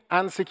safety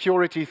and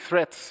security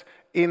threats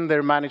in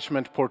their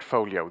management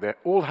portfolio, their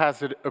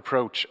all-hazard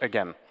approach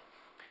again.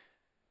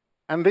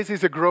 And this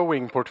is a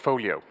growing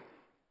portfolio.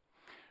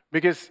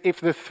 Because if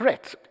the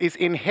threat is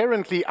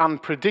inherently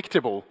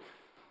unpredictable,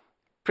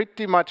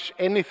 pretty much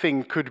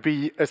anything could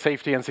be a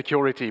safety and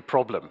security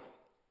problem.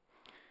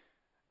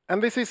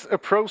 And this is a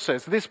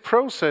process. This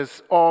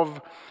process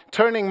of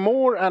turning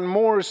more and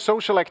more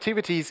social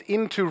activities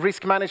into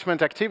risk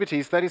management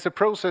activities, that is a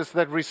process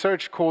that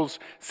research calls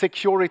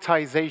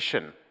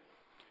securitization.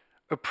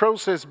 A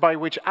process by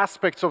which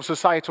aspects of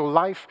societal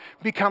life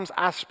becomes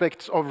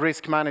aspects of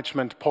risk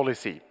management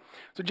policy.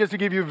 So just to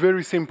give you a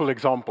very simple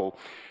example,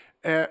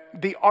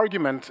 the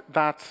argument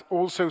that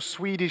also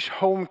Swedish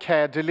home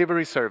care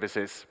delivery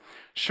services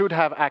should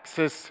have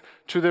access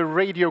to the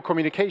radio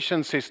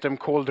communication system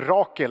called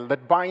Rakel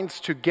that binds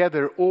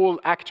together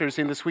all actors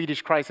in the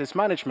Swedish crisis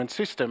management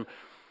system.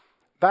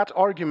 That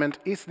argument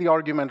is the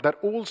argument that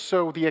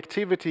also the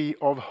activity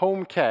of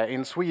home care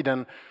in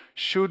Sweden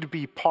should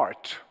be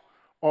part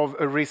of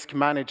a risk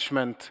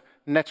management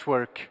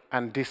network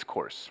and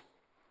discourse.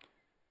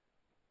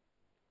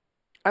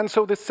 And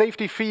so the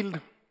safety field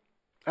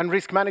and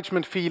risk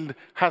management field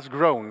has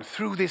grown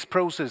through this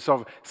process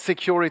of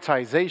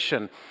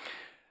securitization.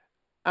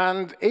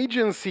 And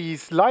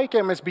agencies like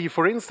MSB,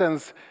 for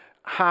instance,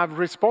 have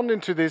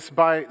responded to this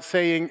by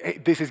saying, hey,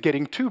 this is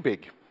getting too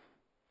big.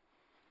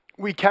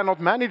 We cannot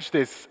manage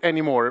this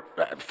anymore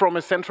from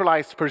a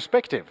centralized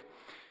perspective.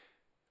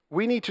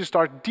 We need to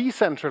start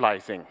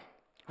decentralizing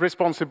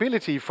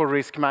responsibility for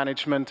risk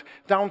management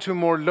down to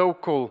more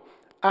local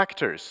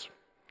actors.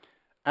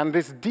 And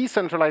this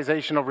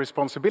decentralization of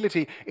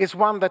responsibility is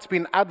one that's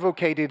been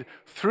advocated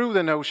through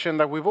the notion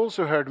that we've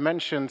also heard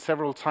mentioned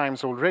several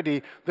times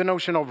already, the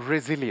notion of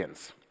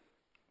resilience.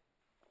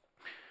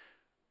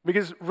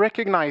 Because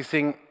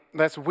recognizing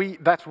that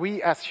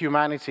we as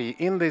humanity,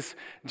 in this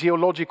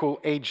geological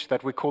age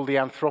that we call the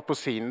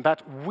Anthropocene,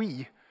 that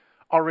we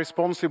are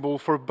responsible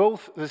for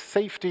both the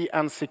safety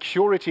and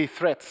security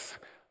threats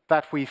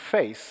that we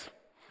face,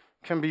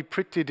 can be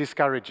pretty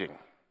discouraging.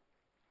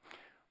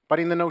 But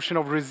in the notion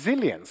of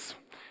resilience,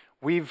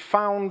 we've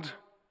found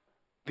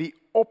the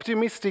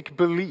optimistic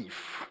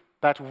belief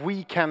that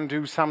we can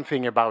do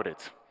something about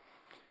it.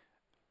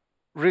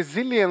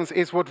 Resilience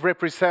is what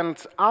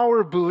represents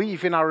our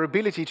belief in our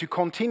ability to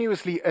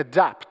continuously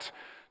adapt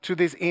to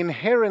this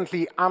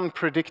inherently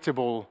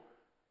unpredictable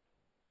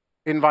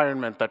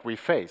environment that we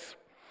face.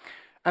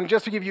 And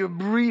just to give you a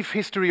brief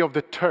history of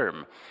the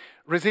term,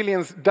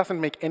 resilience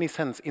doesn't make any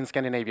sense in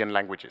Scandinavian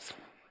languages.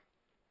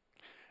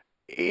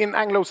 In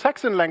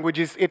Anglo-Saxon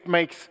languages, it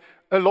makes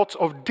a lot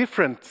of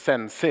different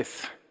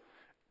senses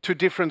to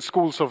different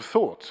schools of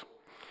thought.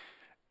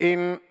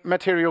 In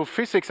material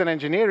physics and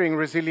engineering,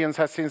 resilience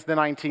has since the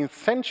 19th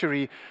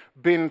century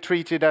been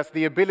treated as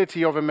the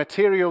ability of a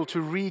material to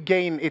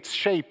regain its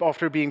shape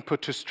after being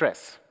put to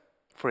stress.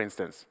 For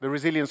instance, the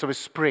resilience of a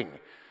spring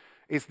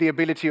is the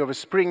ability of a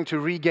spring to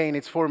regain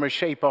its former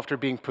shape after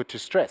being put to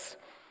stress.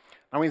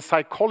 Now, in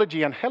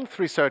psychology and health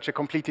research, a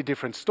completely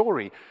different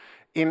story.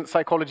 In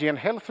psychology and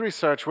health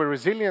research, where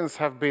resilience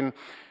have been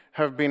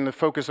the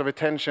focus of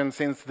attention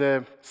since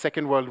the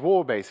Second World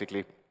War,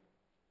 basically,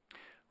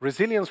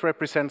 resilience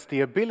represents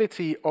the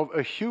ability of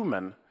a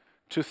human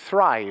to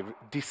thrive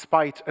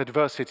despite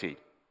adversity.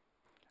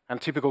 And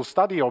typical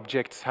study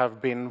objects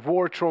have been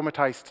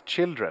war-traumatized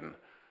children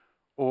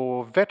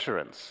or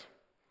veterans.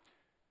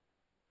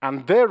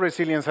 And their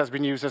resilience has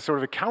been used as sort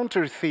of a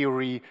counter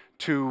theory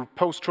to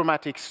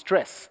post-traumatic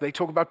stress. They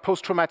talk about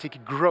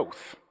post-traumatic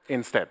growth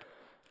instead,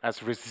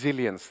 as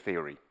resilience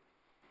theory.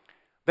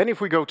 Then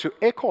if we go to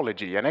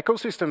ecology and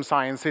ecosystem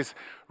sciences,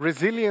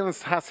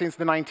 resilience has since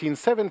the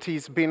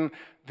 1970s been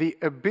the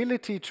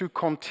ability to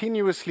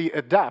continuously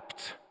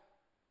adapt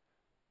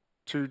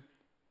to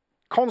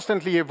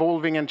constantly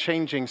evolving and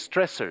changing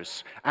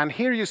stressors. And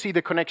here you see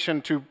the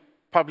connection to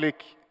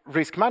public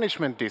risk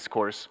management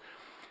discourse,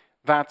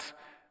 that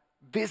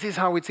this is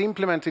how it's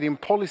implemented in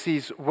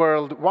policies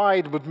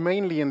worldwide, but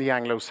mainly in the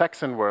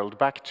Anglo-Saxon world,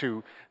 back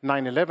to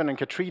 9/11 and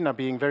Katrina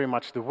being very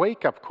much the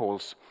wake-up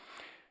calls.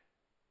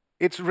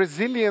 It's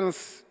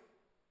resilience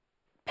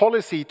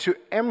policy to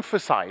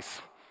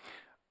emphasize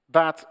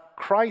that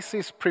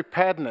crisis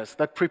preparedness,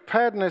 that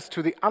preparedness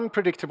to the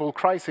unpredictable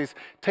crisis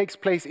takes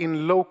place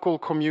in local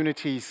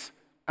communities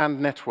and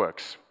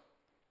networks.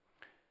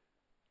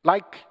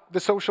 Like the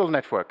social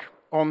network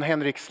on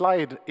Henrik's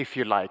slide, if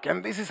you like.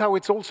 And this is how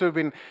it's also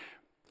been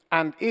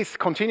and is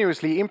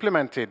continuously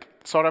implemented.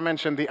 Sara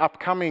mentioned the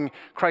upcoming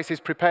Crisis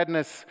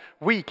Preparedness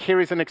Week. Here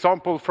is an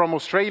example from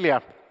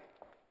Australia.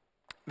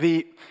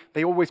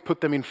 They always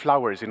put them in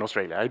flowers in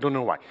Australia. I don't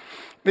know why.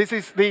 This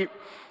is the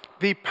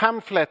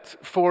pamphlet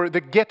for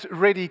the Get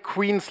Ready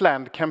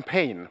Queensland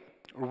campaign,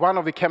 one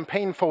of the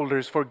campaign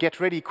folders for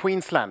Get Ready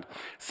Queensland.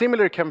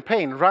 Similar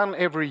campaign run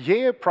every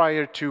year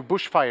prior to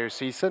bushfire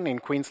season in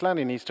Queensland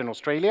in Eastern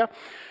Australia.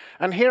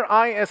 And here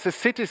I, as a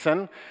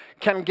citizen,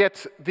 can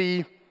get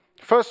the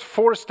first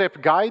 4-step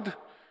guide.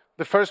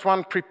 The first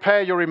one,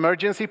 prepare your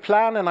emergency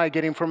plan, and I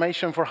get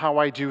information for how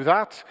I do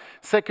that.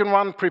 Second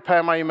one,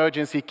 prepare my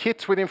emergency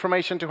kit with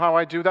information to how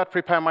I do that.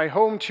 Prepare my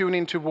home, tune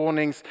into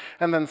warnings,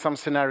 and then some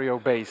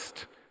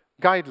scenario-based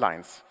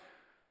guidelines.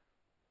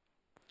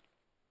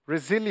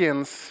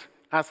 Resilience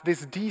as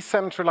this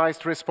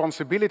decentralized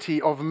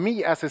responsibility of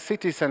me as a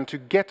citizen to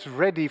get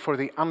ready for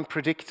the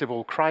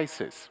unpredictable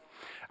crisis.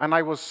 And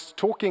I was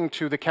talking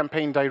to the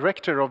campaign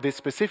director of this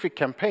specific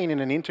campaign in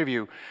an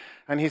interview,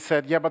 and he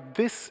said, yeah, but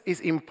this is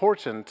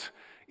important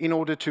in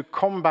order to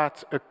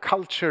combat a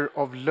culture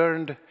of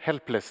learned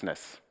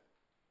helplessness.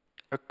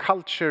 A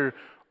culture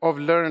of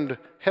learned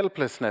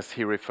helplessness,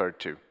 he referred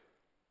to.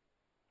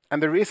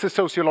 And there is a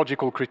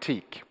sociological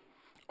critique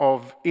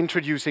of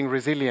introducing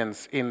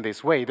resilience in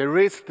this way. There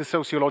is the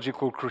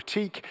sociological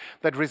critique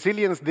that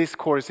resilience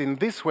discourse in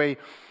this way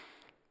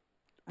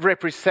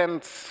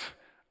represents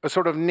a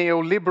sort of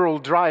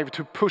neoliberal drive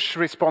to push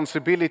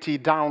responsibility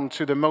down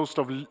to the most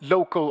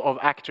local of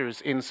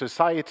actors in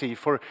society,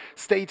 for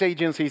state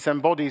agencies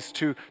and bodies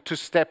to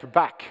step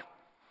back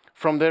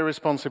from their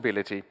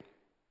responsibility.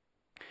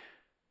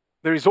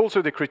 There is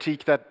also the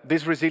critique that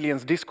this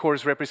resilience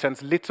discourse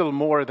represents little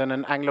more than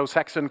an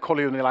Anglo-Saxon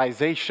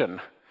colonialization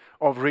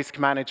of risk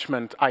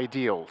management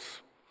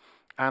ideals.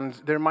 And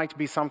there might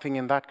be something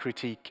in that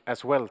critique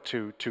as well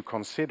to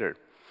consider.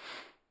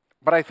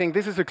 But I think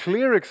this is a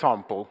clear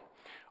example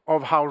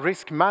of how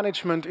risk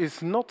management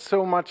is not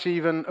so much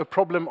even a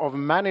problem of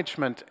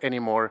management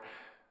anymore,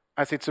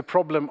 as it's a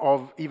problem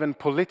of even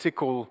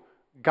political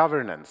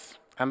governance.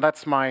 And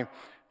that's my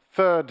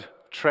third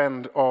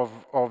trend of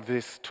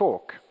this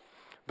talk,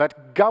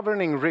 that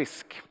governing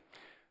risk,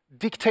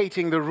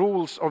 dictating the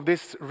rules of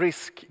this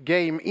risk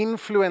game,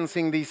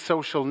 influencing these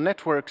social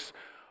networks,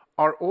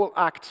 are all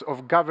acts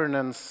of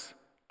governance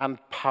and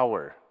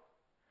power.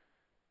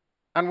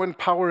 And when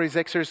power is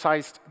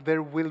exercised,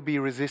 there will be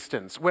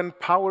resistance. When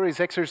power is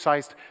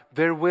exercised,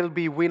 there will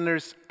be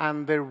winners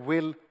and there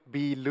will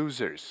be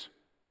losers.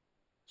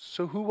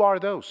 So who are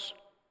those?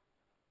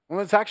 Well,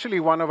 it's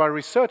actually one of our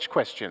research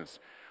questions.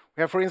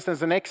 We have, for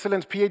instance, an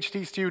excellent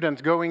PhD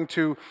student going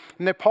to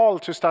Nepal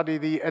to study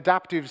the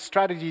adaptive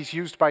strategies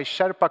used by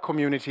Sherpa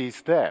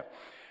communities there.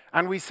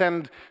 And we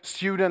send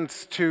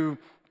students to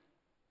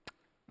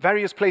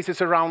various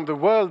places around the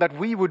world that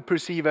we would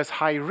perceive as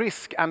high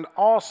risk and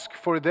ask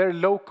for their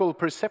local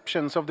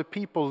perceptions of the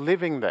people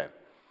living there.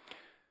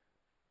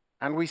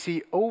 And we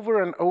see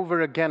over and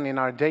over again in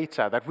our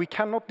data that we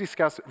cannot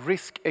discuss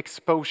risk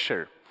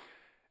exposure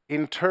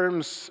in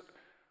terms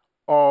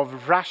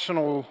of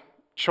rational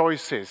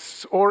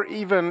choices, or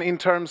even in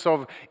terms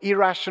of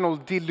irrational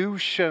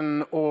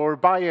delusion or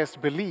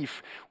biased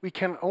belief. We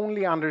can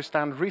only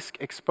understand risk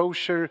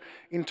exposure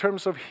in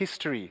terms of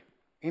history,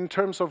 in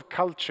terms of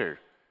culture,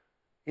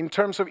 in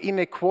terms of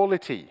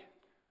inequality,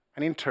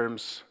 and in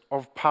terms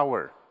of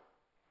power.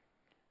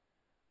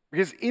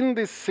 Because in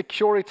this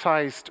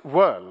securitized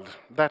world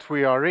that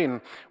we are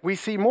in, we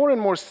see more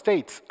and more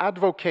states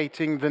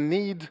advocating the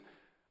need,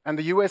 and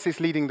the US is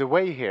leading the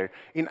way here,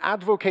 in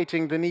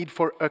advocating the need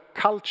for a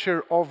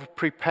culture of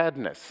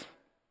preparedness.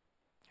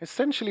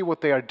 Essentially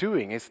what they are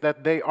doing is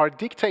that they are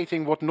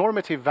dictating what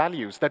normative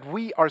values that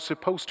we are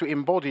supposed to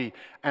embody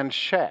and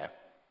share.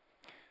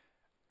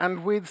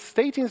 And with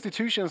state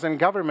institutions and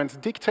governments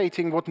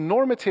dictating what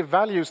normative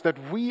values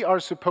that we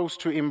are supposed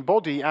to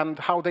embody and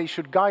how they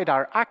should guide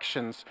our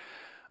actions,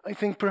 I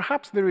think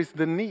perhaps there is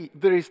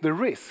the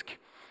risk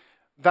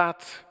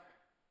that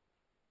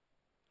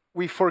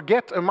we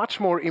forget a much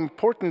more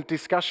important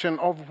discussion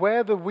of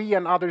whether we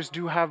and others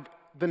do have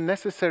the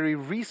necessary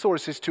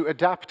resources to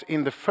adapt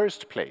in the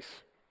first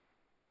place.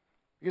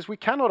 Because we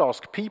cannot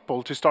ask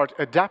people to start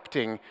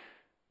adapting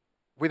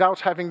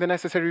without having the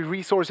necessary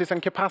resources and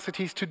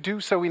capacities to do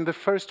so in the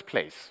first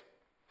place.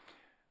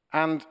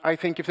 And I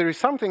think if there is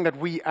something that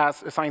we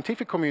as a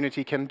scientific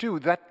community can do,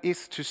 that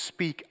is to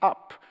speak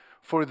up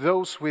for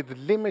those with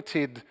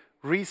limited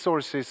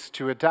resources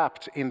to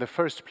adapt in the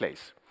first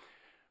place.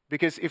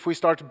 Because if we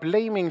start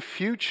blaming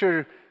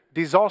future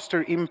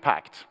disaster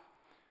impact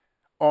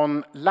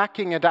on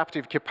lacking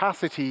adaptive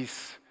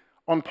capacities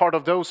on part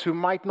of those who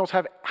might not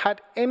have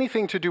had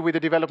anything to do with the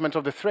development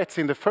of the threats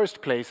in the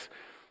first place,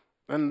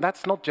 then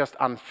that's not just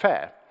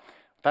unfair.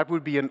 That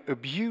would be an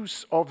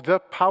abuse of the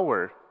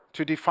power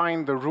to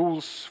define the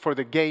rules for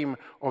the game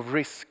of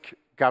risk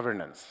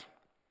governance.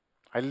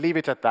 I'll leave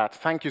it at that.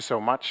 Thank you so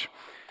much.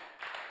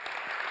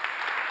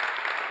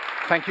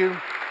 Thank you.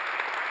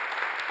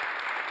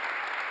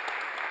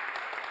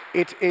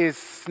 It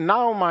is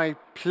now my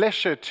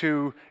pleasure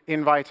to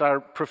invite our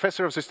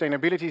Professor of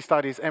Sustainability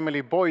Studies,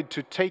 Emily Boyd,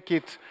 to take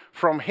it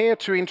from here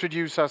to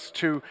introduce us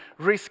to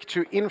risk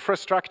to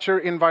infrastructure,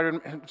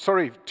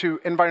 to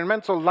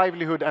environmental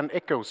livelihood and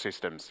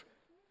ecosystems.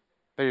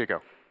 There you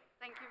go.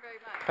 Thank you very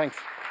much. Thanks.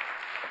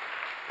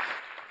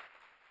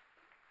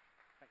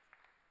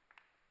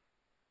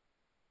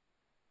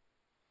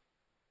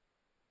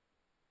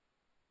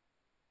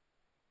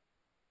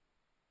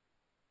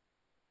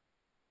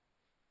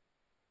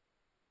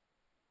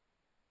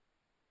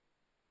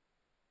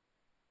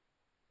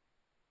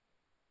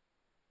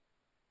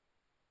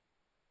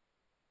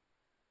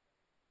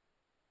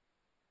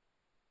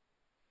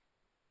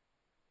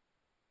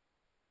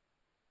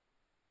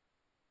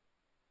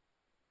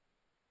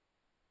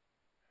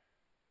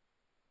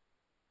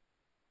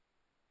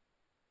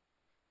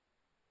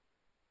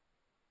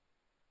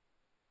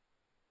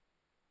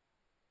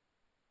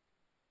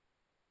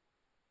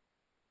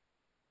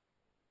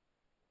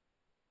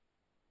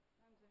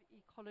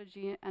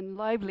 Ecology and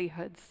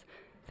livelihoods.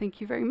 Thank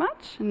you very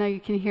much, and now you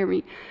can hear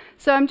me.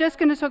 So I'm just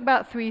going to talk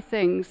about three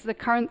things. The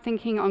current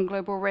thinking on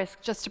global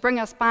risk, just to bring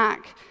us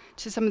back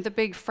to some of the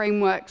big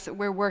frameworks that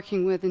we're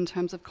working with in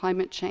terms of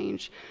climate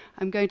change.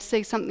 I'm going to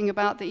say something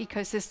about the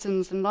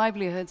ecosystems and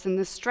livelihoods and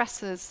the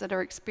stresses that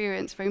are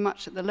experienced very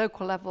much at the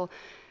local level,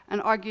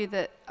 and argue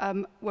that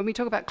when we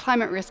talk about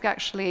climate risk,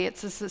 actually,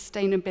 it's a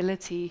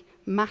sustainability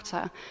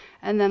matter.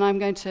 And then I'm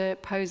going to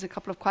pose a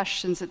couple of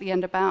questions at the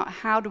end about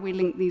how do we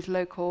link these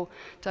local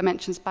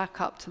dimensions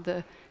back up to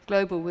the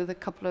global with a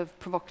couple of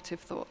provocative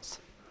thoughts.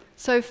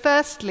 So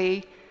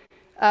firstly,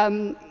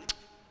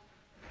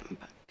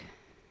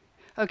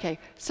 okay,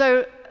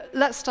 so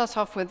let's start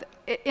off with,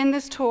 in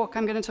this talk,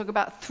 I'm going to talk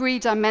about three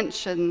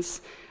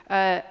dimensions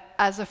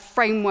as a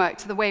framework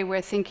to the way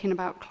we're thinking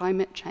about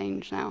climate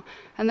change now.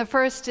 And the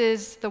first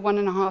is the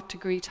 1.5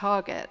 degree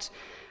target,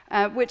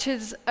 which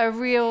is a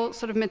real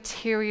sort of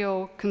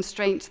material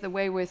constraint to the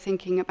way we're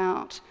thinking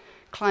about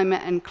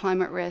climate and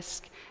climate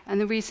risk. And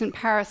the recent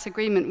Paris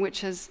Agreement,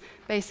 which has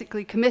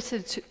basically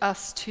committed to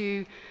us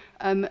to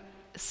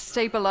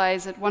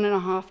stabilize at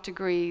 1.5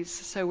 degrees.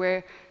 So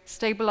we're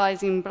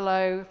stabilizing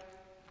below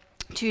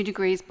 2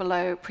 degrees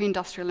below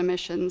pre-industrial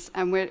emissions,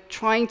 and we're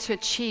trying to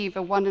achieve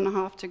a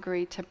 1.5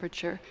 degree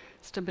temperature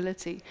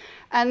stability.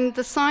 And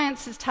the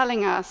science is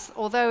telling us,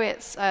 although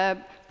it's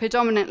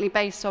predominantly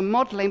based on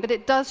modeling, but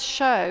it does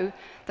show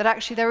that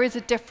actually there is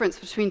a difference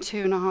between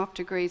 2.5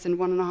 degrees and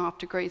 1.5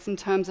 degrees in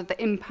terms of the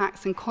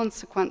impacts and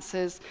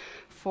consequences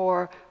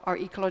for our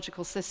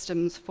ecological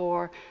systems,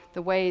 for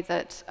the way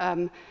that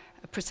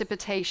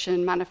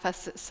precipitation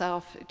manifests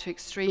itself to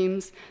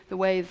extremes, the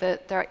way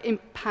that there are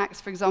impacts,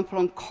 for example,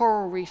 on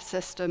coral reef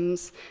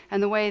systems,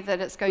 and the way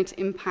that it's going to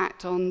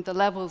impact on the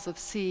levels of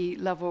sea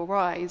level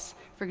rise,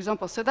 for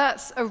example. So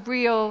that's a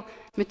real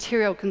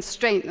material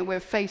constraint that we're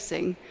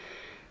facing.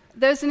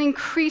 There's an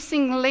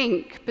increasing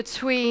link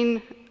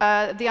between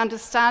the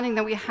understanding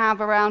that we have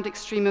around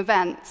extreme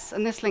events,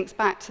 and this links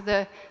back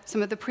to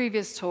some of the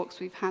previous talks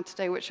we've had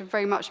today, which have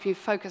very much been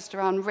focused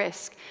around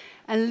risk,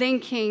 and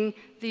linking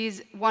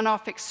these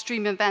one-off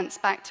extreme events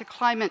back to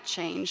climate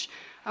change.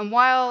 And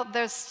while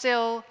there's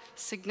still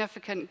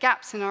significant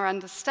gaps in our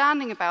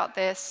understanding about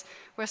this,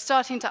 we're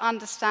starting to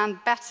understand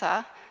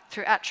better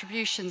through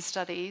attribution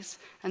studies,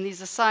 and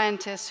these are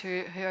scientists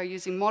who are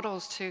using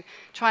models to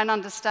try and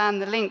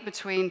understand the link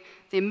between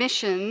the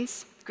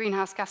emissions,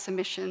 greenhouse gas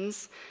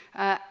emissions,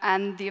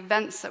 and the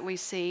events that we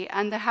see.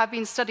 And there have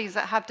been studies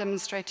that have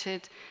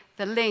demonstrated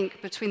the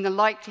link between the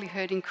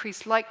likelihood,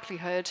 increased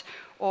likelihood,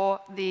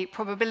 or the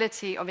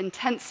probability of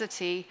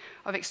intensity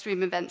of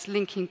extreme events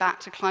linking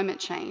back to climate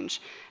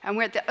change. And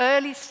we're at the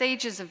early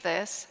stages of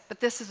this, but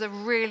this is a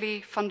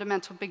really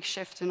fundamental big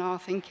shift in our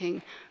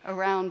thinking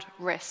around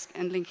risk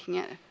and linking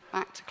it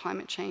back to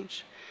climate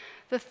change.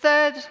 The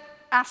third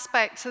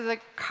aspect to the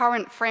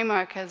current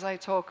framework, as I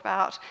talk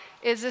about,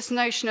 is this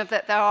notion of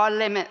that there are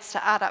limits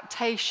to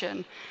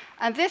adaptation.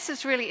 And this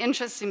is really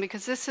interesting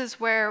because this is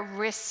where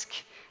risk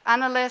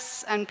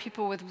analysts and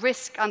people with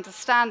risk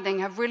understanding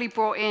have really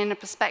brought in a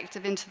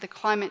perspective into the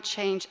climate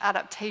change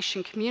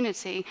adaptation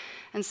community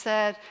and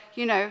said,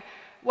 you know,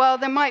 well,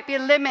 there might be a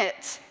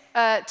limit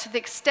to the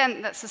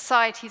extent that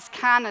societies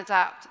can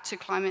adapt to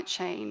climate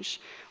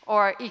change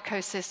or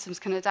ecosystems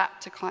can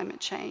adapt to climate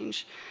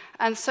change.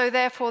 And so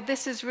therefore,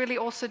 this is really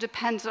also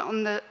dependent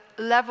on the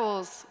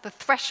levels, the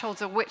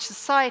thresholds at which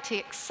society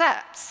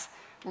accepts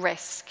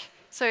risk.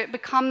 So it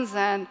becomes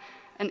then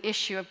an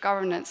issue of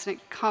governance, and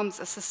it becomes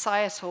a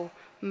societal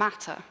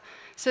matter.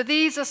 So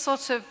these are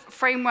sort of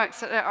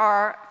frameworks that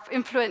are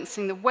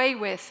influencing the way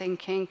we're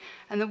thinking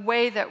and the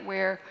way that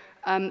we're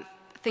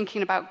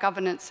thinking about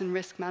governance and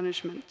risk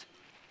management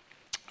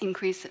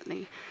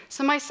increasingly.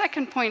 So my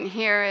second point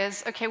here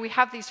is, okay, we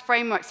have these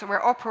frameworks that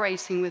we're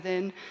operating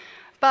within,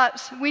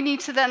 but we need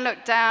to then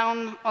look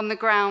down on the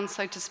ground,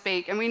 so to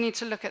speak, and we need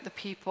to look at the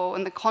people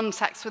and the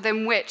context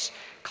within which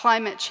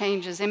climate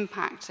change is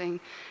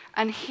impacting.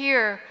 And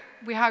here,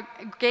 we are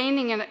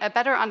gaining a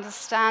better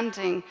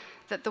understanding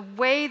that the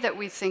way that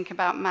we think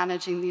about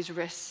managing these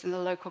risks in the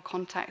local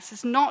context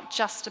is not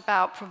just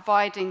about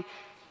providing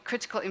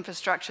critical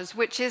infrastructures,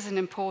 which is an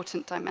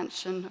important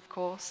dimension, of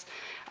course.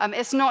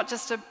 It's not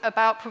just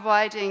about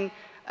providing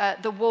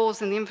the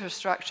walls and the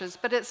infrastructures,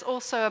 but it's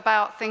also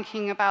about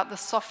thinking about the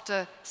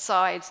softer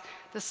sides,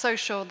 the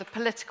social, the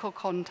political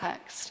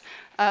context,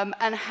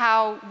 and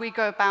how we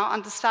go about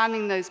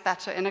understanding those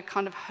better in a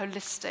kind of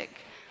holistic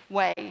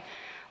way.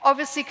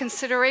 Obviously,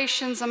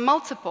 considerations are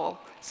multiple.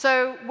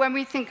 So when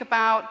we think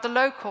about the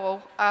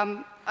local,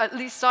 at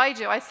least I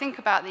do, I think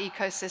about the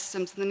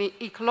ecosystems and the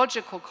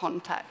ecological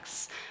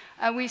context.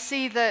 And we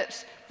see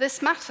that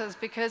this matters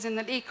because in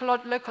the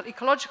local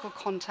ecological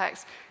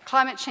context,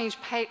 climate change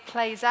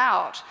plays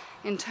out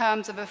in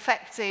terms of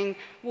affecting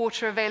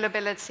water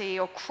availability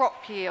or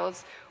crop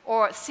yields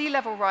or sea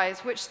level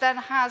rise, which then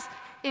has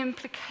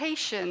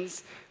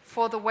implications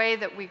for the way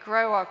that we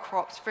grow our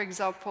crops, for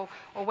example,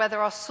 or whether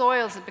our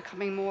soils are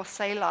becoming more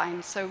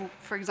saline. So,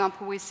 for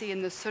example, we see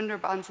in the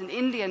Sundarbans in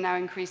India now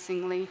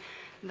increasingly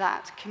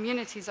that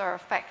communities are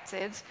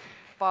affected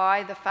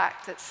by the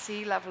fact that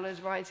sea level is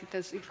rising.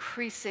 There's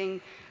increasing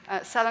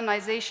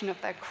salinization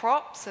of their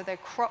crops, so their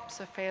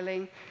crops are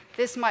failing.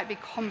 This might be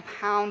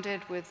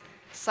compounded with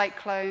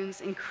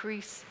cyclones,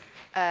 increased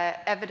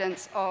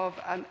evidence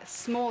of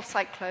small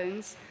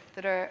cyclones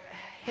that are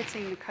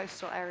hitting the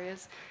coastal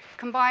areas,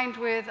 combined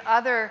with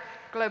other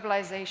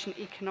globalization,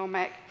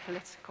 economic,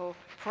 political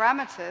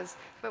parameters,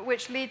 but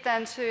which lead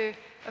then to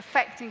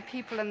affecting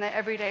people in their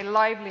everyday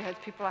livelihoods.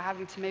 People are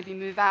having to maybe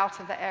move out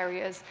of the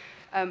areas.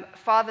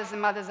 Fathers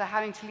and mothers are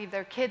having to leave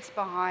their kids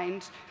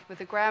behind with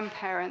the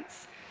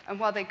grandparents, and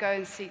while they go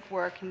and seek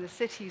work in the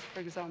cities, for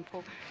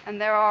example.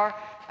 And there are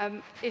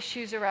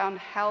issues around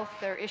health,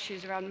 there are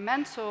issues around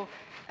mental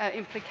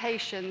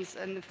implications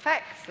and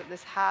effects that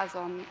this has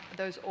on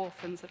those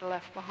orphans that are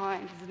left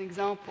behind, as an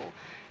example.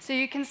 So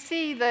you can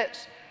see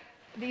that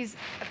these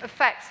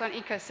effects on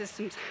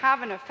ecosystems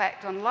have an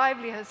effect on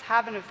livelihoods,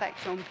 have an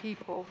effect on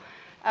people.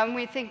 And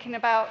we're thinking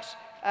about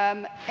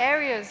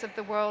areas of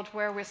the world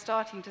where we're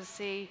starting to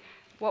see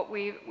what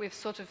we've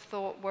sort of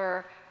thought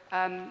were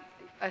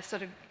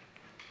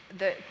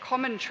the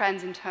common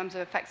trends in terms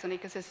of effects on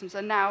ecosystems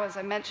are now, as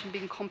I mentioned,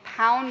 being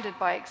compounded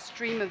by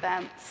extreme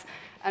events.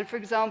 And for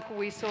example,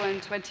 we saw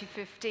in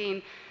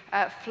 2015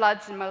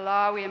 floods in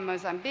Malawi and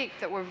Mozambique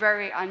that were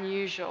very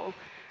unusual.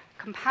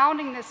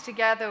 Compounding this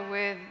together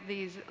with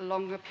these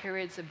longer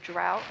periods of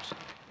drought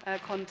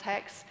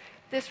context,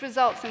 this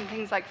results in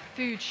things like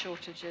food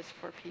shortages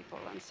for people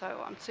and so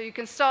on. So you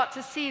can start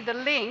to see the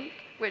link,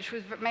 which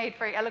was made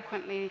very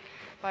eloquently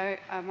by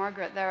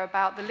Margaret there,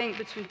 about the link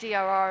between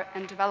DRR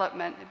and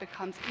development. It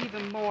becomes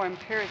even more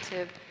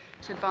imperative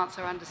to advance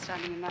our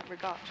understanding in that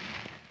regard.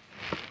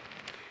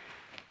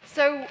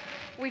 So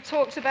we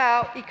talked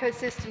about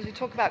ecosystems, we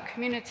talked about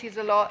communities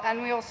a lot,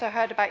 and we also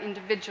heard about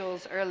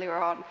individuals earlier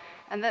on,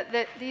 and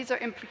that these are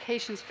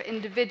implications for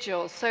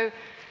individuals. So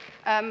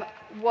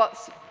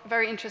what's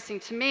very interesting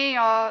to me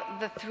are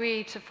the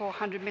 300 to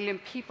 400 million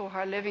people who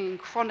are living in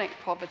chronic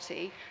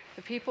poverty,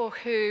 the people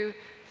who,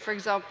 for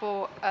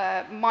example,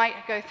 might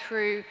go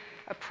through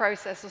a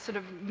process of sort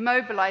of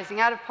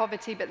mobilizing out of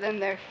poverty, but then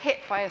they're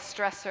hit by a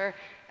stressor,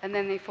 and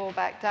then they fall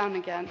back down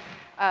again.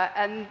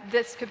 And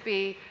this could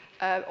be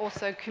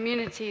also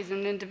communities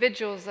and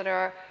individuals that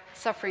are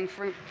suffering,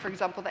 for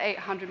example, the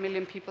 800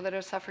 million people that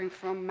are suffering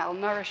from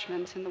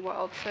malnourishment in the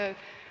world. So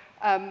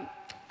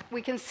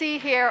we can see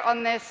here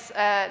on this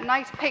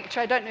nice picture,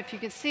 I don't know if you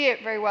can see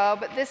it very well,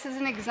 but this is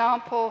an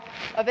example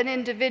of an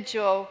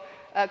individual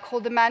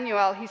called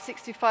Emmanuel. He's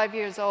 65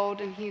 years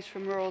old, and he's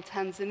from rural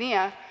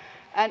Tanzania.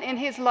 And in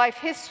his life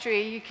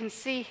history, you can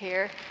see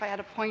here, if I had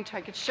a pointer,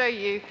 I could show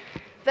you,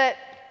 that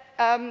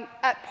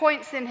at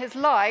points in his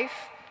life,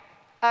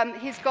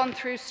 he's gone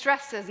through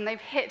stresses, and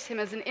they've hit him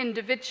as an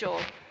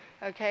individual,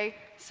 okay?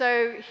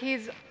 So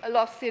he's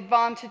lost the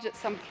advantage at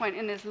some point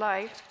in his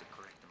life.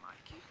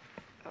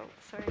 Oh,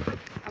 sorry,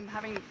 I'm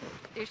having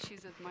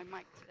issues with my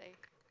mic today.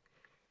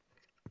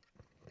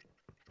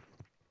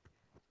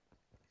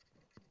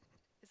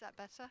 Is that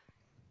better?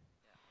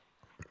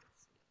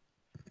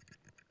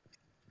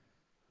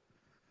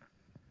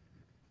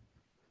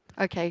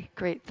 Okay,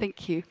 great,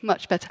 thank you,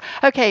 much better.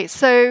 Okay,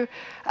 so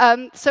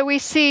so we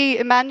see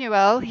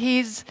Emmanuel,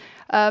 he's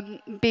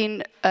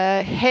been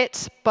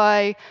hit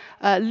by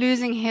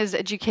losing his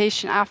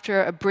education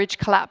after a bridge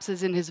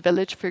collapses in his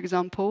village, for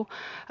example,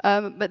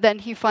 but then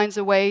he finds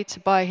a way to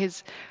buy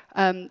his,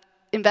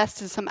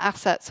 invest in some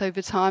assets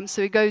over time,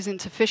 so he goes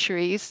into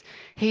fisheries.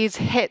 He's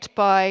hit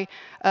by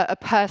a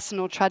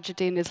personal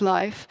tragedy in his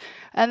life,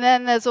 and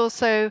then there's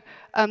also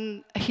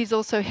he's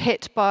also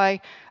hit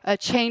by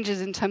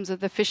changes in terms of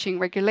the fishing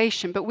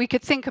regulation. But we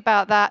could think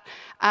about that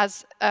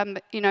as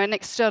you know, an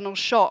external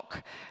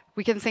shock.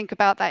 We can think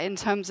about that in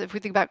terms of, if we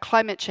think about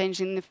climate change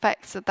and the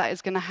effects that that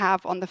is going to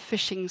have on the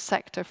fishing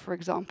sector, for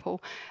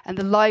example, and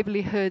the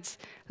livelihoods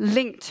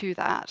linked to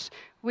that.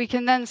 We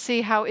can then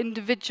see how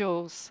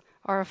individuals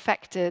are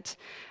affected,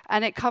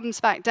 and it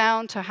comes back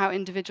down to how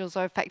individuals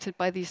are affected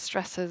by these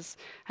stresses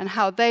and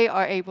how they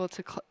are able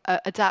to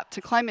adapt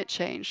to climate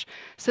change.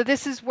 So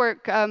this is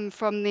work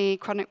from the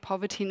Chronic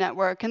Poverty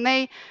Network, and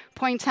they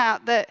point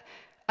out that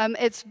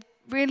it's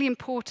really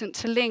important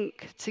to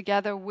link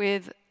together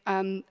with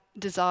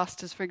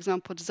disasters, for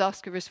example,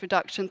 disaster risk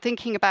reduction,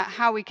 thinking about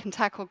how we can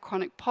tackle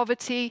chronic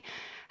poverty,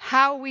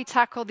 how we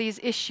tackle these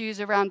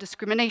issues around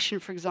discrimination,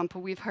 for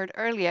example, we've heard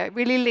earlier. It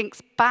really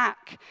links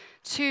back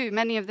to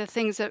many of the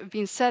things that have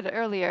been said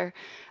earlier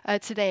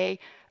today.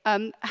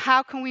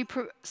 How can we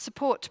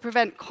support to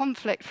prevent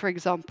conflict, for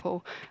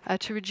example,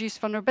 to reduce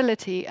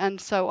vulnerability, and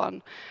so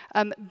on.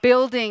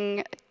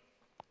 Building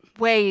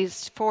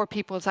ways for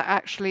people to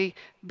actually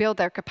build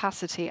their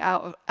capacity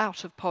out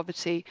of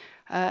poverty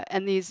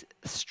and these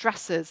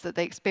stresses that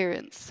they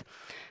experience.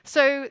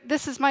 So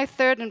this is my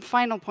third and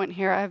final point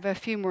here. I have a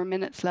few more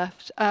minutes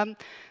left.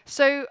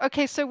 So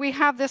we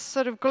have this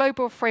sort of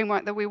global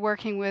framework that we're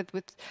working with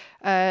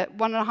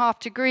 1.5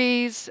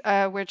 degrees.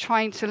 We're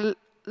trying to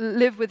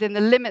live within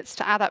the limits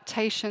to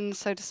adaptation,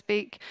 so to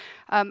speak.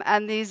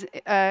 And these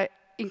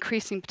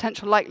increasing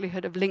potential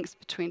likelihood of links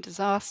between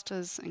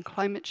disasters and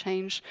climate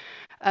change.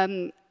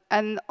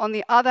 And on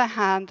the other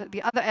hand,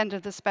 the other end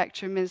of the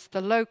spectrum is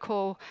the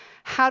local,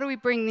 how do we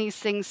bring these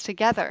things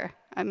together?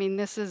 I mean,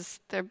 this is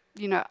the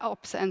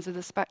opposite ends of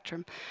the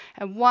spectrum.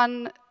 And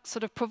one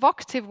sort of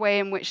provocative way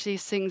in which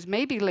these things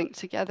may be linked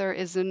together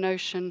is the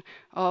notion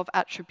of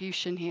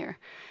attribution here.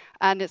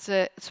 And it's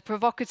a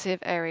provocative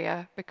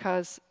area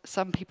because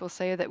some people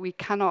say that we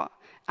cannot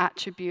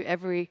attribute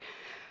every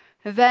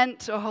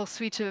event or whole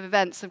suite of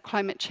events of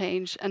climate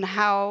change and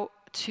how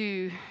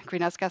to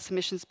greenhouse gas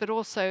emissions, but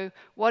also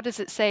what does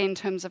it say in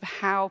terms of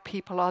how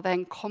people are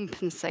then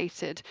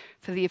compensated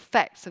for the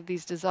effects of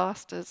these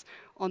disasters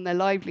on their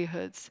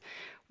livelihoods.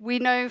 We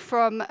know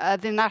from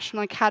the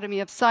National Academy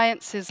of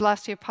Sciences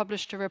last year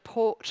published a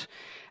report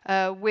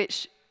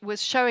which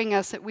was showing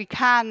us that we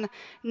can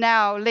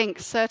now link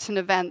certain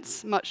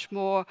events much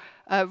more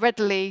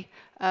readily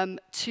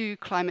to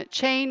climate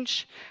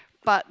change,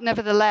 but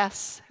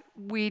nevertheless,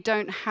 we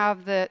don't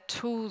have the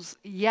tools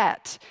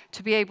yet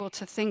to be able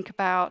to think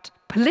about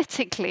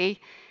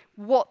politically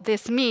what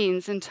this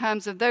means in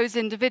terms of those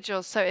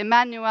individuals. So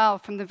Emmanuel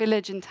from the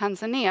village in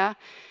Tanzania,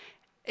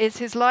 is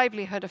his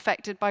livelihood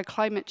affected by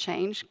climate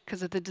change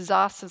because of the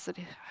disasters that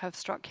have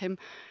struck him?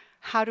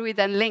 How do we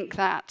then link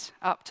that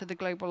up to the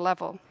global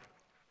level?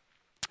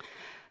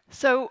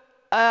 So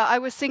I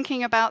was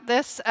thinking about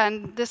this,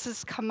 and this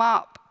has come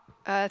up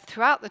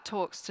throughout the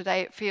talks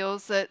today. It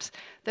feels that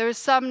there is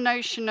some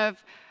notion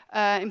of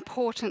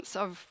importance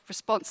of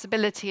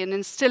responsibility and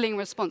instilling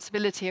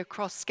responsibility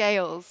across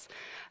scales,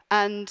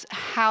 and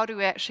how do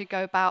we actually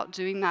go about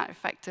doing that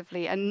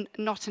effectively and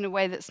not in a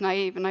way that's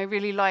naive. And I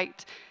really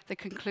liked the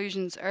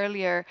conclusions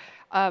earlier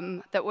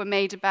that were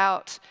made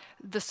about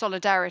the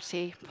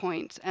solidarity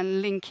point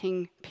and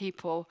linking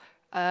people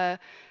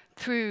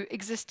through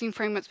existing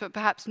frameworks, but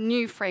perhaps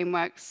new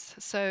frameworks.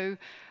 So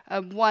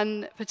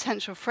one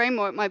potential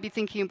framework might be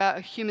thinking about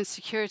a human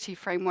security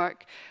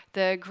framework.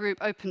 The group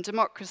Open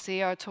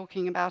Democracy are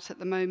talking about at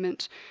the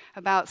moment,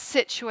 about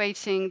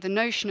situating the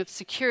notion of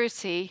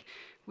security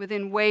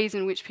within ways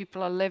in which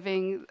people are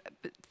living,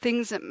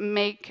 things that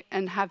make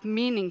and have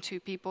meaning to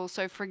people.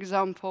 So, for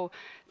example,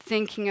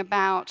 thinking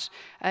about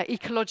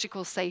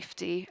ecological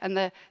safety and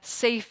the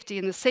safety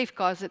and the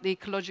safeguards that the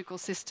ecological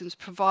systems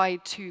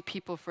provide to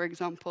people, for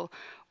example,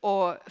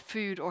 or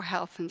food or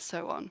health and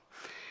so on.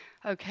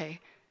 Okay,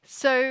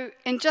 so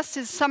in just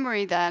as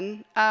summary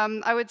then,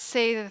 I would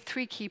say the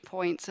three key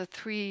points are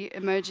three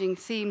emerging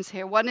themes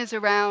here. One is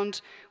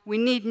around we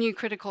need new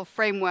critical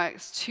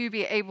frameworks to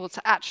be able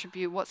to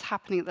attribute what's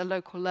happening at the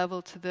local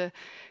level to the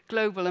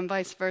global and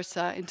vice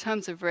versa in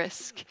terms of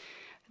risk.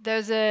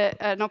 There's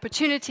an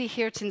opportunity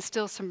here to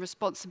instill some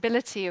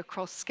responsibility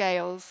across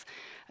scales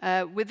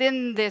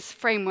within this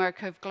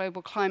framework of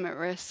global climate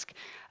risk.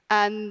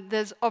 And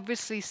there's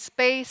obviously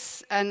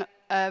space and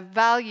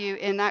value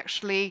in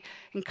actually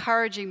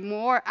encouraging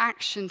more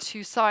action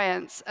to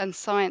science and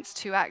science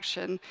to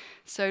action.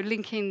 So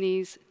linking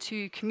these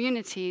two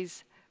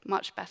communities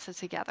much better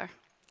together.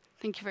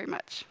 Thank you very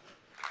much.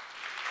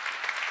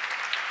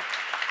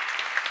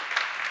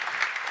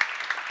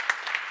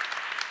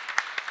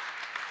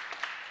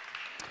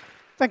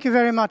 Thank you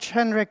very much,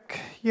 Henrik,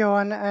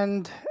 Johan,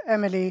 and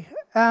Emily.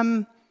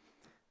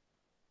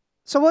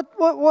 So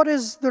what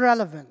is the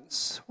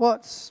relevance?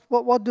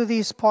 What do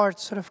these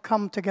parts sort of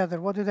come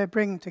together? What do they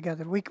bring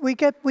together? We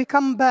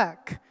come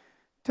back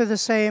to the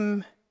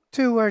same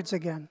two words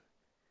again: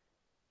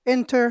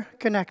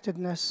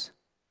 interconnectedness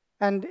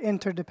and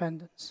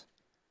interdependence.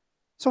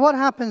 So what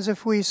happens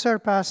if we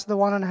surpass the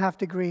 1.5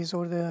 degrees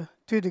or the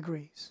 2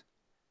 degrees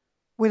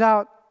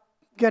without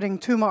getting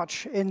too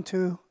much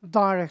into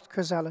direct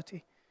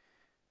causality?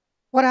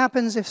 What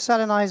happens if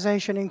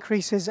salinization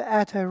increases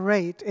at a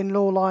rate in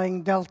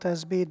low-lying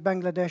deltas, be it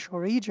Bangladesh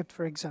or Egypt,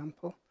 for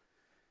example,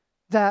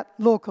 that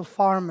local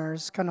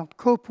farmers cannot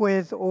cope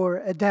with or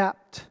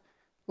adapt?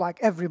 Like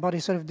everybody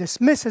sort of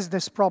dismisses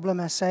this problem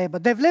as say,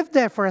 but they've lived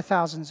there for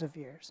thousands of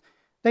years.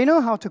 They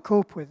know how to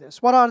cope with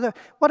this. What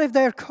if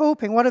they're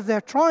coping? What if they're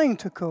trying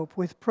to cope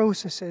with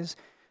processes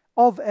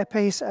of a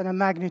pace and a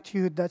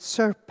magnitude that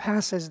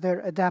surpasses their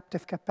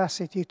adaptive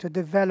capacity to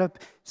develop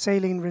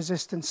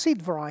saline-resistant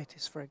seed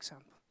varieties, for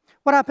example?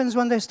 What happens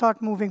when they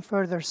start moving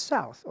further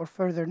south or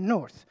further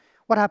north?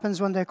 What happens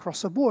when they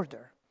cross a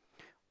border?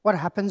 What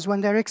happens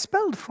when they're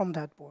expelled from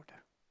that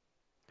border?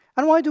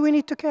 And why do we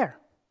need to care?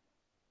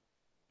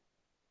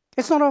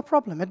 It's not our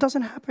problem. It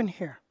doesn't happen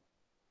here.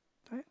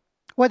 Right?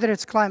 Whether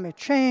it's climate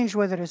change,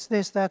 whether it's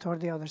this, that, or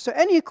the other. So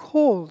any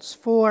calls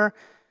for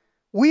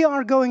we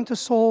are going to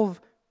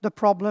solve the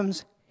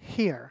problems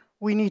here,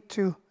 we need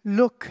to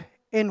look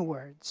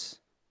inwards,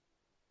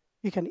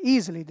 you can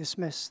easily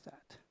dismiss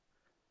that.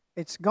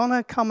 It's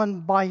gonna come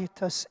and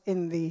bite us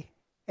in the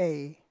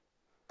A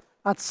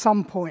at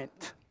some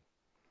point,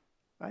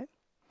 right?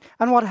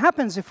 And what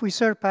happens if we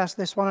surpass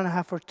this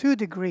 1.5 or 2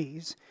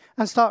 degrees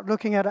and start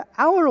looking at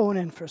our own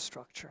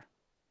infrastructure?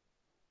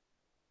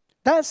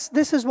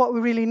 This is what we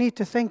really need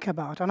to think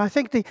about. And I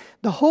think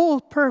the whole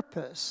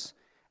purpose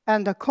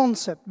And the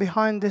concept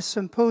behind this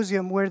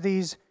symposium were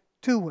these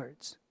two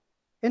words: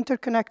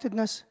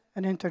 interconnectedness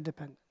and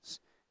interdependence.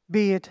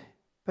 Be it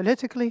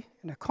politically,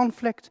 in a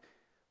conflict,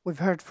 we've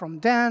heard from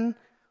Dan,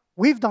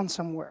 we've done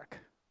some work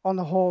on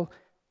the whole,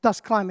 does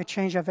climate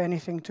change have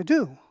anything to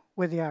do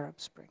with the Arab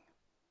Spring?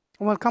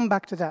 And we'll come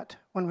back to that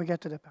when we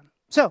get to the panel.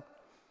 So,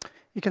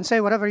 you can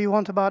say whatever you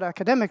want about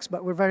academics,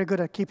 but we're very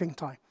good at keeping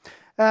time.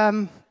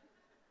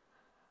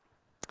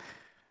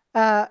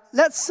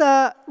 Let's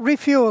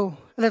refuel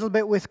a little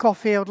bit with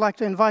coffee. I would like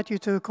to invite you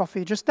to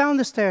coffee just down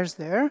the stairs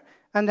there,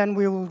 and then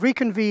we will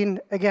reconvene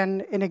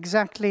again in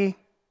exactly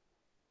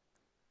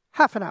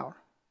half an hour.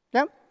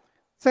 Yeah?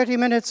 30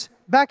 minutes,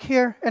 back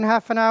here in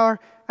half an hour,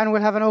 and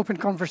we'll have an open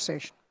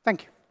conversation.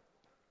 Thank you.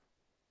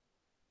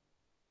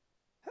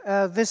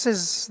 This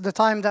is the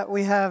time that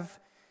we have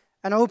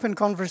an open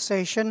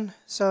conversation,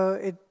 so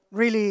it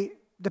really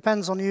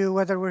depends on you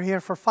whether we're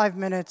here for 5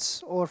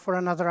 minutes or for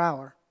another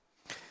hour.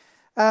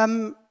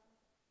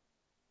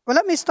 Well,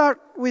 let me start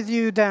with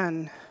you,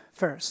 Dan,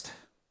 first.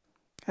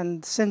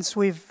 And since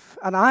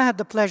and I had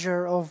the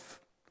pleasure of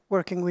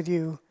working with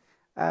you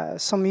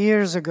some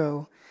years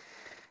ago,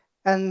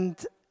 and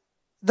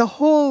the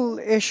whole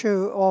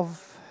issue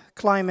of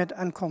climate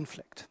and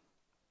conflict,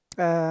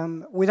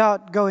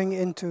 without going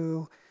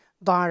into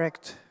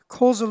direct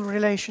causal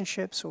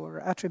relationships or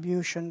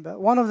attribution, but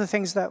one of the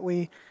things that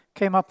we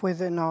came up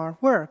with in our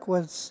work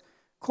was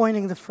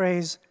coining the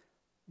phrase,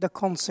 the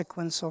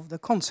consequence of the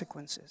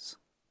consequences.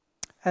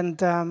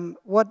 And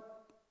what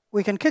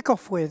we can kick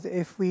off with,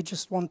 if we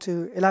just want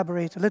to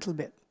elaborate a little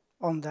bit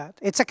on that.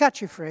 It's a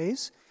catchy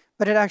phrase,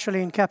 but it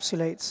actually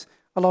encapsulates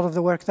a lot of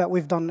the work that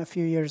we've done a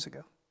few years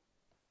ago.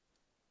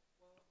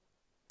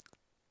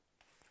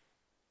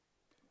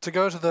 To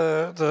go to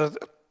the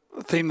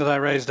theme that I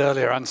raised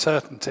earlier,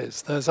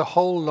 uncertainties, there's a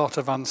whole lot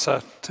of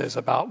uncertainties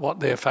about what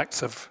the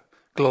effects of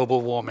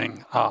global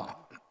warming are.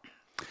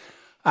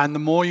 And the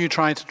more you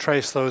try to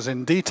trace those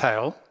in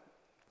detail,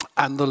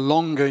 and the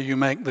longer you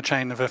make the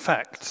chain of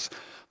effects,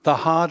 the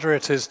harder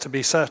it is to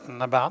be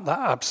certain about that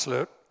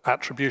absolute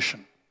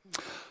attribution.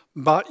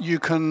 But you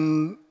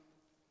can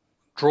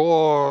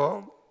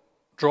draw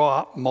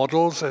up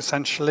models,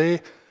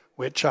 essentially,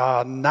 which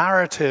are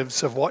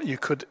narratives of what you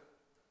could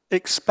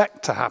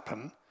expect to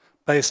happen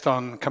based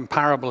on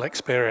comparable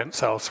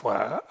experience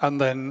elsewhere,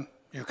 and then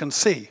you can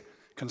see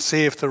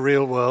if the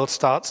real world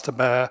starts to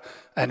bear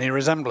any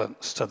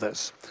resemblance to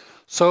this.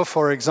 So,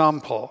 for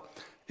example,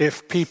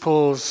 if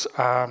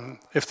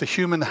the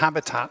human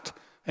habitat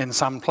in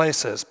some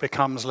places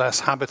becomes less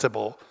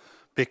habitable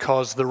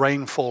because the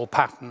rainfall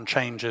pattern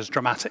changes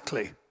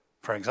dramatically,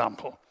 for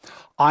example,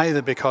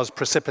 either because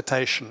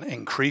precipitation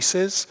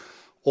increases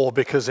or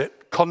because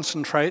it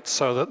concentrates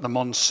so that the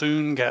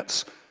monsoon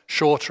gets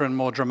shorter and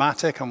more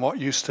dramatic, and what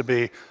used to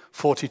be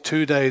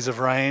 42 days of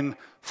rain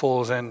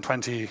falls in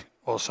 20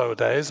 or so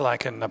days,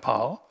 like in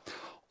Nepal,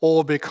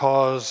 or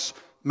because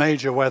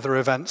major weather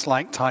events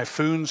like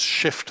typhoons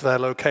shift their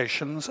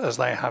locations, as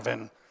they have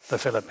in the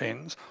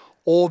Philippines,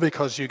 or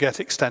because you get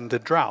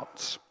extended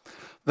droughts,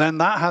 then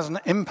that has an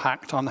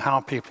impact on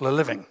how people are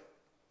living.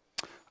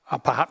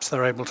 Perhaps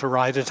they're able to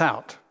ride it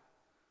out,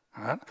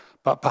 right?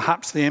 But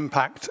perhaps the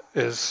impact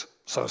is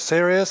so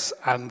serious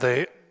and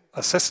the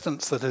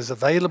assistance that is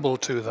available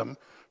to them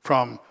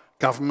from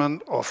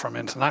government or from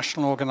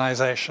international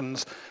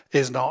organizations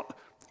is not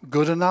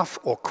good enough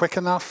or quick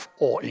enough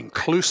or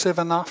inclusive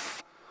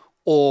enough,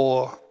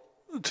 or,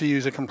 to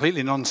use a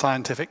completely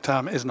non-scientific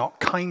term, is not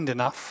kind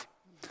enough.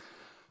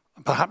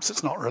 Perhaps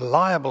it's not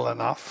reliable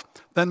enough.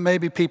 Then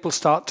maybe people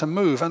start to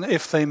move. And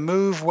if they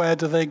move, where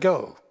do they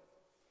go?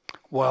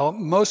 Well,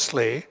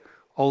 mostly,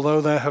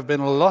 although there have been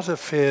a lot of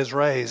fears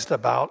raised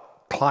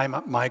about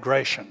climate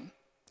migration,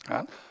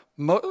 right?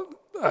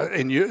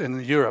 In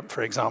Europe,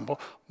 for example,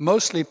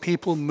 mostly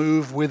people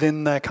move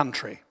within their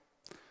country.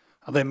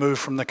 They move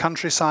from the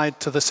countryside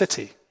to the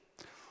city.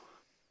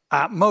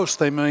 At most,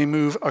 they may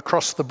move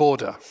across the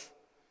border.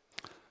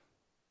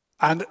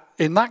 And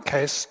in that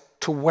case,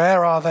 to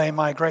where are they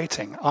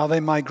migrating? Are they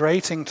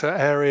migrating to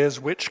areas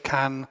which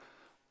can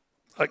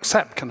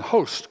accept, can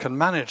host, can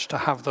manage to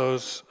have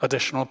those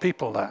additional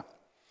people there?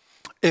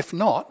 If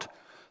not,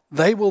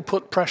 they will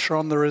put pressure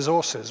on the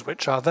resources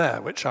which are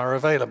there, which are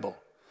available.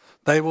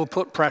 They will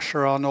put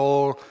pressure on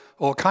all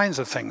kinds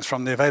of things,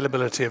 from the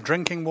availability of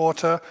drinking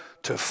water,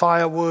 to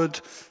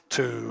firewood,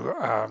 to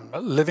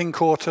living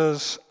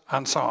quarters,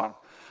 and so on.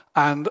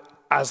 And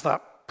as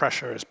that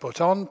pressure is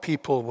put on,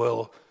 people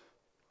will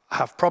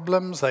have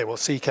problems, they will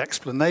seek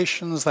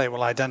explanations, they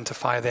will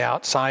identify the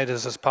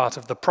outsiders as part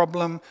of the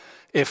problem.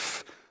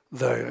 If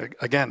the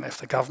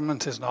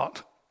government is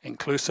not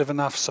inclusive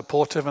enough,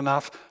 supportive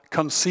enough,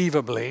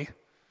 conceivably,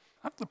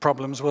 the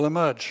problems will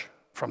emerge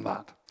from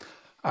that.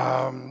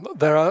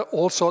 There are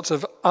all sorts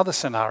of other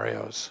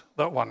scenarios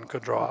that one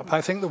could draw up.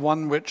 I think the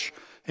one which,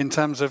 in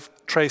terms of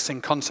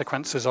tracing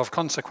consequences of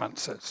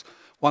consequences,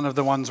 one of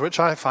the ones which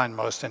I find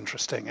most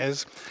interesting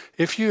is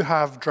if you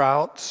have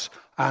droughts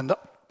and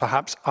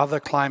perhaps other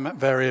climate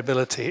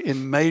variability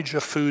in major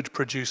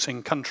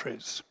food-producing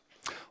countries,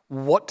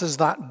 what does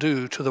that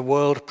do to the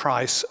world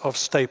price of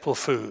staple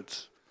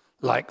foods,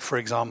 like, for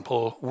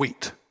example,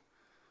 wheat?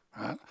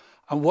 Right?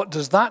 And what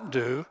does that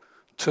do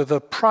to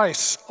the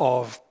price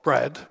of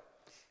bread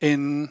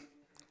in,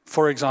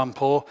 for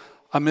example,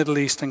 a Middle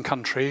Eastern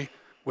country,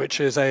 which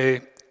is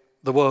the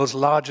world's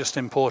largest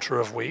importer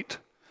of wheat,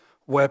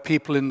 where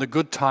people in the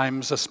good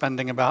times are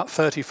spending about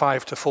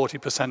 35 to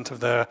 40%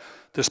 of their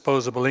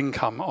disposable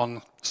income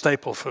on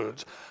staple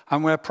foods,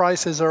 and where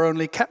prices are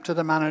only kept at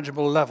a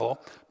manageable level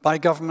by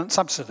government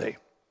subsidy.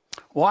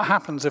 What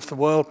happens if the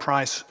world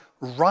price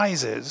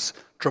rises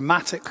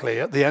dramatically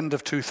at the end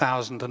of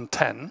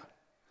 2010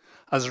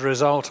 as a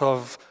result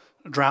of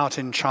drought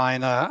in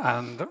China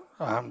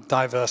and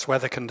diverse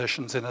weather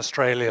conditions in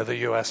Australia, the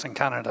US, and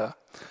Canada?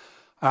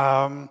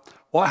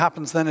 What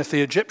happens then if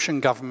the Egyptian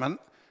government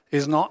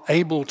is not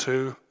able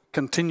to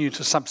continue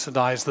to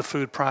subsidize the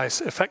food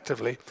price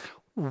effectively?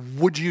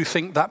 Would you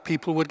think that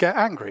people would get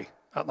angry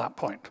at that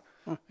point?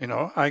 You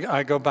know,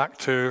 I go back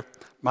to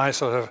my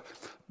sort of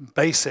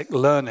basic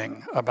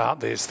learning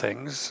about these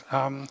things.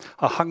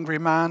 A hungry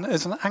man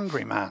is an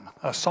angry man.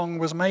 A song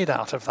was made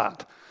out of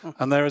that.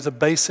 And there is a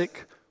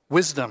basic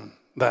wisdom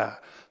there.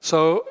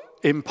 So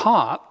in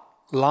part,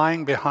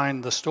 lying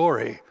behind the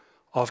story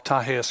of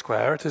Tahrir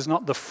Square, it is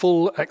not the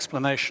full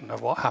explanation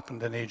of what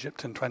happened in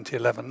Egypt in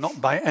 2011, not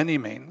by any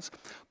means,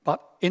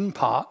 but in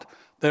part,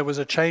 there was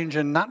a change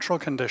in natural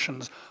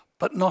conditions,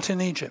 but not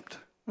in Egypt.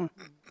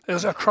 It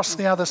was across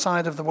the other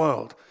side of the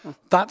world.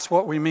 That's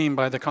what we mean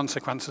by the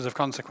consequences of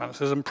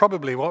consequences, and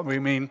probably what we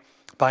mean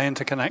by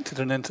interconnected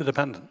and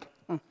interdependent.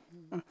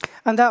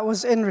 And that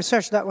was, in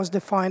research, that was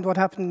defined, what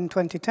happened in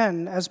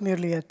 2010, as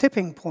merely a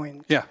tipping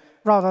point. Yeah.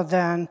 Rather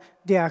than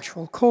the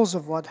actual cause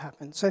of what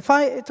happened. So if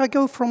I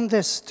go from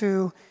this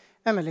to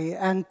Emily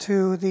and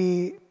to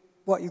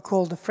what you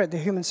call the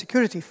human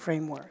security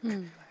framework,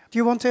 do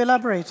you want to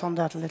elaborate on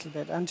that a little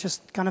bit and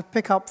just kind of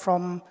pick up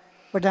from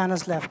where Dan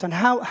has left? And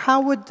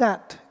how would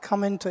that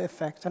come into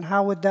effect, and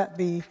how would that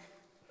be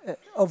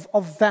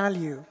of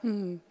value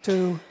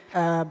to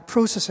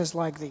processes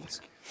like these?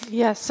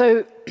 Yeah,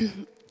 so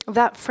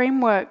that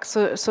framework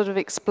sort of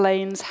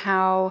explains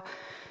how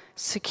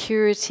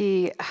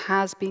security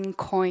has been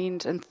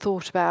coined and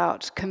thought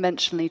about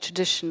conventionally,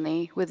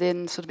 traditionally,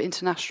 within sort of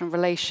international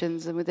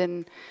relations and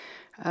within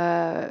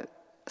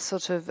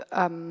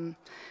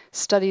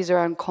studies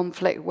around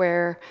conflict,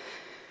 where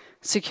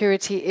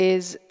security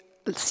is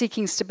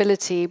seeking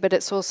stability, but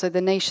it's also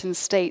the nation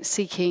state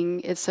seeking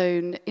its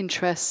own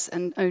interests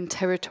and own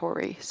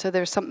territory. So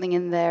there's something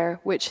in there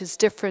which is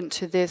different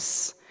to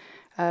this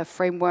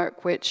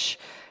framework, which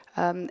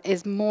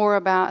is more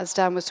about, as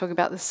Dan was talking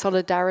about, the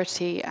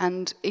solidarity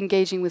and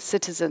engaging with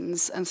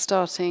citizens and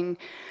starting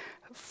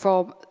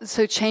from,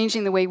 so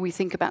changing the way we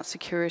think about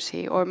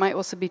security, or it might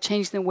also be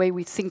changing the way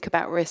we think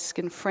about risk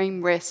and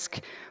frame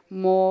risk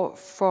more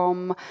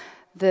from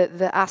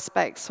the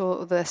aspects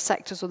or the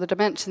sectors or the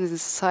dimensions in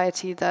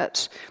society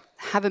that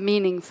have a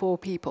meaning for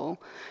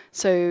people.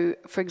 So,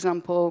 for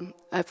example,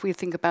 if we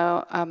think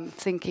about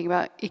thinking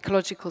about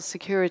ecological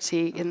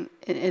security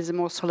is a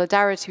more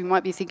solidarity, we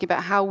might be thinking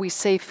about how we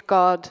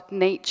safeguard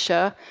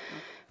nature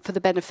for the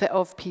benefit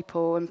of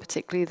people, and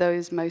particularly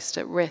those most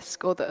at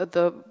risk or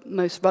the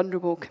most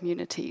vulnerable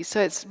communities.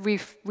 So it's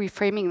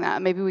reframing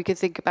that. Maybe we could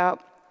think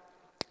about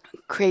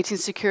creating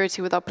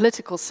security with our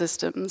political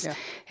systems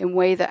in a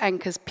way that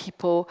anchors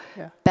people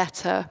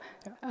better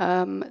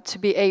to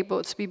be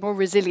able to be more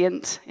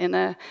resilient in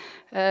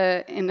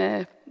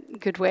a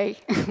good way.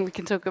 We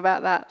can talk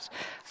about that,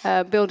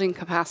 building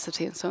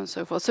capacity and so on and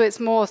so forth. So it's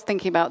more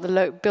thinking about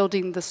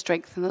building the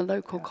strength in the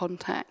local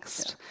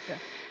context,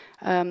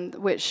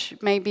 which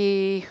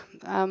maybe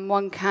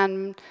one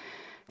can,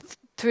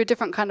 through a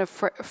different kind of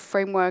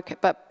framework,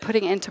 but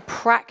putting it into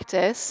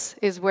practice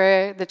is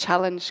where the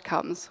challenge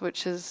comes,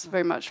 which is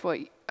very much what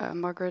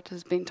Margaret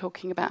has been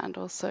talking about, and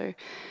also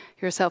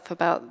yourself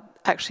about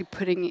actually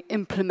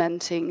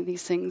implementing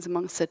these things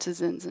among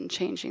citizens and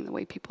changing the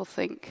way people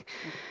think,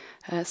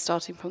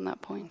 starting from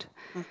that point.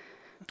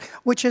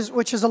 Which is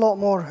a lot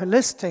more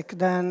holistic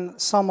than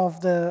some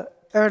of the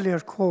earlier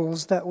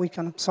calls that we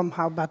can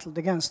somehow battled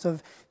against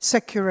of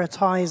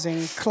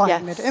securitizing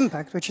climate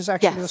impact, which is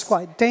actually was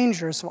quite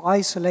dangerous, of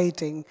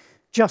isolating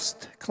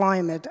just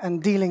climate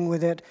and dealing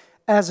with it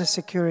as a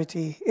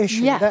security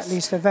issue. That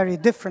leads to a very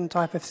different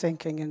type of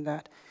thinking in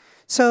that.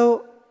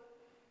 So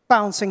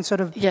bouncing sort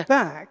of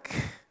back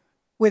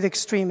with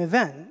extreme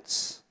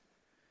events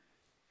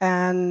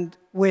and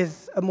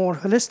with a more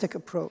holistic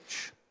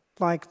approach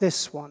like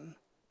this one,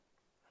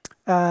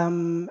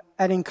 and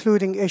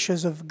including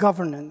issues of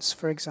governance,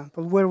 for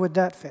example, where would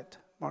that fit,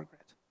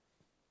 Margaret?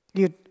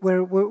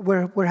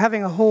 We're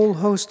having a whole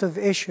host of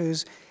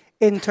issues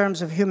in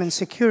terms of human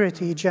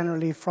security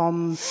generally,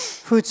 from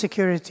food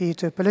security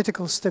to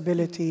political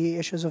stability,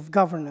 issues of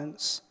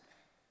governance.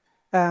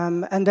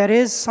 And there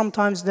is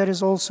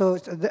also,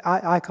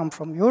 I come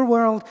from your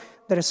world,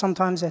 there is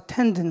sometimes a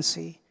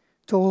tendency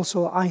to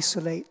also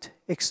isolate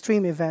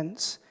extreme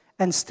events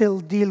and still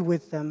deal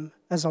with them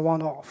as a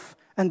one-off.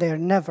 And they are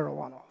never a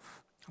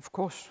one-off. Of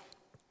course.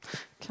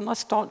 Can I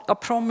start? I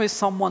promised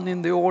someone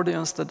in the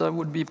audience that I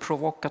would be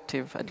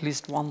provocative at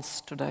least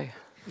once today.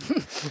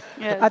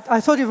 Yes.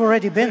 I thought you've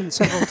already been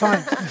several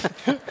times.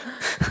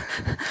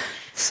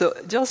 So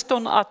just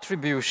on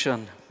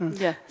attribution.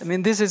 Yes. I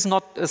mean, this is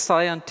not a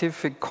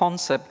scientific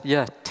concept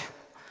yet.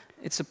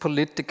 It's a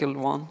political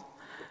one.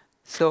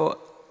 So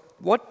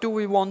what do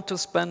we want to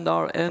spend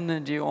our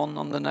energy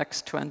on the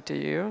next 20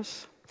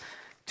 years?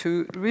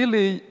 To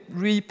really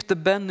reap the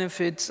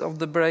benefits of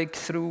the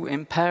breakthrough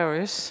in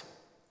Paris,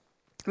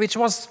 which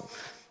was,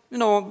 you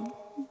know,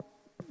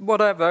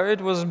 whatever,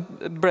 it was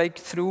a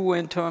breakthrough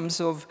in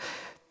terms of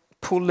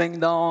pulling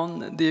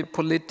down the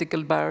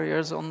political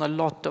barriers on a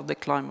lot of the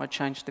climate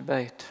change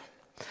debate.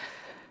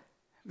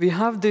 We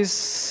have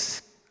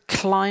this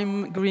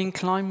Green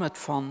Climate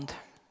Fund,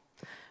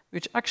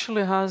 which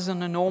actually has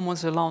an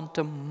enormous amount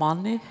of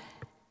money,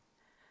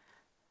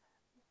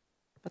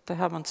 but they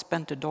haven't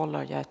spent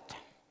 $1 yet.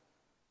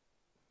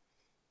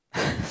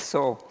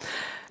 So,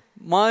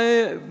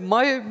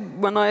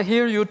 when I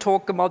hear you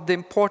talk about the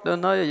importance,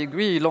 and I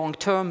agree, long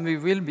term we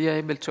will be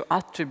able to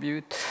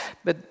attribute,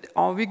 but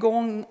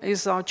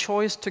is our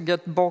choice to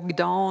get bogged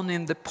down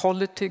in the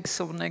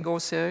politics of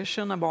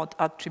negotiation about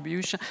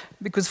attribution?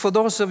 Because for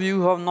those of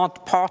you who have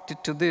not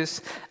parted to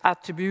this,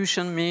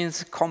 attribution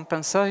means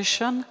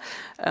compensation,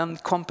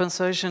 and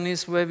compensation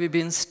is where we've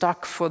been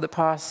stuck for the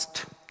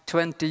past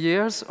 20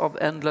 years of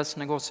endless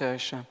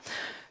negotiation.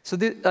 So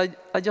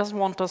I just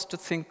want us to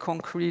think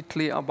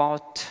concretely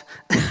about,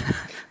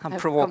 I'm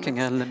provoking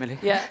Emily.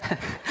 Yeah.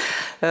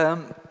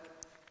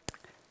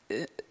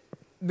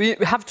 We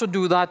have to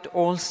do that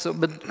also,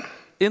 but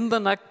in the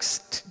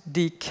next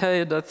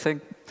decade, I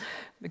think,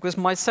 because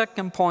my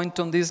second point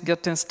on this,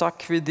 getting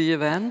stuck with the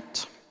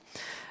event,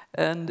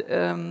 and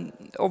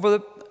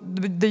over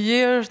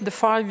the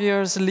 5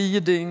 years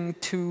leading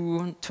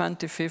to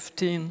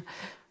 2015,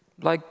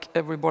 like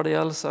everybody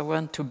else, I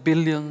went to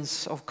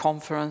billions of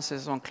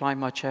conferences on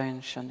climate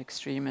change and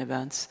extreme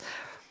events.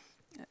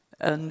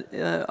 And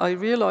I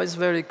realized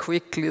very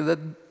quickly that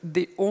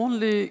the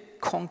only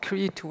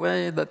concrete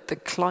way that the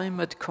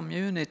climate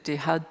community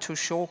had to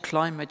show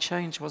climate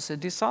change was a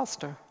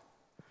disaster.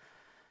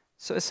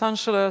 So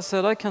essentially I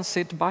said, I can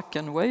sit back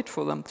and wait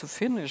for them to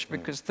finish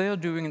because they are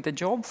doing the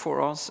job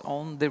for us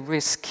on the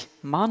risk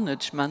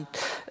management,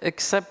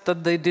 except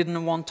that they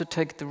didn't want to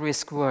take the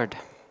risk word.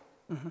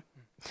 Mm-hmm.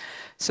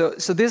 So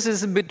this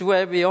is a bit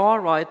where we are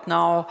right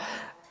now.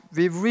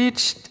 We've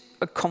reached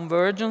a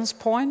convergence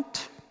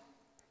point,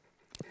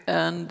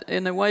 and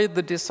in a way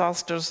the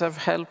disasters have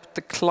helped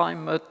the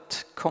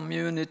climate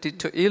community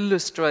to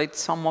illustrate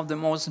some of the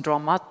most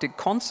dramatic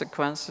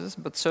consequences,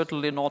 but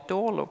certainly not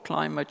all, of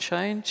climate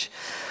change.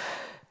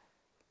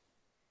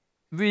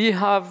 We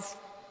have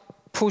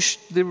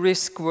pushed the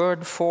risk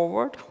word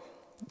forward,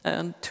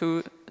 and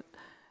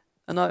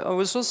I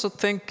was also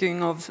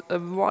thinking of a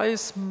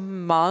wise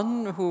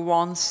man who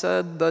once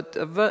said that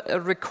a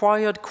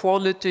required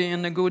quality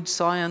in a good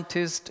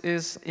scientist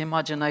is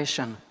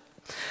imagination.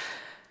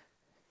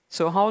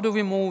 So how do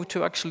we move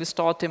to actually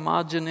start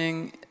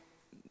imagining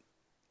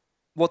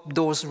what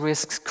those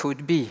risks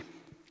could be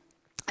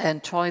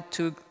and try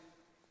to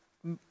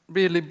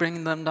really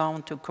bring them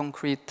down to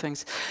concrete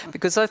things?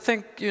 Because I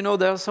think, you know,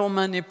 there are so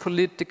many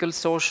political,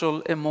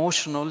 social,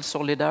 emotional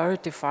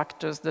solidarity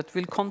factors that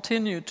will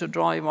continue to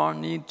drive our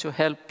need to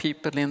help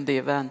people in the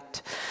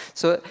event.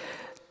 So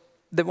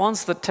the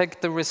ones that take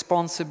the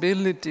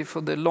responsibility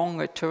for the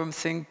longer term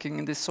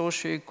thinking, the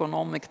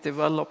socio-economic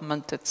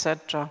development,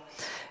 etc.,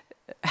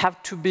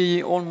 have to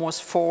be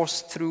almost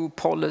forced through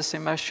policy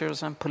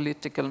measures and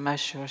political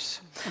measures.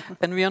 Mm-hmm.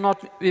 And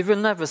we will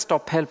never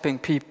stop helping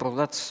people.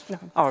 That's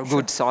our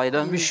good side,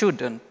 and we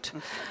shouldn't. Mm-hmm.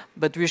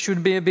 But we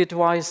should be a bit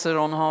wiser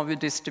on how we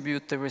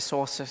distribute the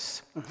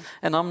resources. Mm-hmm.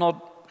 And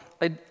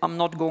I'm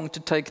not going to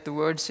take the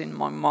words in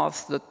my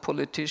mouth that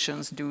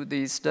politicians do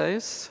these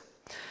days.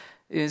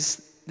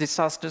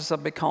 Disasters are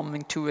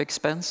becoming too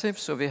expensive,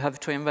 so we have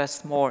to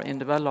invest more in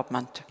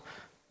development.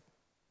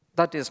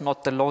 That is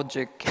not the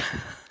logic.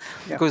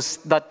 Because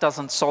that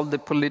doesn't solve the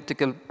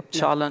political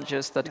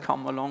challenges that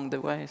come along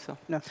the way. So,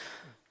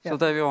 so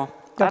there you are.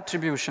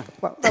 Attribution.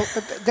 Well,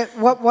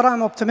 what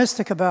I'm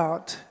optimistic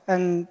about,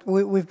 and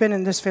we've been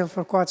in this field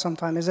for quite some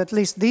time, is at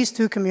least these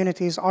two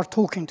communities are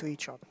talking to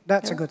each other.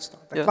 That's a good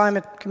start. The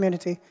climate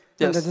community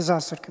and the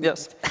disaster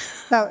community.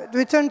 Yes. Now,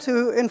 we turn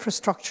to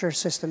infrastructure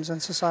systems and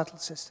societal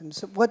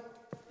systems.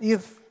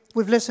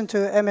 We've listened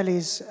to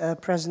Emily's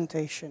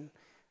presentation.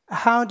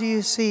 How do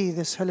you see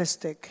this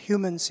holistic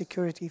human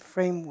security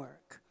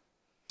framework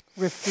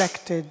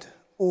reflected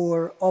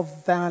or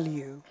of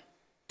value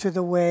to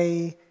the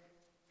way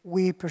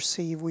we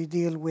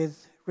deal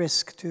with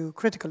risk to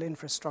critical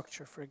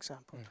infrastructure, for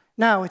example?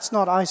 Now, it's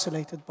not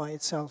isolated by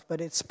itself, but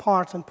it's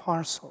part and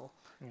parcel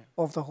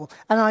of the whole.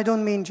 And I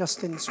don't mean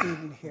just in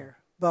Sweden here,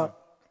 but...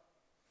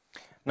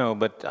 No,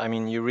 but I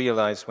mean, you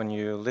realize when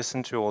you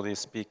listen to all these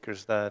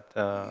speakers that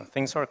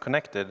things are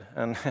connected,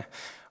 and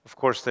of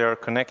course they are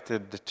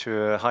connected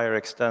to a higher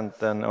extent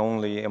than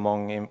only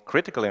among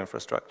critical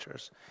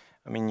infrastructures.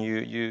 I mean, you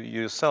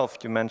yourself,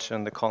 you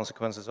mentioned the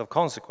consequences of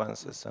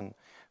consequences, and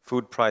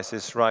food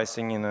prices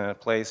rising in a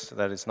place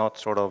that is not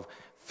sort of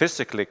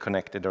physically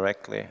connected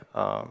directly.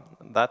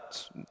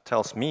 That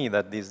tells me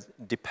that these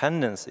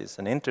dependencies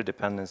and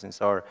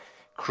interdependencies are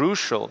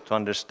crucial to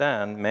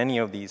understand many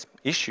of these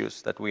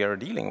issues that we are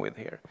dealing with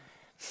here.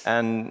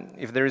 And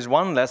if there is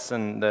one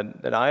lesson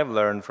that I've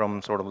learned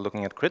from sort of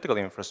looking at critical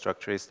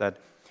infrastructure, is that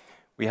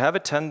we have a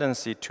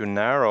tendency to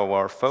narrow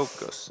our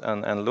focus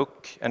and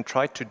look and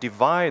try to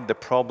divide the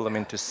problem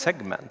into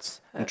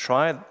segments and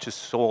try to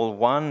solve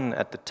one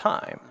at a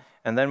time.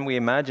 And then we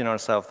imagine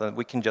ourselves that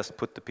we can just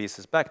put the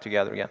pieces back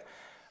together again.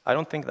 I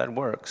don't think that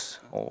works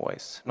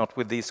always, not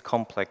with these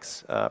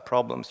complex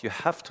problems. You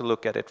have to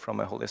look at it from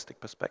a holistic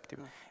perspective.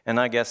 And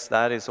I guess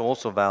that is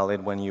also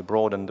valid when you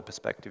broaden the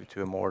perspective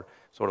to a more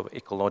sort of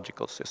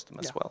ecological system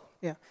as well.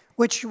 Yeah,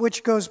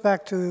 which goes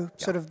back to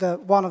sort of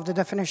one of the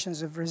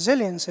definitions of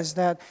resilience, is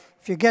that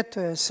if you get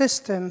to a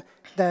system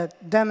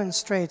that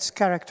demonstrates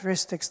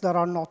characteristics that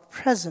are not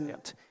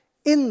present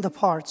in the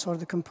parts or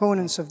the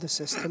components of the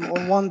system,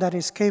 or one that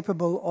is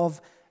capable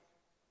of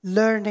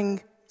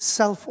learning,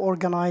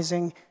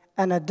 self-organizing,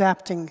 and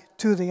adapting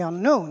to the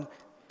unknown,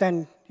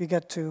 then you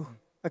get to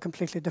a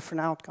completely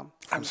different outcome.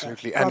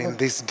 Absolutely. And in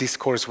this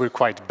discourse, we're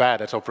quite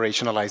bad at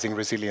operationalizing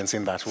resilience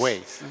in that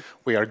way.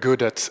 We are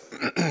good at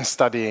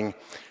studying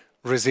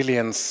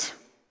resilience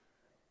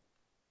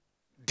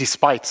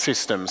despite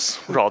systems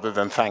rather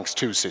than thanks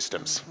to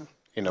systems,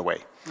 in a way.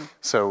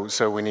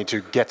 So we need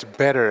to get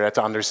better at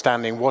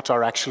understanding what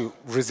are actual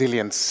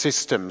resilient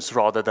systems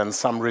rather than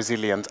some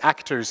resilient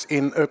actors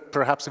in a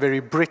perhaps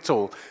very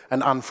brittle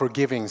and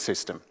unforgiving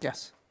system.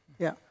 Yes.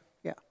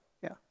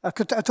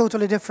 A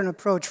totally different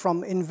approach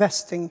from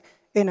investing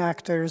in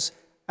actors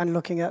and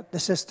looking at the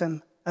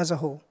system as a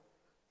whole.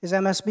 Is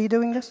MSB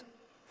doing this?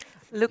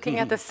 Looking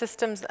at the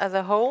systems as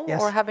a whole, yes,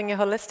 or having a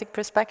holistic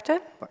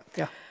perspective?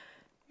 Yeah.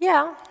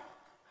 Yeah,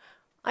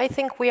 I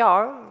think we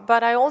are,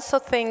 but I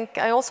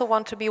also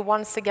want to be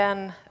once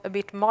again a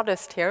bit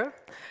modest here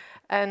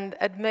and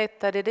admit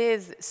that it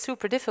is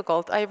super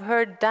difficult. I've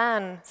heard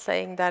Dan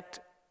saying that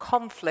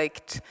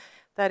conflict,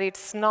 that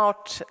it's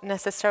not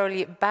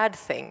necessarily a bad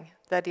thing,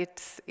 that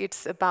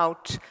it's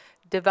about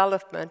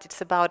development, it's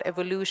about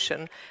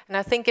evolution. And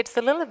I think it's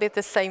a little bit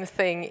the same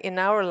thing in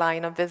our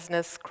line of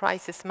business,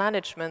 crisis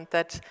management,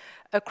 that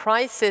a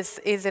crisis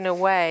is in a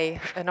way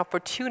an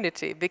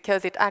opportunity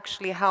because it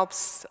actually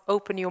helps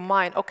open your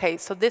mind. Okay,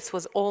 so this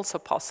was also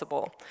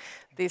possible.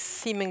 This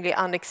seemingly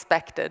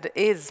unexpected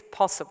is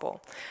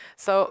possible.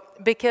 So,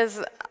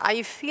 because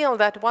I feel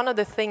that one of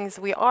the things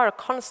we are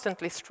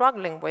constantly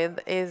struggling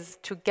with is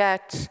to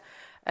get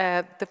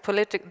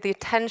the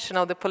attention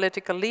of the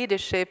political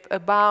leadership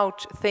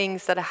about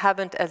things that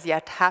haven't as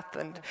yet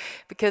happened,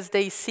 because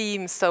they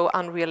seem so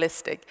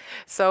unrealistic.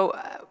 So,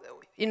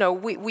 you know,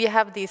 we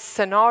have these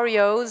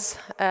scenarios,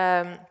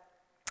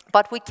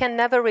 but we can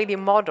never really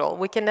model.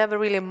 We can never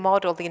really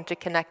model the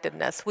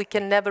interconnectedness. We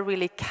can never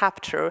really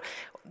capture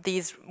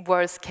these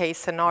worst-case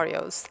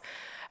scenarios.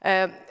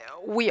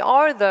 We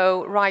are,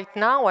 though, right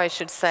now, I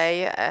should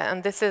say,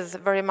 and this is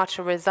very much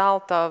a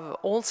result of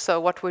also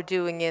what we're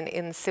doing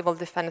in civil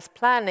defense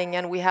planning,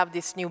 and we have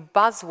this new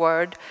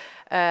buzzword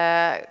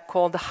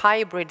called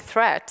hybrid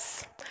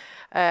threats,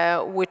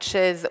 which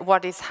is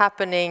what is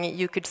happening,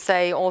 you could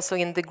say, also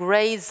in the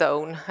gray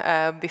zone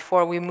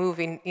before we move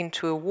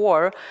into a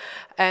war.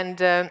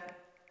 And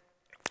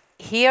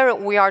here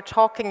we are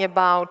talking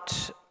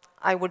about,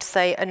 I would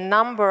say, a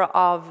number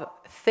of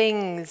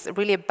things,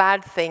 really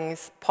bad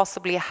things,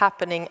 possibly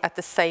happening at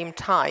the same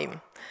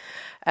time.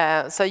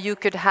 So you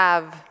could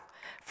have,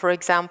 for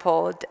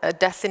example, a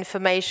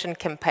disinformation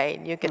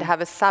campaign. You could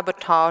have a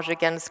sabotage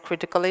against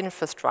critical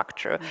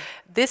infrastructure.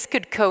 This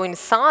could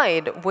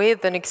coincide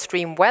with an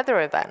extreme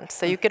weather event.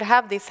 So you could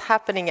have this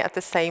happening at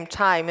the same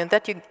time, and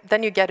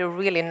then you get a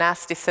really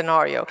nasty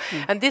scenario.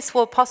 And this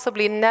will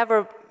possibly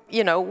never,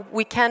 you know,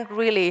 we can't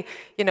really,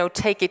 you know,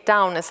 take it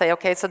down and say,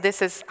 okay, so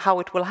this is how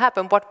it will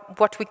happen.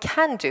 What we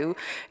can do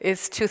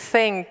is to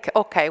think,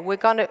 okay, we're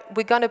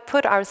gonna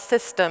put our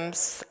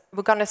systems,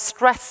 we're gonna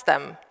stress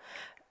them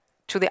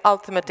to the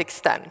ultimate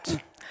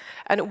extent.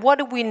 And what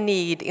do we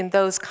need in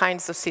those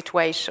kinds of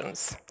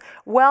situations?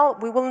 Well,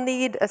 we will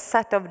need a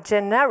set of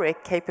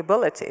generic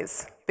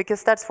capabilities,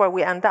 because that's where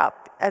we end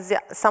up. As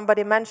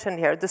somebody mentioned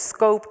here, the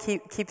scope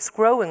keeps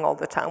growing all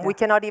the time. Yeah. We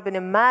cannot even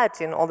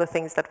imagine all the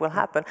things that will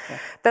happen. Yeah.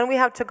 Then we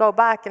have to go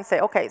back and say,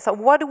 okay, so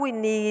what do we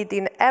need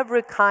in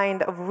every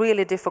kind of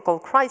really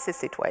difficult crisis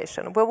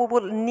situation? Well, we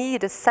will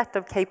need a set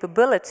of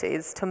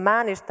capabilities to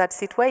manage that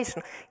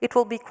situation. It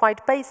will be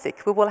quite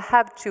basic. We will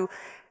have to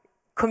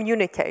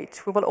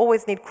communicate. We will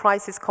always need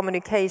crisis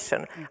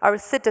communication. Our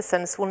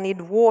citizens will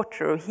need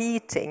water,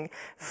 heating,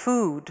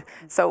 food.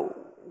 So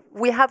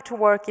we have to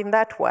work in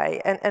that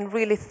way and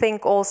really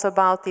think also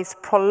about these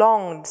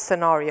prolonged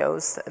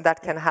scenarios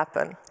that can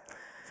happen.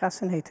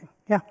 Fascinating.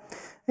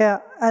 Yeah.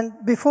 And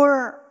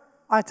before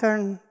I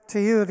turn to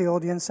you, the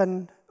audience,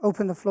 and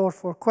open the floor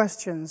for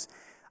questions,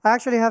 I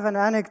actually have an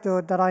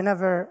anecdote that I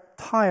never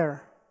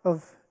tire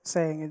of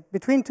saying.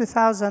 Between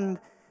 2008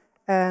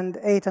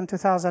 and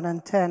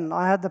 2010,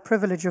 I had the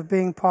privilege of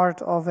being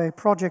part of a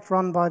project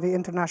run by the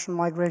International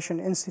Migration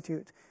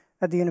Institute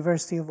at the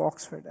University of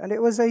Oxford. And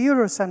it was a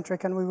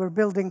Eurocentric, and we were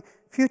building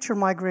future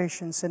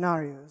migration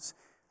scenarios.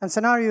 And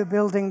scenario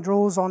building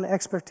draws on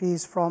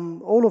expertise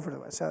from all over the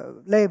world.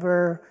 So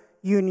labor,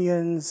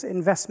 unions,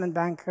 investment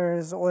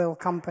bankers, oil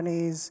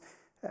companies,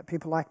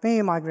 people like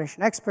me,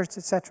 migration experts,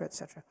 etc.,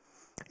 etc.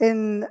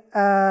 In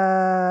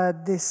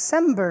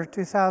December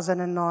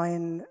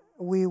 2009,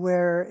 we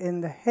were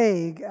in The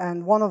Hague,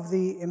 and one of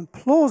the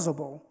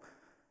implausible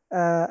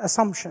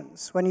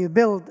assumptions, when you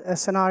build a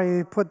scenario,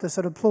 you put the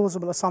sort of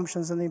plausible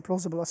assumptions and the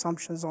implausible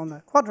assumptions on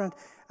a quadrant,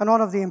 and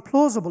one of the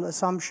implausible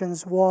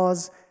assumptions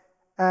was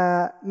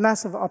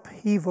massive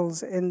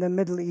upheavals in the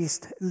Middle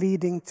East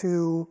leading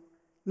to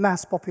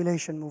mass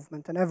population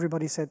movement, and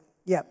everybody said,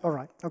 yeah, all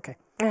right, okay.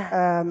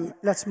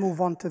 Let's move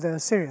on to the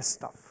serious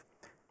stuff.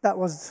 That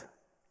was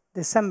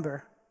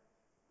December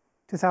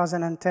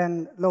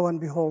 2010, lo and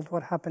behold,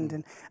 what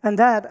happened. And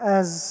that,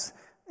 as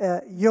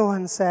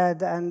Johan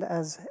said and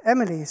as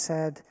Emily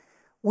said,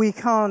 we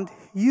can't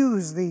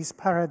use these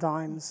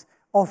paradigms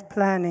of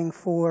planning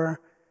for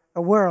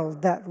a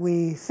world that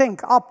we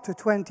think up to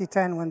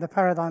 2010 when the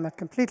paradigm had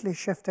completely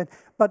shifted,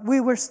 but we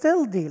were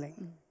still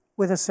dealing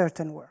with a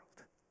certain world.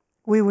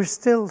 We were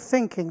still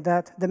thinking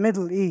that the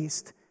Middle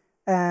East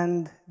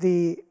and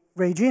the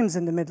regimes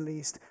in the Middle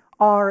East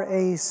are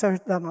a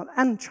certain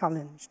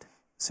unchallenged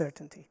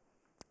certainty.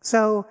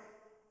 So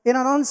in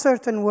an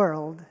uncertain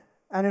world,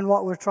 and in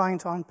what we're trying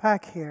to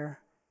unpack here,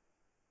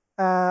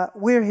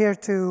 we're here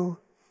to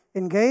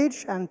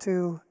engage and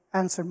to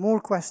answer more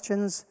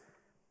questions.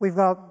 We've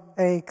got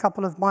a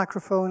couple of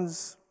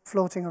microphones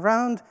floating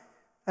around.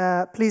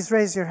 Please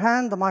raise your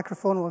hand, the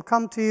microphone will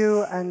come to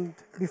you, and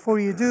before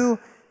you do,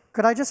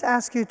 could I just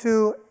ask you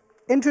to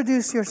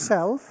introduce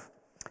yourself,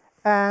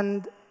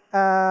 and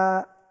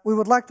we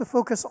would like to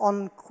focus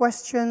on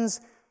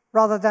questions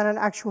rather than an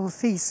actual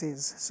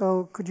thesis.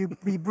 So could you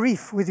be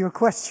brief with your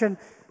question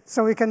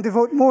so we can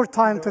devote more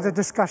time to the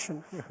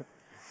discussion?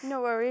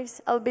 No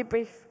worries, I'll be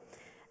brief.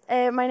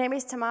 My name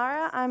is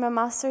Tamara, I'm a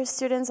master's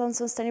student on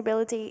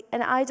sustainability,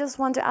 and I just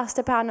want to ask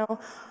the panel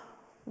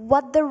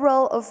what the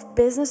role of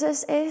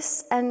businesses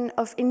is and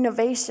of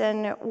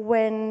innovation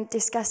when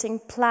discussing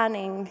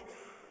planning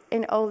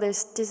in all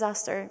this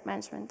disaster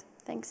management.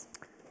 Thanks.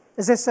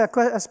 Is this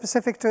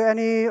specific to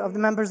any of the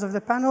members of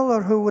the panel,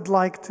 or who would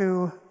like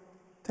to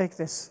take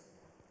this?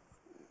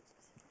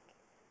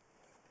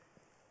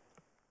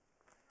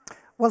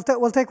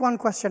 We'll take one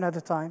question at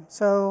a time.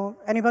 So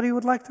anybody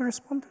would like to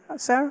respond?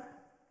 Sarah?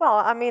 Well,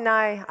 I mean,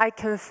 I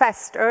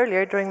confessed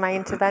earlier during my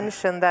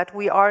intervention that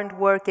we aren't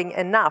working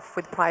enough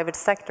with private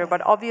sector,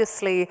 but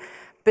obviously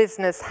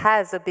business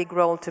has a big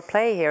role to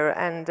play here.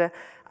 And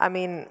I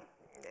mean,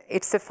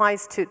 it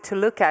suffices to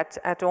look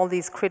at all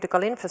these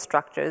critical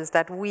infrastructures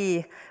that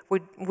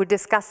we're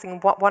discussing.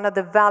 One of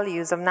the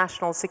values of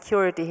national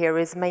security here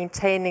is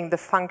maintaining the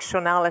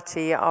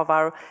functionality of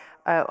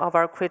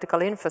our critical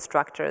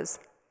infrastructures.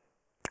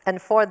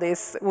 And for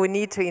this, we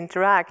need to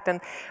interact.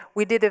 And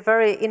we did a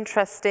very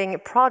interesting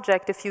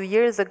project a few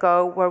years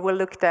ago where we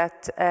looked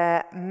at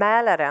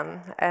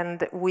Mälaren,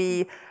 and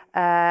we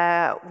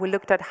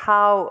looked at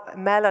how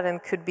Mälaren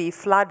could be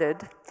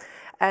flooded.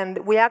 And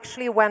we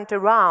actually went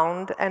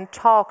around and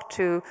talked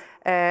to,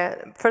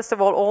 first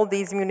of all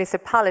these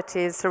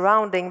municipalities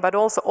surrounding, but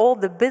also all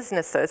the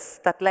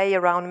businesses that lay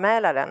around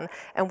Mälaren.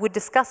 And we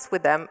discussed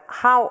with them,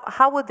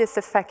 how would this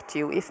affect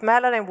you? If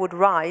Mälaren would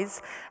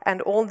rise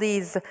and all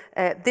these,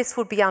 this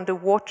would be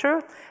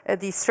underwater,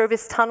 these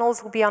service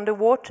tunnels would be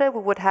underwater,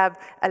 we would have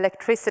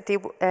electricity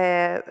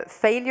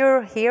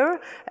failure here,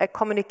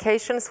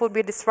 communications would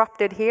be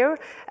disrupted here.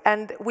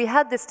 And we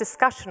had this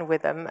discussion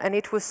with them, and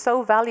it was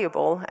so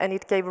valuable, and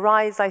it gave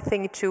rise, I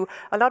think, to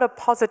a lot of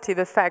positive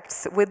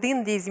effects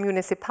within these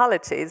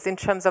municipalities in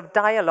terms of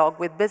dialogue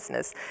with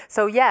business.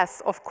 So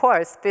yes, of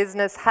course,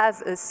 business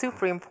has a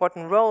super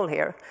important role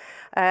here.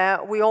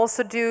 We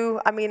also do,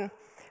 I mean,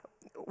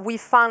 we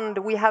fund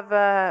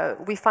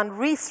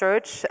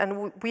research,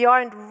 and we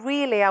aren't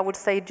really, I would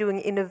say, doing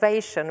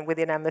innovation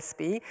within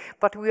MSB,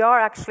 but we are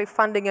actually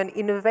funding an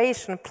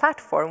innovation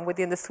platform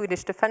within the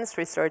Swedish Defence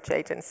Research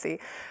Agency.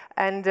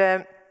 And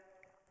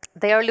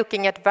they are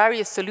looking at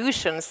various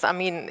solutions, I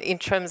mean, in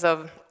terms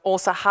of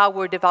also how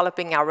we're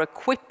developing our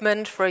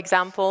equipment, for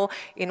example,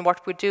 in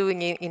what we're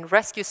doing in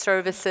rescue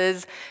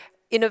services.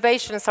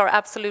 Innovations are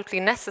absolutely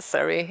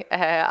necessary.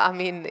 I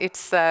mean,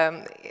 it's,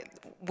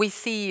 we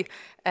see,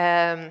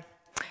 I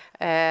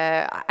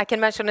can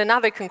mention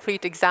another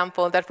concrete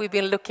example that we've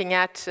been looking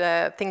at,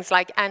 things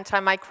like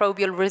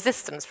antimicrobial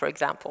resistance, for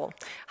example.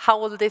 How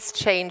will this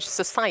change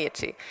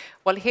society?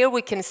 Well, here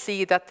we can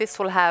see that this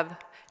will have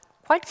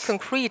quite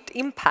concrete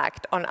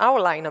impact on our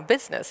line of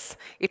business.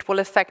 It will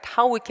affect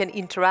how we can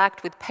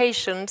interact with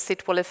patients,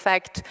 it will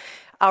affect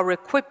our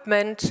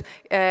equipment,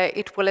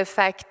 it will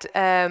affect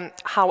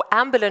how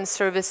ambulance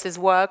services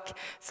work.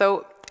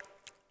 So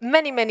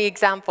many, many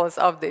examples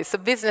of this. So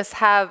business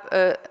have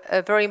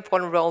a very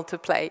important role to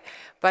play.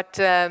 But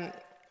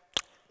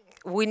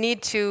we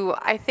need to,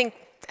 I think,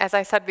 as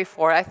I said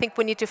before, I think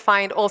we need to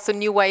find also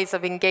new ways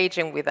of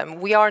engaging with them.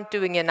 We aren't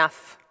doing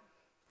enough.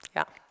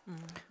 Yeah.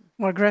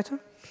 Margrethe?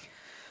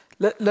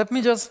 Let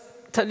me just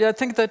tell you, I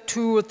think there are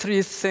 2 or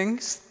 3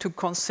 things to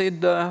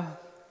consider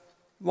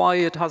why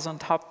it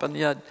hasn't happened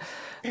yet,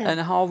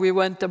 and how we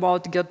went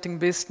about getting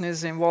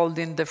business involved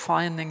in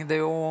defining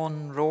their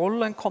own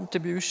role and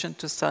contribution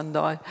to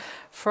Sendai.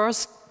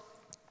 First,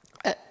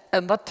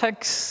 and that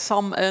takes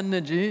some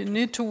energy, you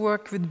need to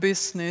work with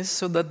business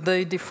so that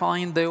they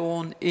define their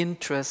own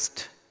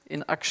interest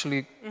in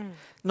actually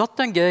not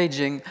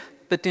engaging,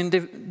 but in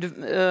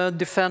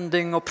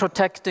defending or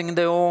protecting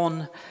their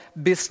own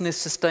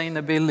business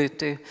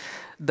sustainability.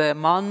 Their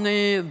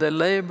money, their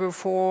labor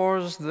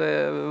force,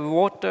 their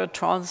water,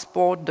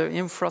 transport, their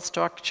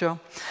infrastructure.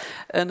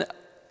 And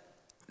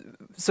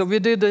so we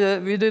did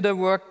a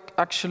work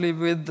actually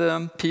with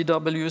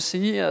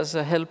PwC as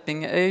a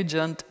helping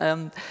agent,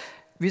 and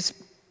we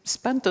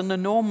spent an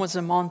enormous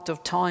amount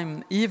of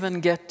time even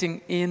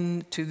getting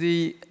into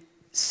the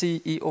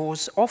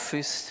CEO's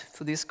office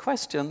for this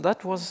question.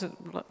 That was,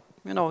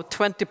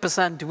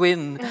 20%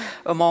 win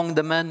among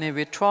the many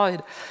we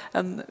tried.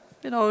 And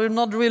we're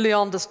not really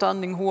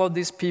understanding who are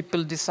these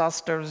people,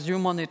 disasters,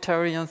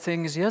 humanitarian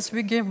things. Yes,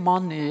 we give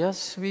money.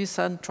 Yes, we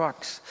send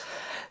trucks.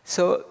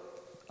 So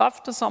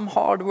after some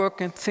hard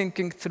work and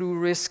thinking through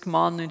risk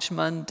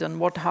management and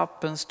what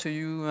happens to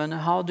you and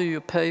how do you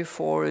pay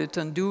for it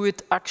and do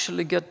it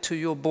actually get to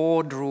your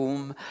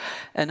boardroom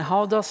and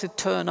how does it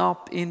turn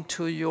up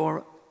into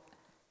your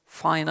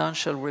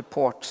financial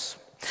reports.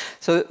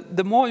 So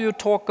the more you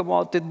talk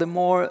about it, the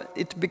more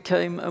it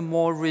became a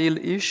more real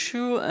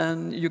issue,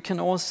 and you can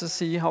also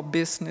see how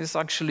business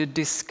actually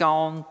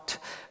discount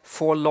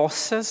for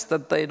losses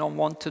that they don't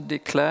want to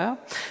declare.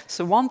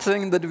 So one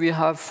thing that we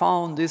have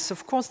found is,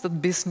 of course,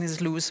 that business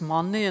lose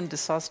money in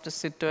disaster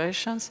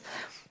situations,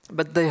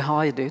 but they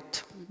hide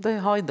it. They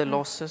hide the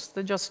losses,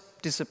 they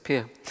just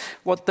disappear.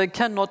 What they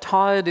cannot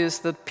hide is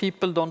that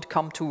people don't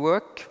come to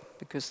work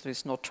because there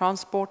is no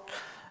transport,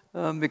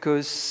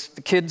 because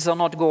the kids are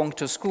not going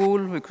to school,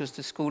 because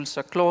the schools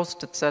are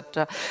closed,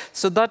 etc.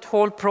 So that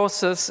whole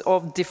process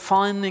of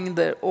defining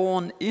their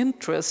own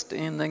interest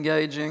in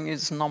engaging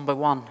is number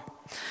one.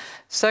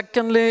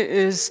 Secondly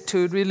is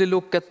to really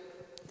look at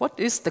what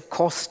is the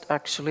cost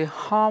actually,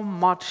 how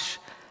much,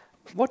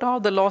 what are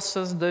the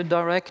losses, the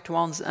direct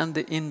ones and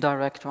the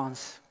indirect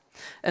ones,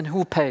 and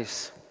who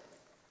pays.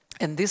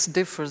 And this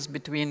differs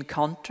between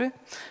country.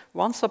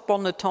 Once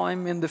upon a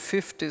time in the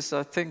 50s,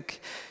 I think,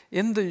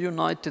 in the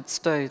United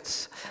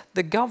States,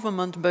 the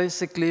government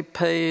basically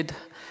paid,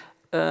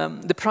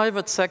 the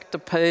private sector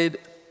paid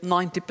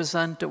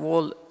 90% of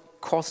all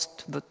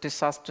cost that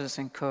disasters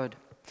incurred.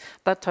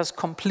 That has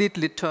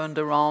completely turned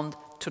around.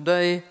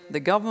 Today, the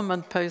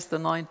government pays the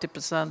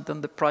 90%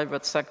 and the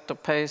private sector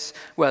pays,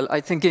 well, I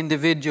think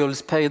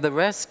individuals pay the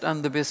rest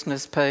and the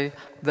business pay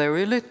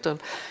very little.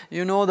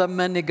 You know that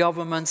many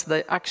governments,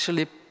 they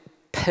actually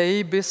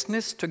pay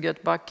business to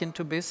get back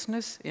into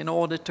business in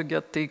order to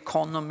get the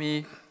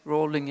economy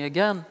rolling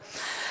again.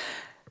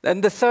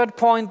 And the third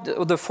point,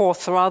 or the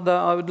fourth rather,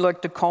 I would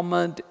like to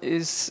comment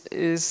is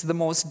the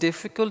most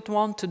difficult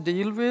one to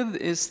deal with,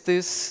 is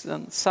this,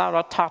 and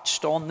Sarah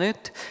touched on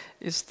it,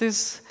 is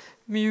this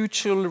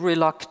mutual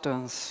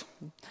reluctance.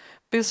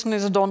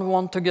 Business don't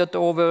want to get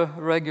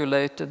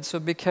over-regulated, so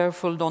be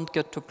careful, don't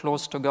get too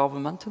close to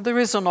government. There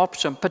is an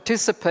option,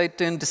 participate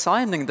in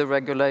designing the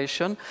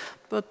regulation,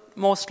 but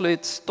mostly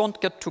it's don't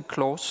get too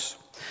close.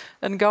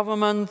 And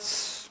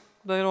governments,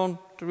 they don't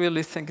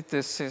really think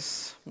this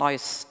is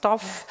nice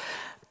stuff.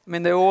 I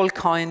mean, there are all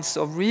kinds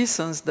of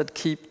reasons that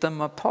keep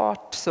them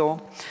apart.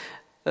 So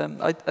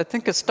I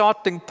think a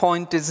starting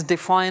point is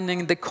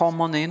defining the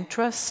common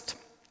interest.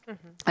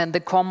 And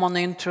the common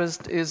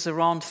interest is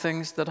around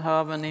things that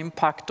have an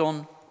impact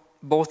on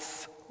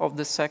both of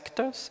the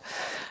sectors.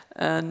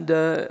 And,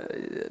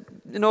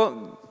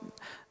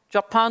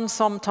 Japan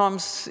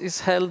sometimes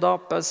is held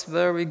up as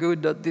very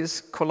good at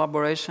this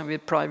collaboration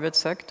with private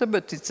sector,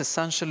 but it's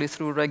essentially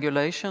through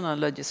regulation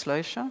and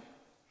legislation,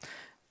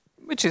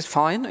 which is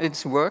fine,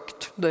 it's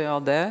worked, they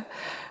are there,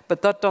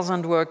 but that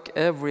doesn't work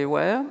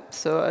everywhere.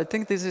 So I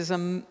think this is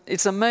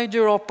it's a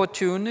major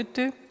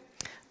opportunity,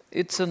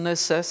 it's a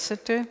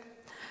necessity,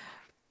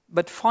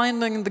 but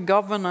finding the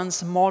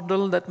governance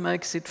model that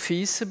makes it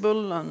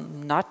feasible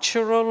and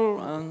natural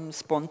and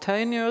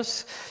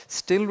spontaneous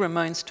still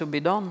remains to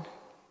be done.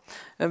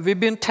 We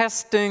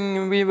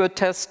were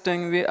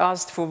testing, we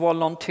asked for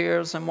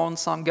volunteers among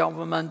some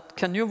government,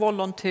 can you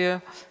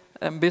volunteer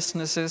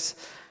businesses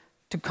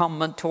to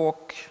come and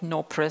talk,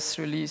 no press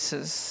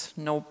releases,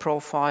 no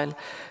profile.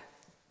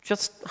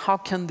 Just how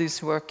can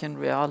this work in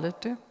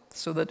reality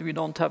so that we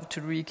don't have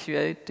to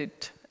recreate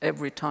it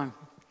every time?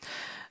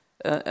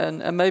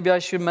 And maybe I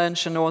should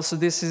mention also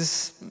this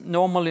is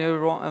normally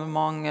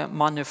among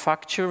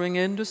manufacturing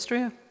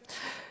industry.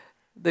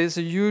 There's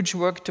a huge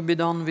work to be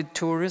done with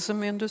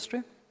tourism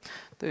industry.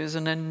 There is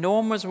an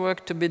enormous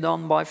work to be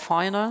done by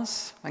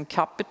finance and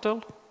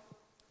capital.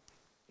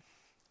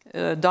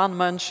 Dan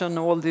mentioned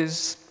all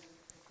these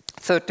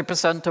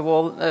 30% of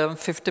all,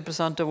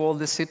 50% of all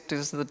the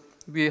cities that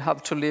we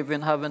have to live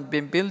in haven't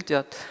been built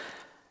yet.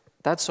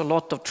 That's a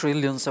lot of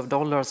trillions of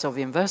dollars of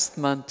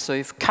investment. So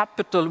if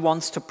capital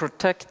wants to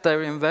protect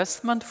their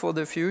investment for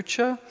the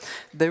future,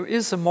 there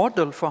is a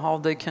model for how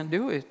they can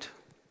do it.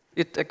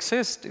 It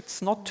exists.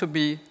 It's not to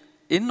be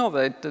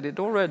innovated. It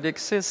already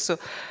exists. So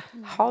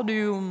how do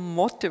you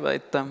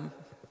motivate them?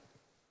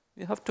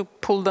 You have to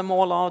pull them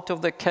all out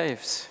of their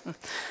caves.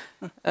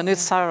 And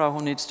it's Sarah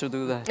who needs to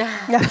do that.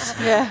 Yes.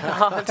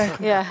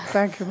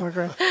 Thank you,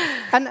 Margaret.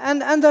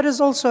 And there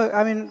is also,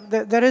 I mean,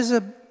 there is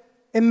a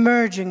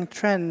emerging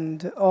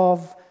trend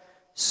of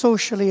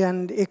socially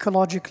and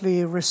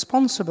ecologically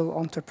responsible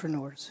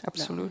entrepreneurs.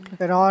 Absolutely.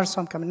 There are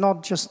some coming,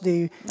 not just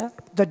the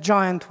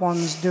giant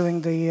ones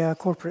doing the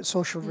corporate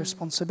social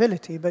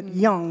responsibility, but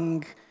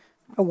young,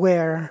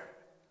 aware,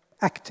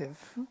 active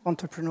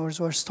entrepreneurs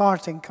who are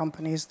starting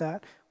companies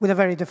that with a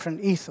very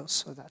different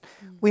ethos of that.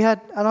 We had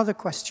another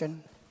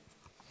question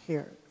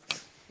here.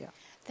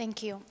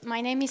 Thank you.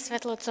 My name is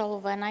Svetla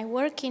Tsolova, and I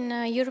work in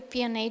a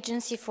European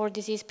Agency for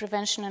Disease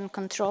Prevention and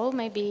Control.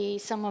 Maybe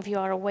some of you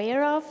are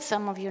aware of,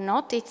 some of you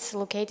not. It's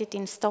located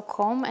in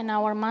Stockholm, and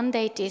our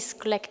mandate is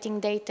collecting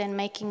data and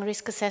making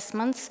risk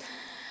assessments,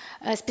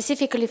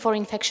 specifically for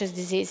infectious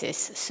diseases.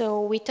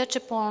 So we touch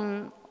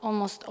upon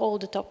almost all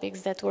the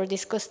topics that were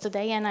discussed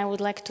today, and I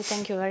would like to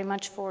thank you very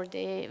much for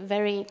the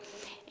very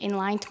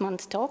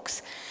enlightenment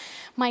talks.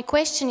 My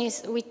question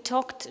is, we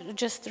talked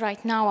just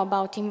right now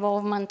about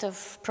involvement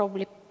of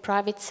probably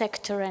private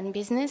sector and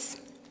business,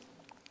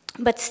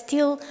 but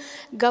still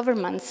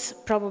governments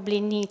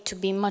probably need to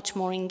be much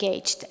more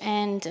engaged.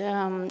 And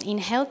in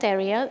health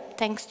area,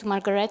 thanks to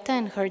Margareta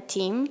and her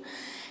team,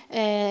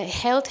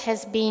 health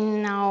has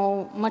been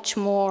now much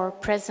more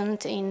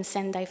present in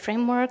Sendai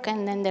framework,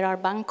 and then there are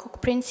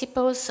Bangkok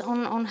principles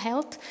on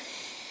health.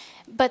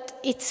 But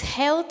it's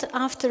health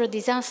after a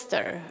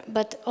disaster.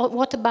 But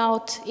what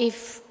about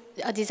if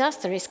a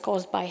disaster is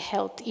caused by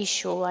health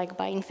issue, like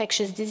by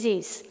infectious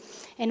disease?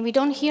 And we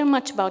don't hear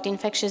much about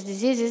infectious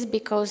diseases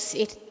because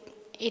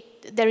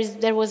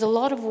there was a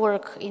lot of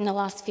work in the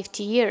last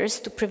 50 years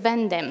to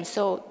prevent them.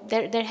 So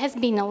there has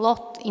been a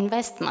lot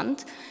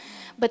investment,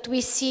 but we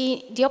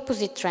see the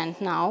opposite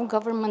trend now.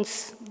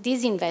 Governments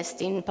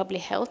disinvest in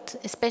public health,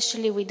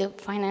 especially with the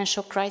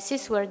financial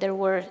crisis, where there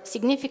were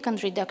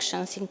significant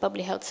reductions in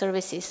public health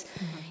services,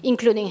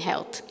 including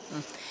health.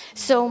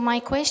 So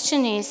my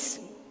question is,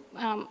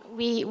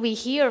 we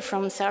hear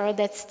from Sarah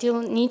that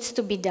still needs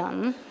to be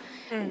done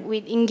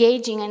with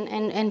engaging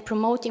and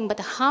promoting, but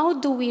how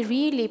do we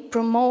really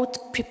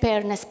promote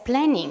preparedness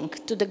planning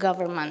to the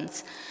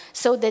governments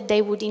so that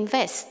they would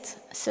invest?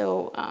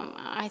 So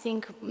I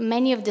think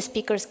many of the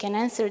speakers can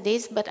answer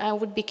this, but I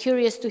would be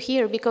curious to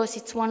hear because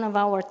it's one of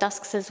our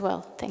tasks as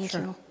well. Thank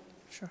you.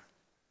 Sure.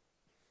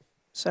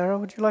 Sarah,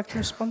 would you like to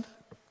respond?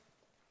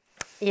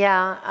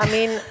 Yeah, I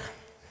mean,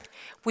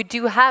 we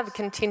do have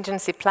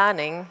contingency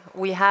planning.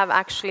 We have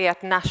actually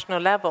at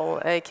national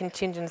level a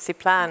contingency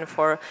plan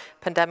for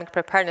pandemic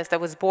preparedness that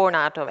was born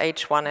out of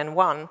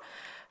H1N1.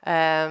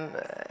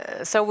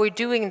 So we're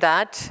doing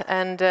that.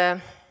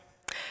 And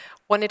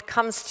when it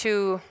comes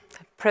to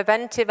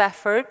preventive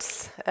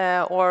efforts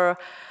or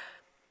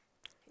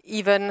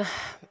even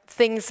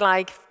things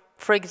like,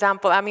 for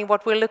example, I mean,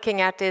 what we're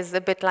looking at is a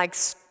bit like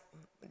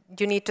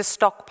you need to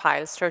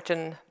stockpile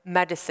certain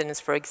medicines,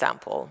 for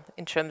example,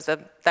 in terms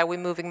of that we're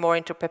moving more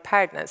into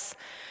preparedness.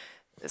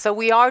 So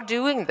we are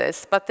doing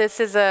this, but this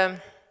is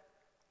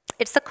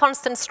it's a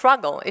constant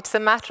struggle. It's a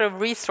matter of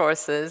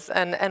resources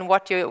and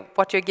what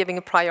you're giving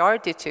a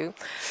priority to.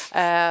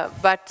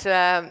 But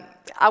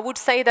I would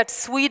say that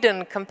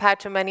Sweden, compared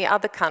to many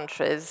other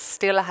countries,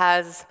 still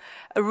has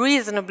a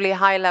reasonably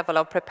high level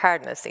of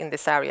preparedness in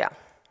this area.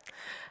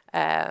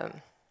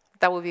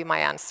 That would be my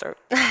answer.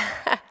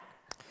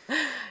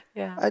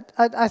 Yeah.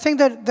 I think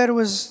that there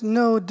was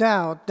no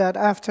doubt that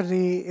after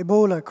the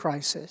Ebola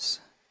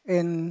crisis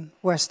in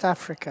West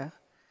Africa,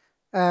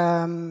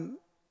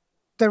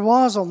 there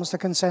was almost a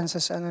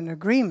consensus and an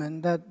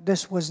agreement that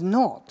this was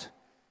not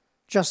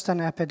just an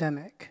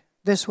epidemic.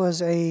 This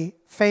was a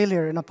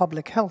failure in a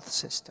public health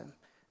system.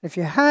 If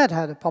you had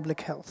a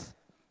public health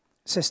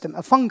system,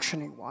 a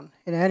functioning one,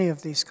 in any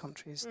of these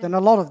countries, then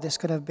a lot of this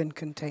could have been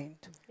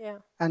contained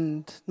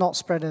and not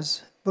spread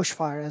as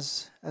bushfire,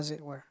 as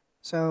it were.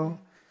 So.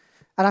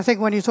 And I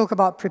think when you talk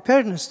about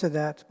preparedness to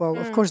that, well,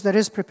 of course, there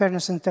is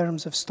preparedness in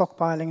terms of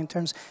stockpiling,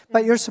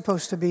 but you're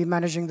supposed to be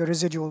managing the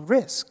residual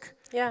risk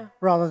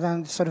rather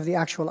than sort of the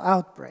actual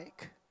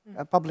outbreak.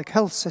 A public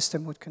health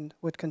system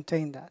would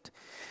contain that.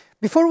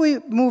 Before we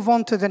move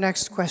on to the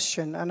next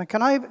question, and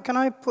can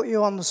I put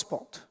you on the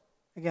spot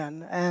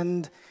again?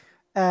 And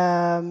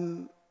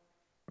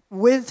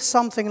with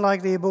something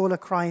like the Ebola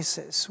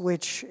crisis,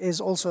 which is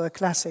also a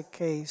classic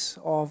case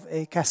of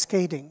a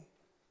cascading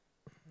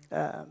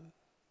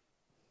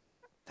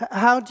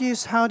How do you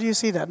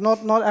see that?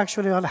 Not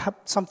actually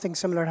something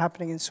similar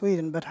happening in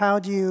Sweden, but how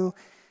do you?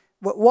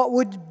 What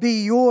would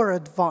be your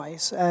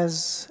advice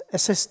as a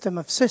system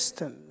of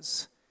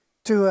systems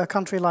to a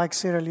country like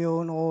Sierra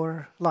Leone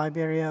or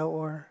Liberia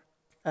or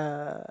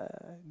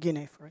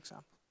Guinea, for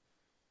example?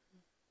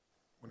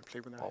 Want to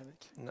play with that,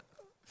 Henrik?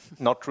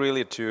 Not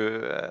really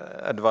to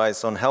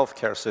advise on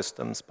healthcare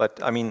systems, but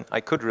I mean, I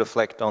could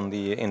reflect on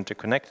the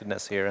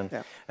interconnectedness here.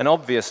 And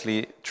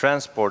obviously,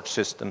 transport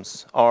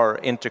systems are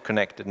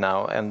interconnected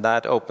now, and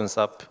that opens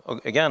up,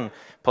 again,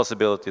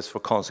 possibilities for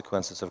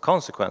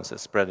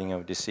consequences, spreading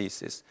of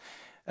diseases.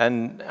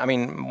 And I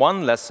mean,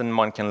 one lesson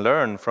one can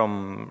learn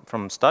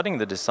from studying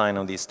the design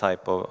of these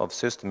type of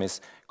system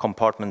is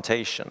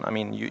compartmentation. I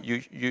mean,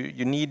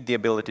 you need the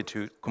ability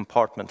to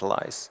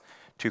compartmentalize,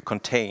 to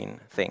contain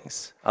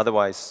things.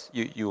 Otherwise,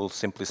 you will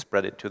simply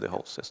spread it to the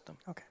whole system.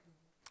 Okay,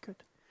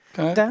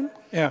 good. Dan?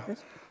 Yeah.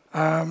 Yes.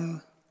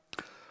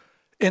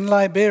 In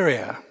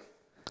Liberia,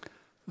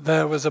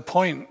 there was a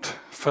point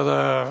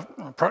for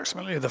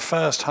approximately the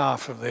first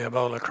half of the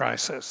Ebola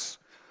crisis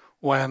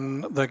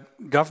when the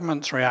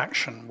government's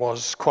reaction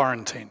was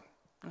quarantine.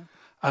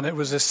 And it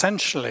was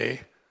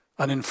essentially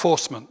an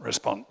enforcement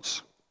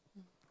response.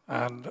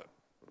 And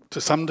to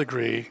some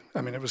degree,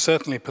 I mean, it was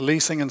certainly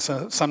policing, and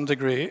to some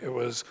degree it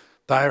was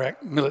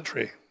direct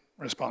military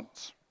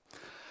response.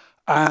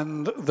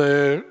 And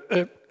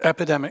the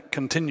epidemic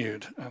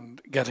continued and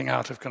getting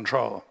out of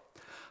control.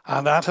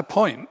 And at a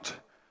point,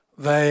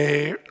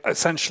 they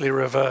essentially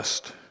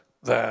reversed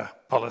their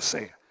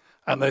policy.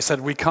 And they said,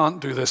 we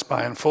can't do this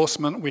by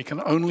enforcement, we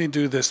can only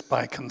do this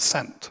by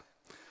consent.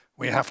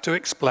 We have to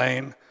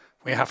explain,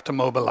 we have to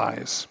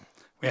mobilize.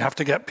 We have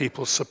to get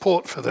people's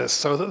support for this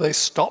so that they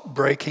stop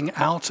breaking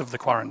out of the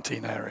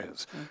quarantine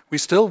areas. We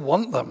still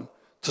want them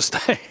to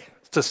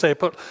stay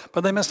put,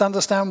 but they must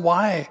understand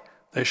why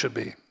they should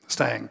be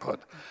staying put.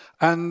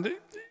 And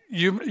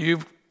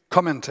you've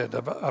commented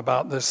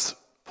about this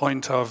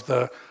point of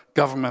the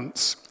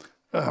governments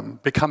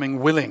becoming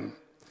willing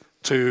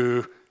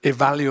to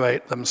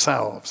evaluate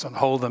themselves and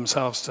hold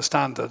themselves to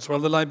standards. Well,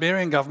 the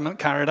Liberian government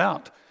carried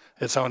out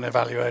its own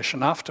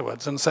evaluation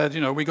afterwards and said,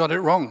 you know, we got it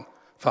wrong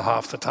for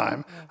half the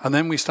time, and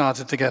then we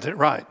started to get it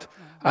right.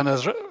 And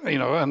as you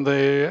know, and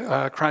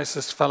the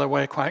crisis fell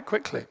away quite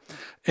quickly.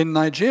 In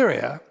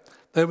Nigeria,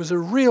 there was a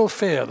real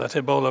fear that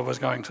Ebola was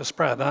going to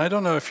spread. And I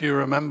don't know if you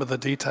remember the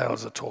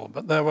details at all,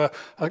 but there were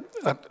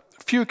a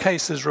few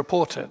cases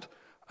reported,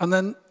 and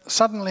then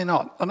suddenly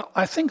not. And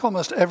I think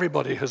almost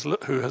everybody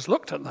who has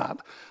looked at that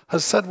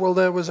has said, well,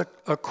 there was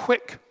a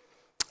quick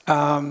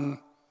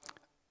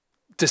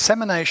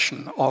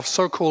dissemination of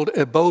so-called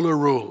Ebola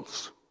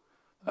rules.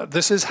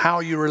 This is how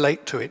you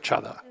relate to each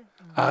other.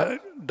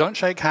 Don't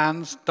shake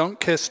hands, don't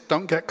kiss,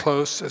 don't get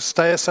close,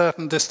 stay a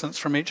certain distance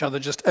from each other,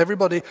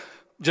 everybody,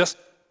 you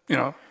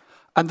know.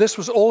 And this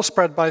was all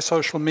spread by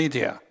social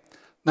media.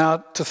 Now,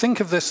 to think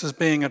of this as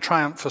being a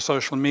triumph for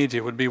social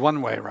media would be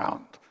one way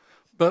around.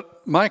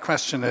 But my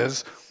question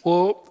is,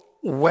 well,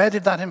 where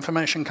did that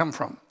information come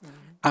from?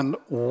 And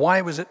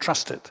why was it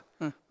trusted?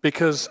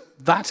 Because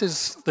that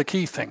is the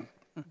key thing.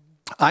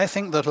 I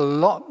think that a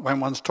lot, when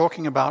one's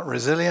talking about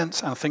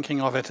resilience and thinking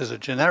of it as a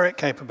generic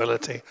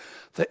capability,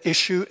 the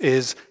issue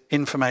is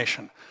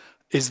information.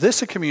 Is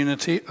this a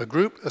community, a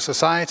group, a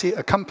society,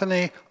 a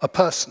company, a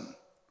person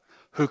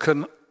who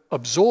can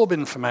absorb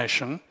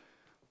information,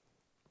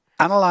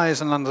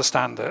 analyze and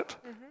understand it,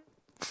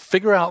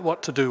 figure out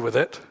what to do with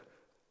it,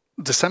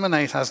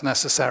 disseminate as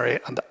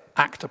necessary, and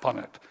act upon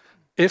it?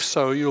 If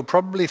so, you'll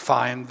probably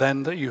find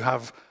then that you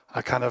have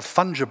a kind of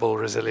fungible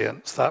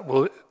resilience that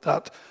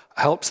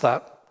helps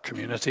that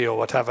community or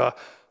whatever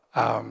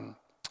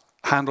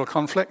handle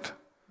conflict,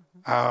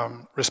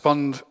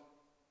 respond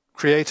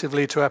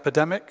creatively to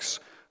epidemics,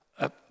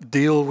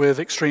 deal with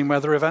extreme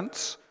weather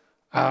events.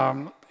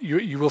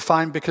 You will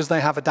find, because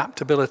they have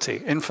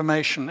adaptability,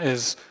 information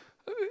is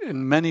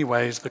in many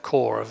ways the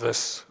core of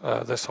this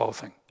whole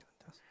thing.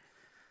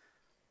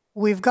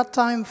 We've got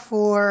time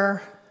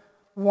for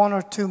one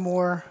or two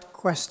more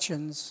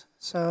questions.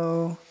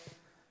 So,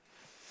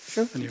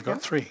 sure. And you've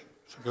got three,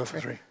 so go for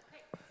three.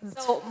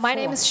 So my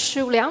name is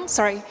Shu Liang,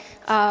 sorry.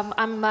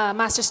 I'm a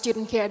master's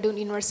student here at Lund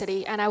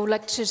University, and I would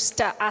like to just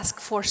ask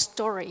for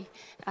story.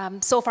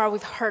 So far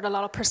we've heard a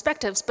lot of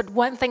perspectives, but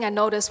one thing I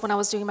noticed when I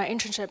was doing my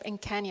internship in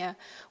Kenya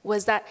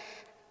was that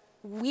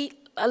we,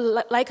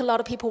 like a lot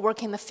of people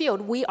working in the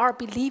field, we are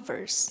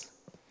believers.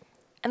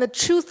 And the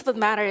truth of the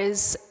matter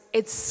is,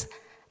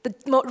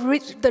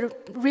 the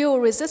real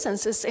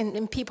resistance is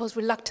in people's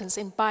reluctance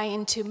in buying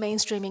into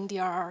mainstreaming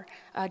DRR,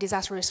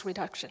 disaster risk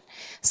reduction.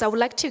 So I would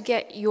like to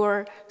get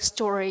your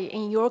story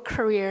in your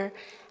career,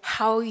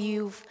 how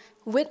you've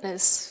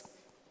witnessed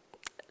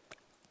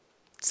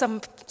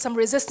some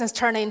resistance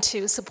turn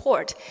into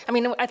support. I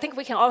mean, I think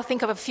we can all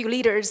think of a few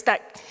leaders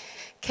that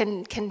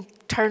can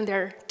turn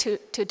their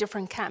to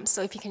different camps.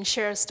 So if you can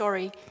share a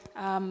story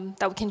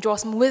that we can draw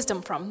some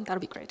wisdom from, that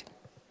would be great.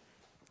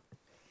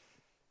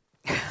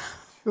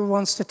 Who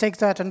wants to take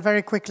that? And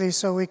very quickly,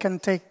 so we can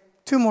take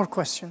two more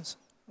questions.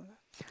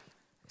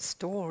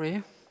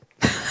 story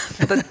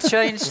that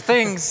changed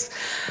things.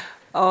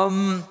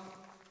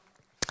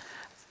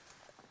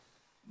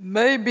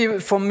 Maybe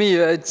for me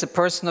it's a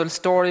personal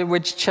story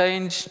which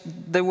changed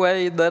the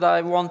way that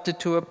I wanted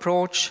to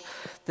approach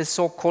the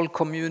so-called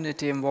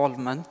community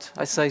involvement.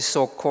 I say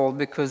so-called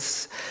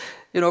because,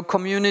 you know,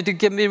 community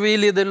can be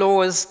really the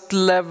lowest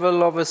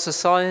level of a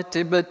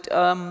society, but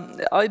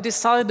I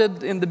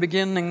decided in the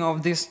beginning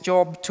of this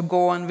job to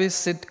go and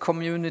visit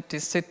community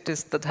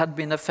cities that had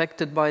been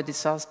affected by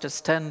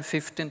disasters 10,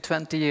 15,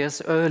 20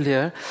 years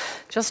earlier,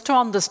 just to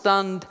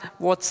understand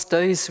what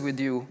stays with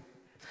you.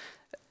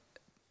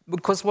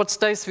 Because what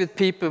stays with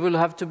people will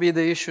have to be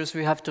the issues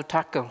we have to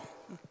tackle.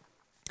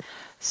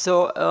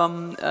 So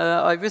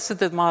I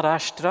visited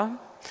Maharashtra,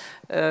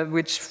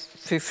 which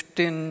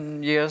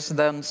 15 years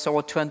then,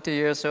 so 20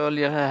 years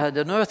earlier, had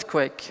an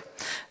earthquake.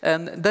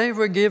 And they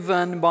were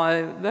given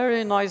by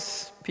very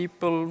nice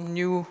people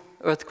new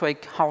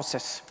earthquake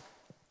houses.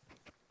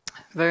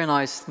 Very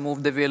nice,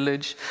 moved the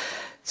village.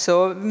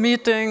 So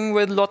meeting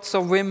with lots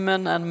of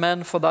women and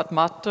men for that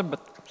matter, but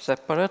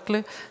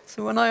separately.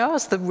 So when I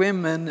asked the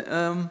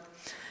women,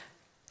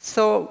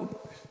 so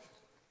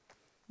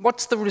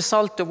what's the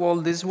result of all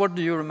this? What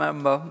do you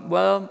remember?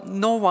 Well,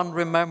 no one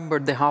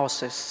remembered the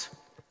houses,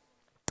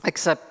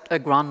 except a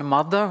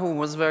grandmother who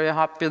was very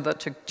happy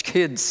that her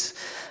kids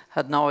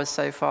had now a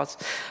safe house.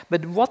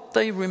 But what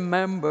they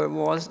remember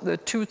was the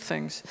two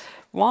things.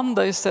 One,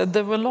 they said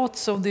there were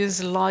lots of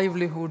these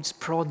livelihoods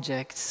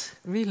projects,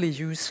 really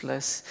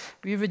useless.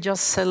 We were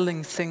just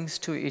selling things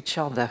to each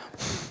other.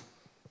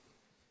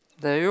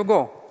 There you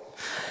go.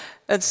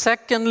 And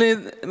secondly,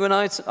 when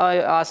I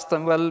asked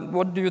them, well,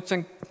 what do you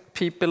think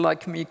people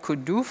like me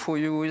could do for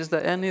you? Is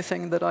there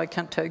anything that I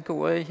can take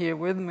away here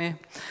with me?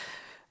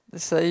 They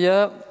say,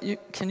 yeah,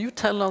 can you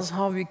tell us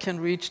how we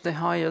can reach the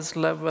highest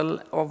level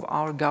of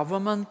our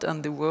government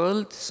and the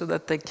world so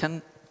that they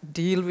can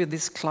deal with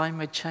these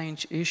climate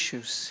change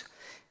issues?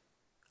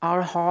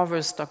 Our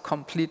harvests are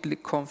completely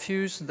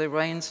confused. The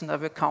rains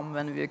never come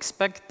when we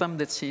expect them.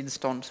 The seeds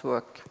don't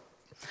work.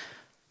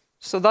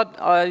 So that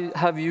I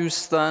have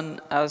used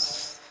then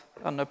as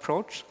an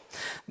approach.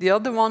 The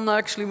other one, I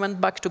actually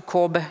went back to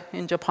Kobe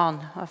in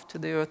Japan after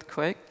the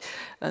earthquake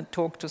and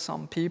talked to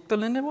some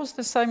people, and it was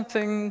the same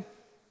thing.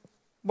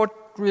 What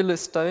really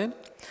stayed?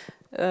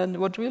 And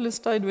what really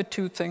stayed were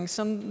two things,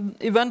 and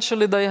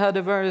eventually they had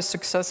a very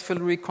successful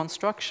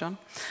reconstruction.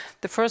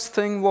 The first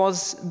thing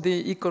was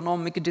the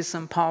economic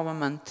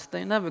disempowerment.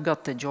 They never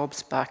got their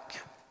jobs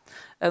back,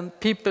 and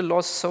people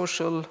lost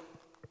social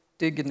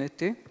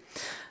dignity.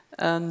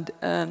 And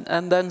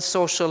then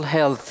social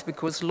health,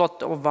 because a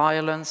lot of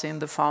violence in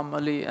the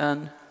family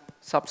and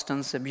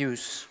substance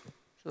abuse.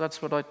 So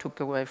that's what I took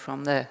away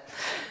from there.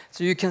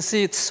 So you can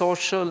see it's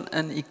social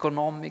and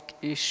economic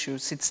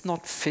issues. It's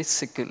not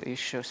physical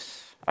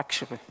issues,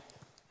 actually.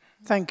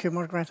 Thank you,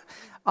 Margaret.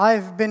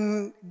 I've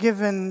been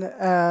given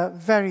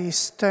very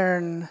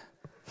stern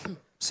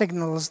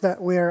signals that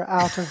we're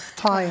out of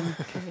time.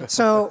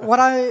 So what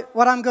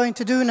I'm going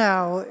to do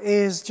now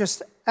is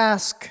just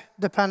ask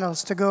the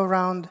panels to go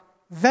around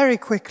very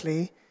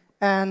quickly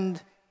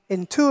and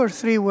in 2 or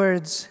 3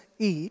 words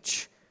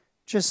each,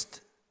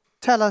 just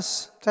tell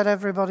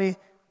everybody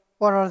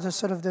what are the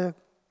sort of the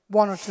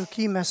 1 or 2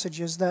 key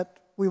messages that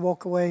we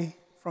walk away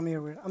from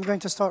here with. I'm going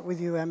to start with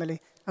you,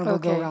 Emily, and we'll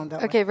go around that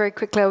way. Okay, very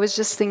quickly. I was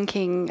just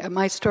thinking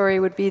my story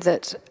would be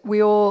that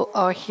we all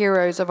are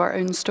heroes of our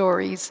own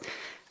stories,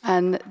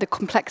 and the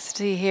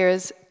complexity here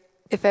is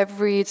if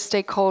every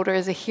stakeholder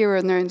is a hero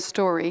in their own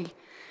story,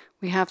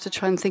 we have to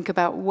try and think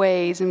about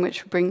ways in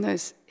which we bring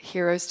those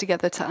heroes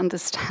together to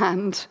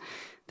understand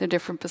their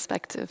different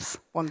perspectives.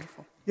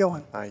 Wonderful.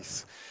 Johan.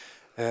 Nice.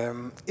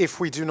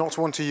 If we do not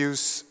want to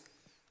use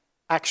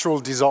actual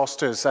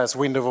disasters as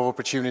window of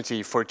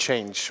opportunity for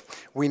change,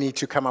 we need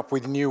to come up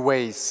with new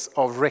ways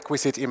of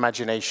requisite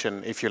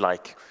imagination, if you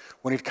like,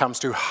 when it comes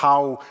to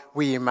how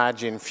we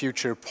imagine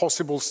future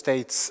possible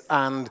states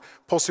and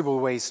possible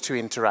ways to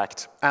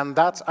interact. And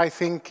that, I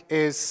think,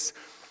 is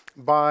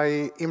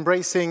by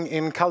embracing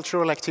in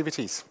cultural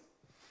activities.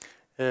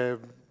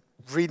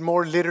 Read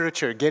more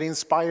literature, get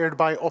inspired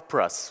by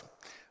operas.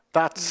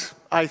 That,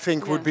 I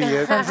think, would be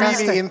a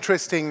really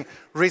interesting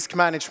risk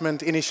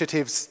management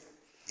initiatives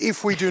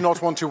if we do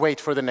not want to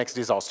wait for the next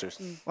disasters.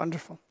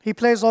 Wonderful. He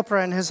plays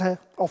opera in his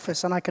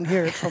office, and I can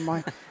hear it from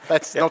my...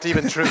 That's not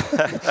even true.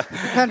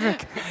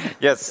 Henrik.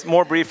 Yes,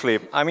 more briefly.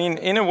 I mean,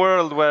 in a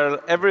world where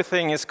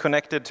everything is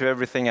connected to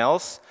everything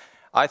else,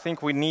 I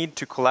think we need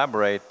to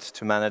collaborate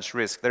to manage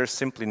risk. There's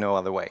simply no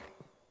other way.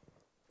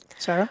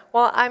 Sarah?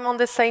 Well, I'm on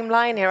the same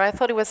line here. I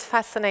thought it was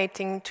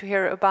fascinating to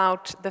hear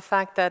about the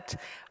fact that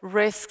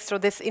risks or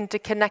this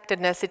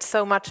interconnectedness, it's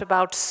so much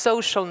about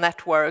social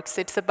networks,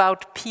 it's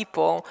about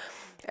people.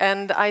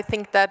 And I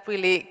think that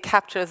really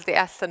captures the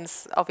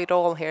essence of it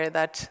all here,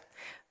 that's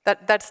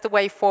the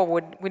way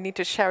forward. We need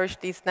to cherish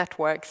these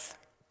networks.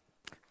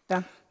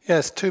 Dan?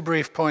 Yes, 2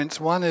 brief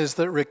points. One is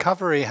that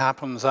recovery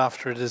happens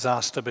after a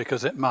disaster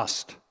because it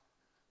must.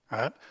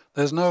 Right?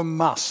 There's no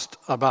must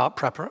about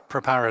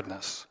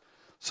preparedness.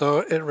 So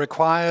it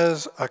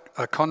requires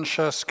a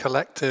conscious,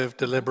 collective,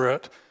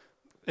 deliberate,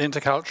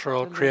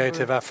 intercultural,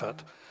 creative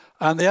effort.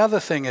 And the other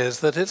thing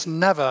is that it's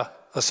never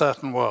a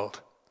certain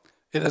world.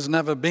 It has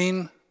never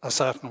been a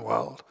certain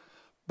world.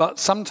 But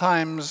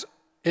sometimes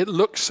it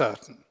looks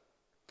certain.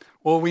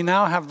 Well, we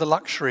now have the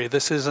luxury.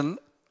 This is an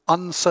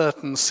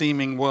uncertain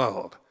seeming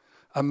world.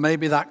 And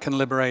maybe that can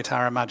liberate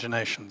our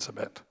imaginations a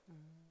bit.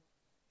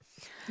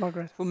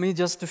 Margaret. For me,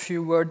 just a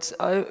few words.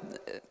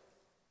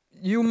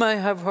 You may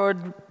have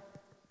heard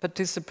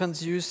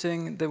participants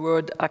using the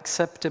word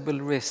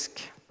acceptable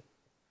risk.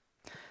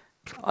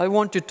 I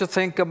want you to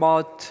think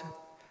about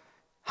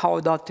how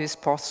that is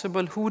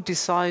possible. Who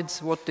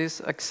decides what is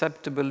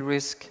acceptable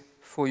risk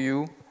for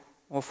you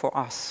or for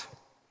us?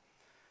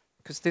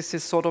 Because this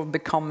is sort of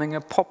becoming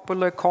a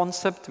popular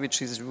concept,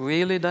 which is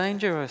really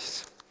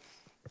dangerous.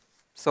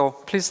 So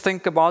please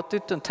think about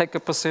it and take a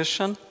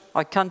position.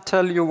 I can't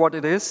tell you what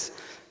it is.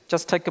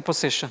 Just take a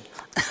position.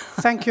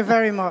 Thank you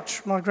very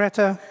much,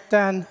 Margrethe,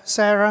 Dan,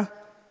 Sarah,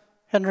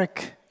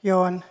 Henrik,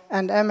 Johan,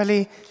 and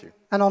Emily,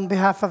 and on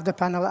behalf of the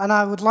panel. And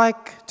I would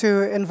like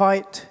to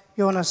invite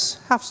Jonas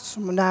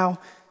Hafström now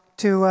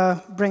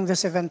to bring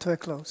this event to a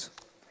close.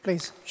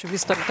 Please. Should we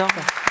step down?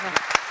 Yeah.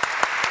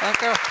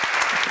 Thank you.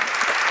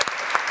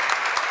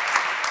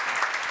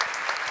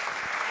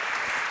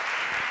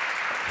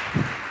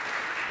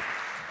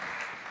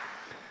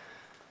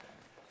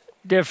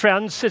 Dear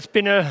friends, it's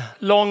been a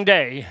long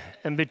day,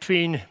 and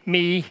between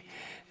me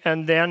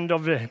and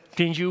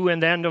between you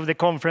and the end of the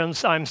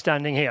conference, I'm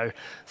standing here,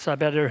 so I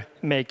better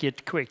make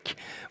it quick.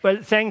 Well,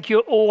 thank you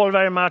all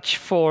very much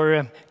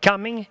for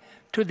coming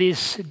to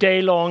this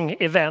day-long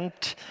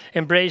event,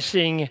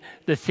 embracing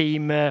the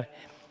theme,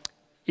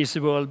 Is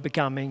the World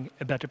Becoming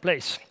a Better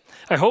Place?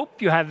 I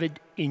hope you have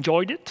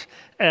enjoyed it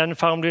and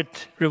found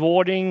it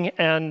rewarding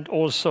and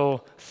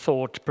also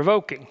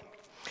thought-provoking.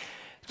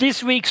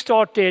 This week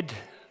started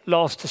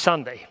last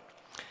Sunday.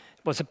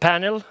 It was a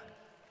panel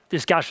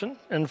discussion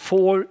and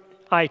 4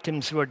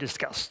 items were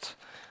discussed: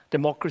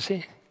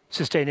 democracy,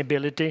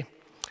 sustainability,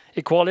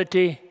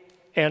 equality,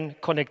 and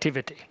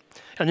connectivity.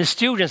 And the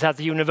students at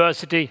the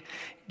university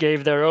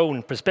gave their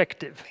own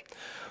perspective.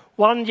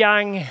 One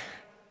young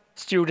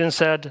student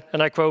said,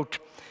 and I quote,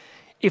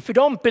 "If we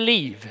don't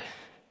believe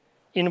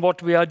in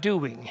what we are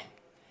doing,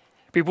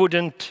 we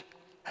wouldn't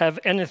have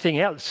anything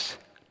else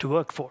to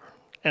work for,"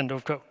 end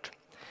of quote.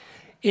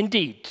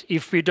 Indeed,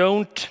 if we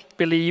don't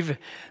believe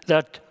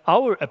that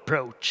our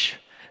approach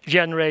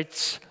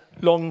generates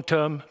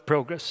long-term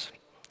progress,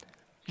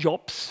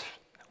 jobs,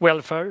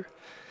 welfare,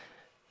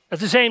 at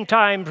the same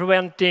time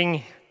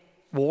preventing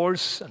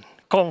wars and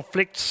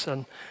conflicts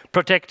and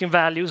protecting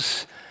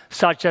values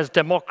such as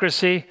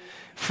democracy,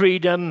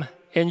 freedom,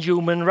 and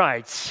human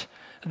rights,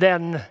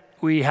 then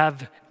we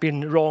have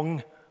been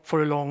wrong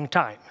for a long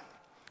time.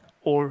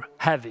 Or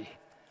have we?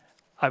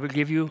 I will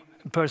give you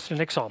a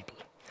personal example.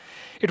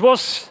 It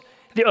was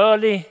the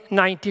early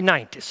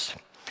 1990s.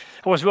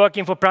 I was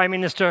working for Prime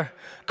Minister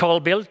Carl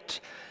Bildt,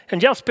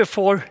 and just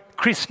before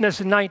Christmas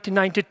in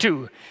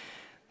 1992,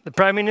 the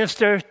Prime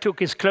Minister took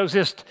his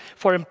closest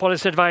foreign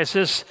policy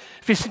advisors,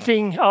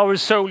 visiting our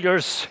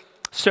soldiers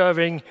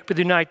serving with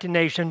the United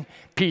Nations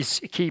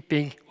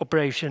peacekeeping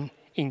operation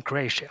in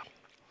Croatia.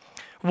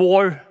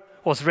 War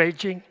was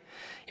raging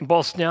in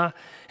Bosnia,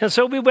 and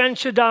so we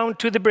ventured down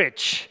to the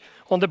bridge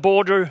on the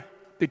border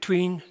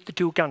between the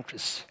 2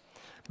 countries.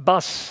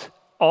 Bus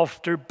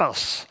after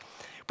bus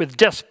with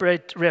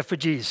desperate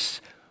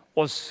refugees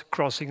was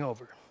crossing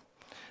over.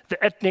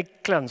 The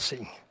ethnic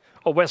cleansing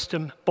of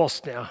Western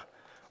Bosnia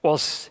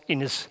was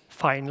in its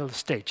final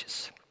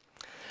stages.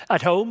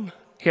 At home,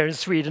 here in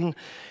Sweden,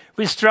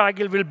 we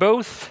struggle with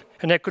both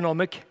an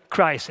economic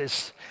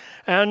crisis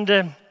and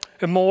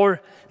a more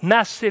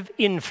massive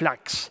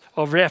influx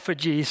of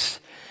refugees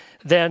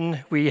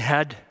than we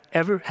had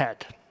ever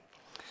had.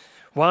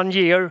 1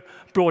 year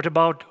brought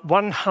about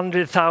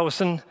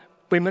 100,000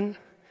 women,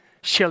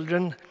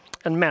 children,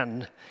 and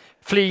men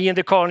fleeing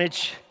the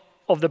carnage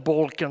of the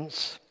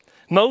Balkans.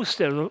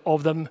 Most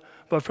of them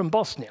were from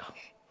Bosnia,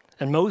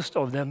 and most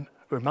of them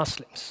were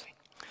Muslims.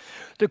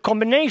 The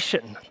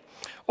combination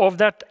of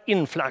that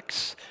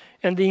influx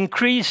and the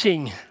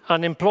increasing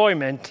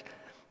unemployment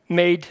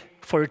made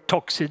for a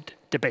toxic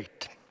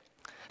debate.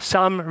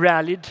 Some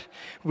rallied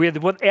with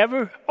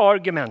whatever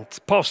argument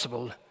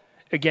possible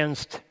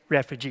against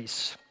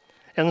refugees.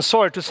 And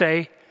sorry to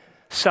say,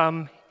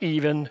 some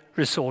even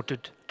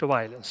resorted to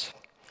violence.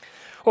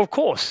 Of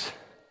course,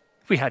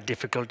 we had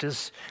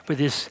difficulties with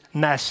this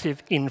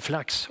massive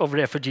influx of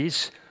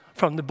refugees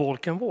from the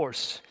Balkan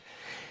Wars.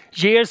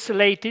 Years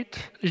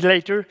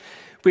later,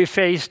 we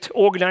faced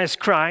organized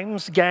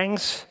crimes,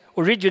 gangs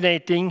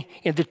originating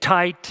in the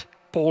tight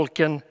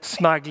Balkan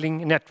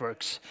smuggling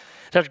networks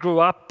that grew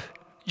up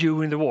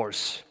during the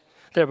wars.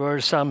 There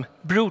were some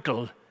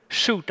brutal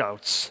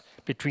shootouts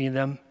between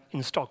them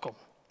in Stockholm.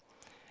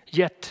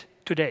 Yet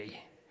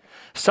today,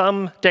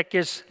 some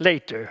decades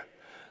later,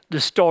 the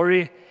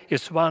story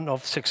is one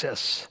of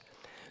success.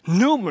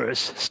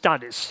 Numerous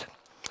studies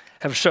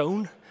have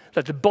shown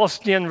that the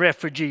Bosnian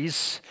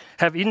refugees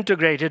have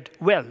integrated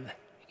well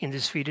in the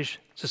Swedish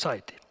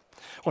society.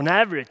 On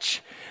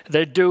average,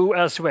 they do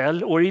as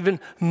well or even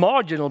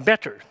marginal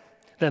better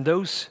than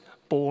those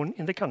born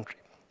in the country.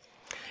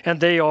 And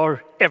they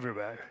are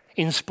everywhere,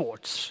 in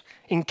sports,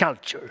 in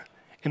culture,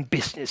 in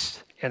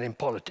business, and in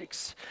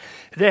politics.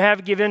 They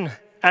have given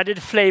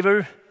added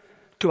flavor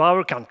to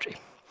our country,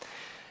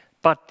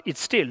 but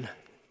it's still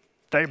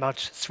very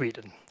much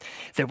Sweden.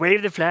 They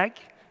wave the flag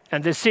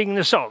and they sing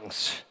the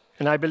songs,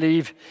 and I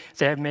believe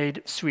they have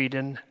made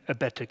Sweden a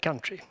better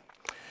country.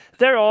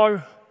 There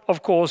are,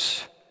 of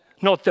course,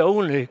 not the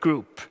only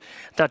group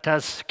that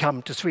has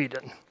come to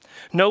Sweden.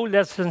 No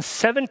less than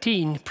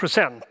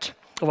 17%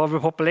 of our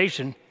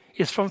population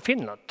is from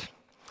Finland.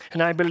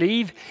 And I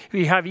believe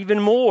we have even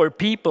more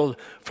people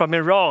from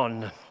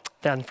Iran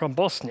than from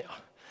Bosnia.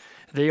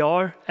 They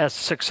are as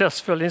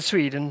successful in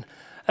Sweden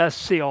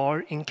as they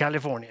are in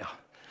California.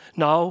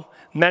 Now,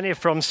 many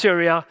from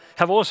Syria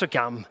have also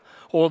come,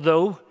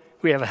 although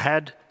we have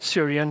had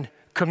Syrian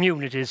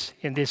communities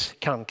in this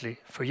country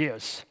for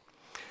years.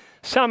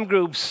 Some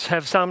groups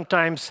have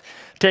sometimes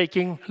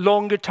taken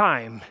longer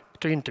time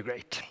to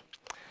integrate.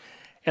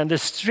 And the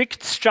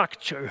strict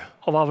structure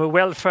of our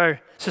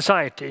welfare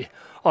society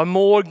are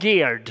more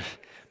geared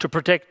to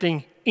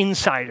protecting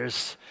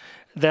insiders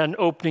than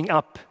opening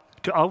up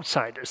to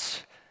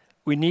outsiders.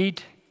 We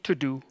need to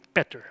do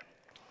better.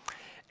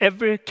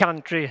 Every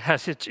country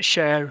has its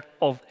share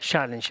of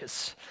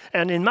challenges.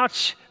 And in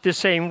much the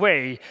same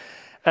way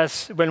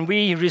as when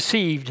we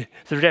received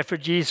the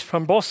refugees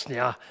from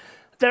Bosnia,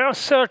 there are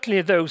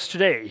certainly those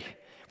today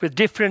with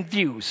different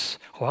views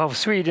of how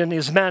Sweden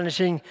is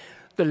managing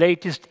the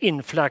latest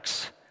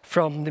influx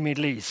from the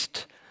Middle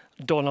East,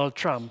 Donald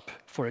Trump,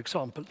 for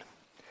example.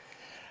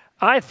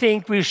 I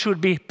think we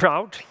should be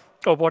proud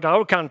of what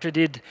our country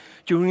did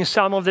during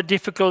some of the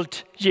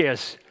difficult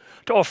years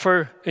to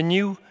offer a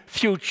new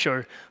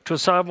future to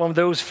some of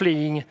those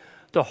fleeing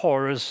the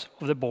horrors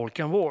of the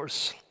Balkan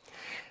Wars.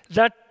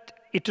 That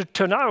it would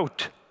turn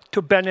out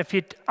to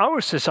benefit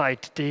our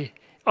society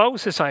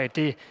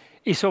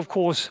is of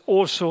course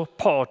also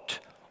part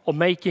of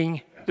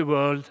making the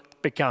world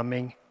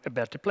becoming a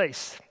better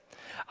place.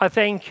 I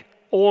thank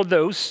all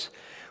those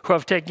who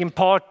have taken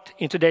part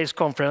in today's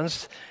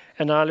conference,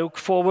 and I look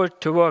forward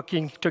to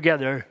working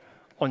together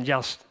on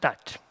just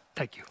that.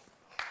 Thank you.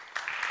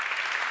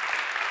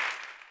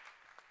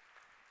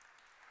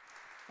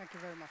 Thank you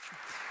very much.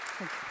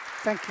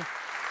 Thank you.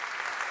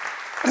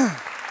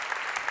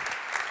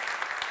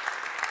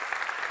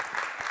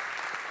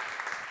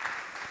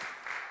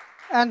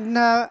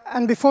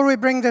 And before we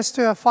bring this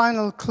to a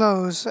final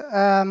close,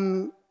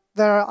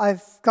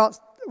 I've got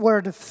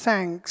word of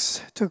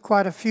thanks to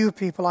quite a few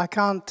people. I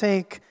can't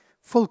take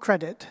full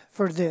credit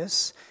for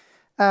this.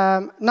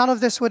 None of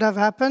this would have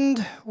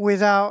happened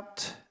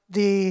without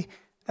the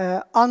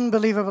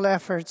unbelievable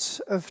efforts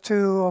of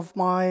two of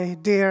my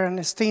dear and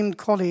esteemed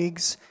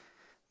colleagues,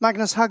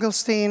 Magnus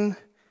Hagelstein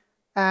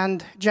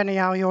and Jenny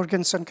Yao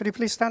Jorgensen. Could you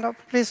please stand up,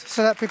 please,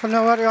 so that people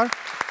know where you are?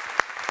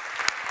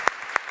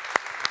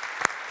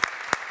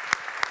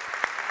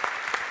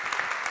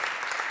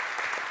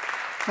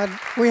 And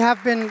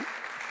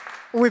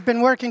we've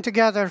been working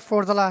together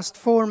for the last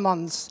 4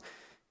 months.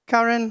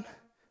 Karen,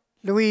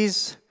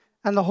 Louise,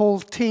 and the whole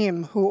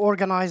team who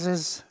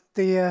organizes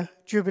the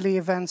Jubilee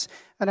events,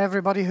 and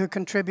everybody who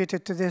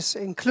contributed to this,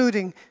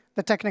 including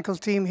the technical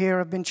team here,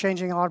 have been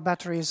changing our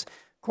batteries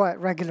quite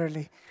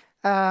regularly.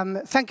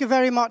 Thank you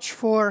very much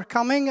for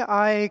coming.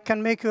 I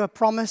can make you a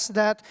promise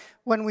that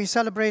when we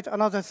celebrate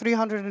another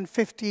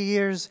 350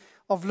 years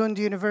of Lund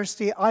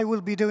University, I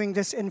will be doing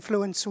this in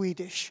fluent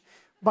Swedish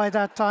by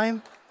that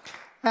time.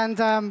 And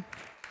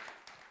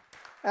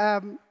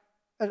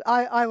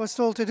I was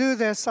told to do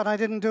this, and I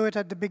didn't do it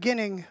at the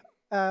beginning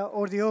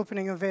or the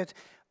opening of it,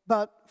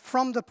 but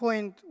from the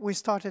point we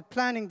started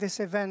planning this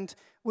event,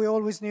 we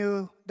always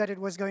knew that it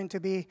was going to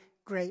be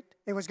great.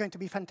 It was going to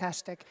be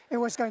fantastic. It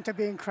was going to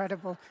be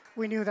incredible.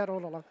 We knew that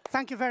all along.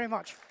 Thank you very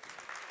much.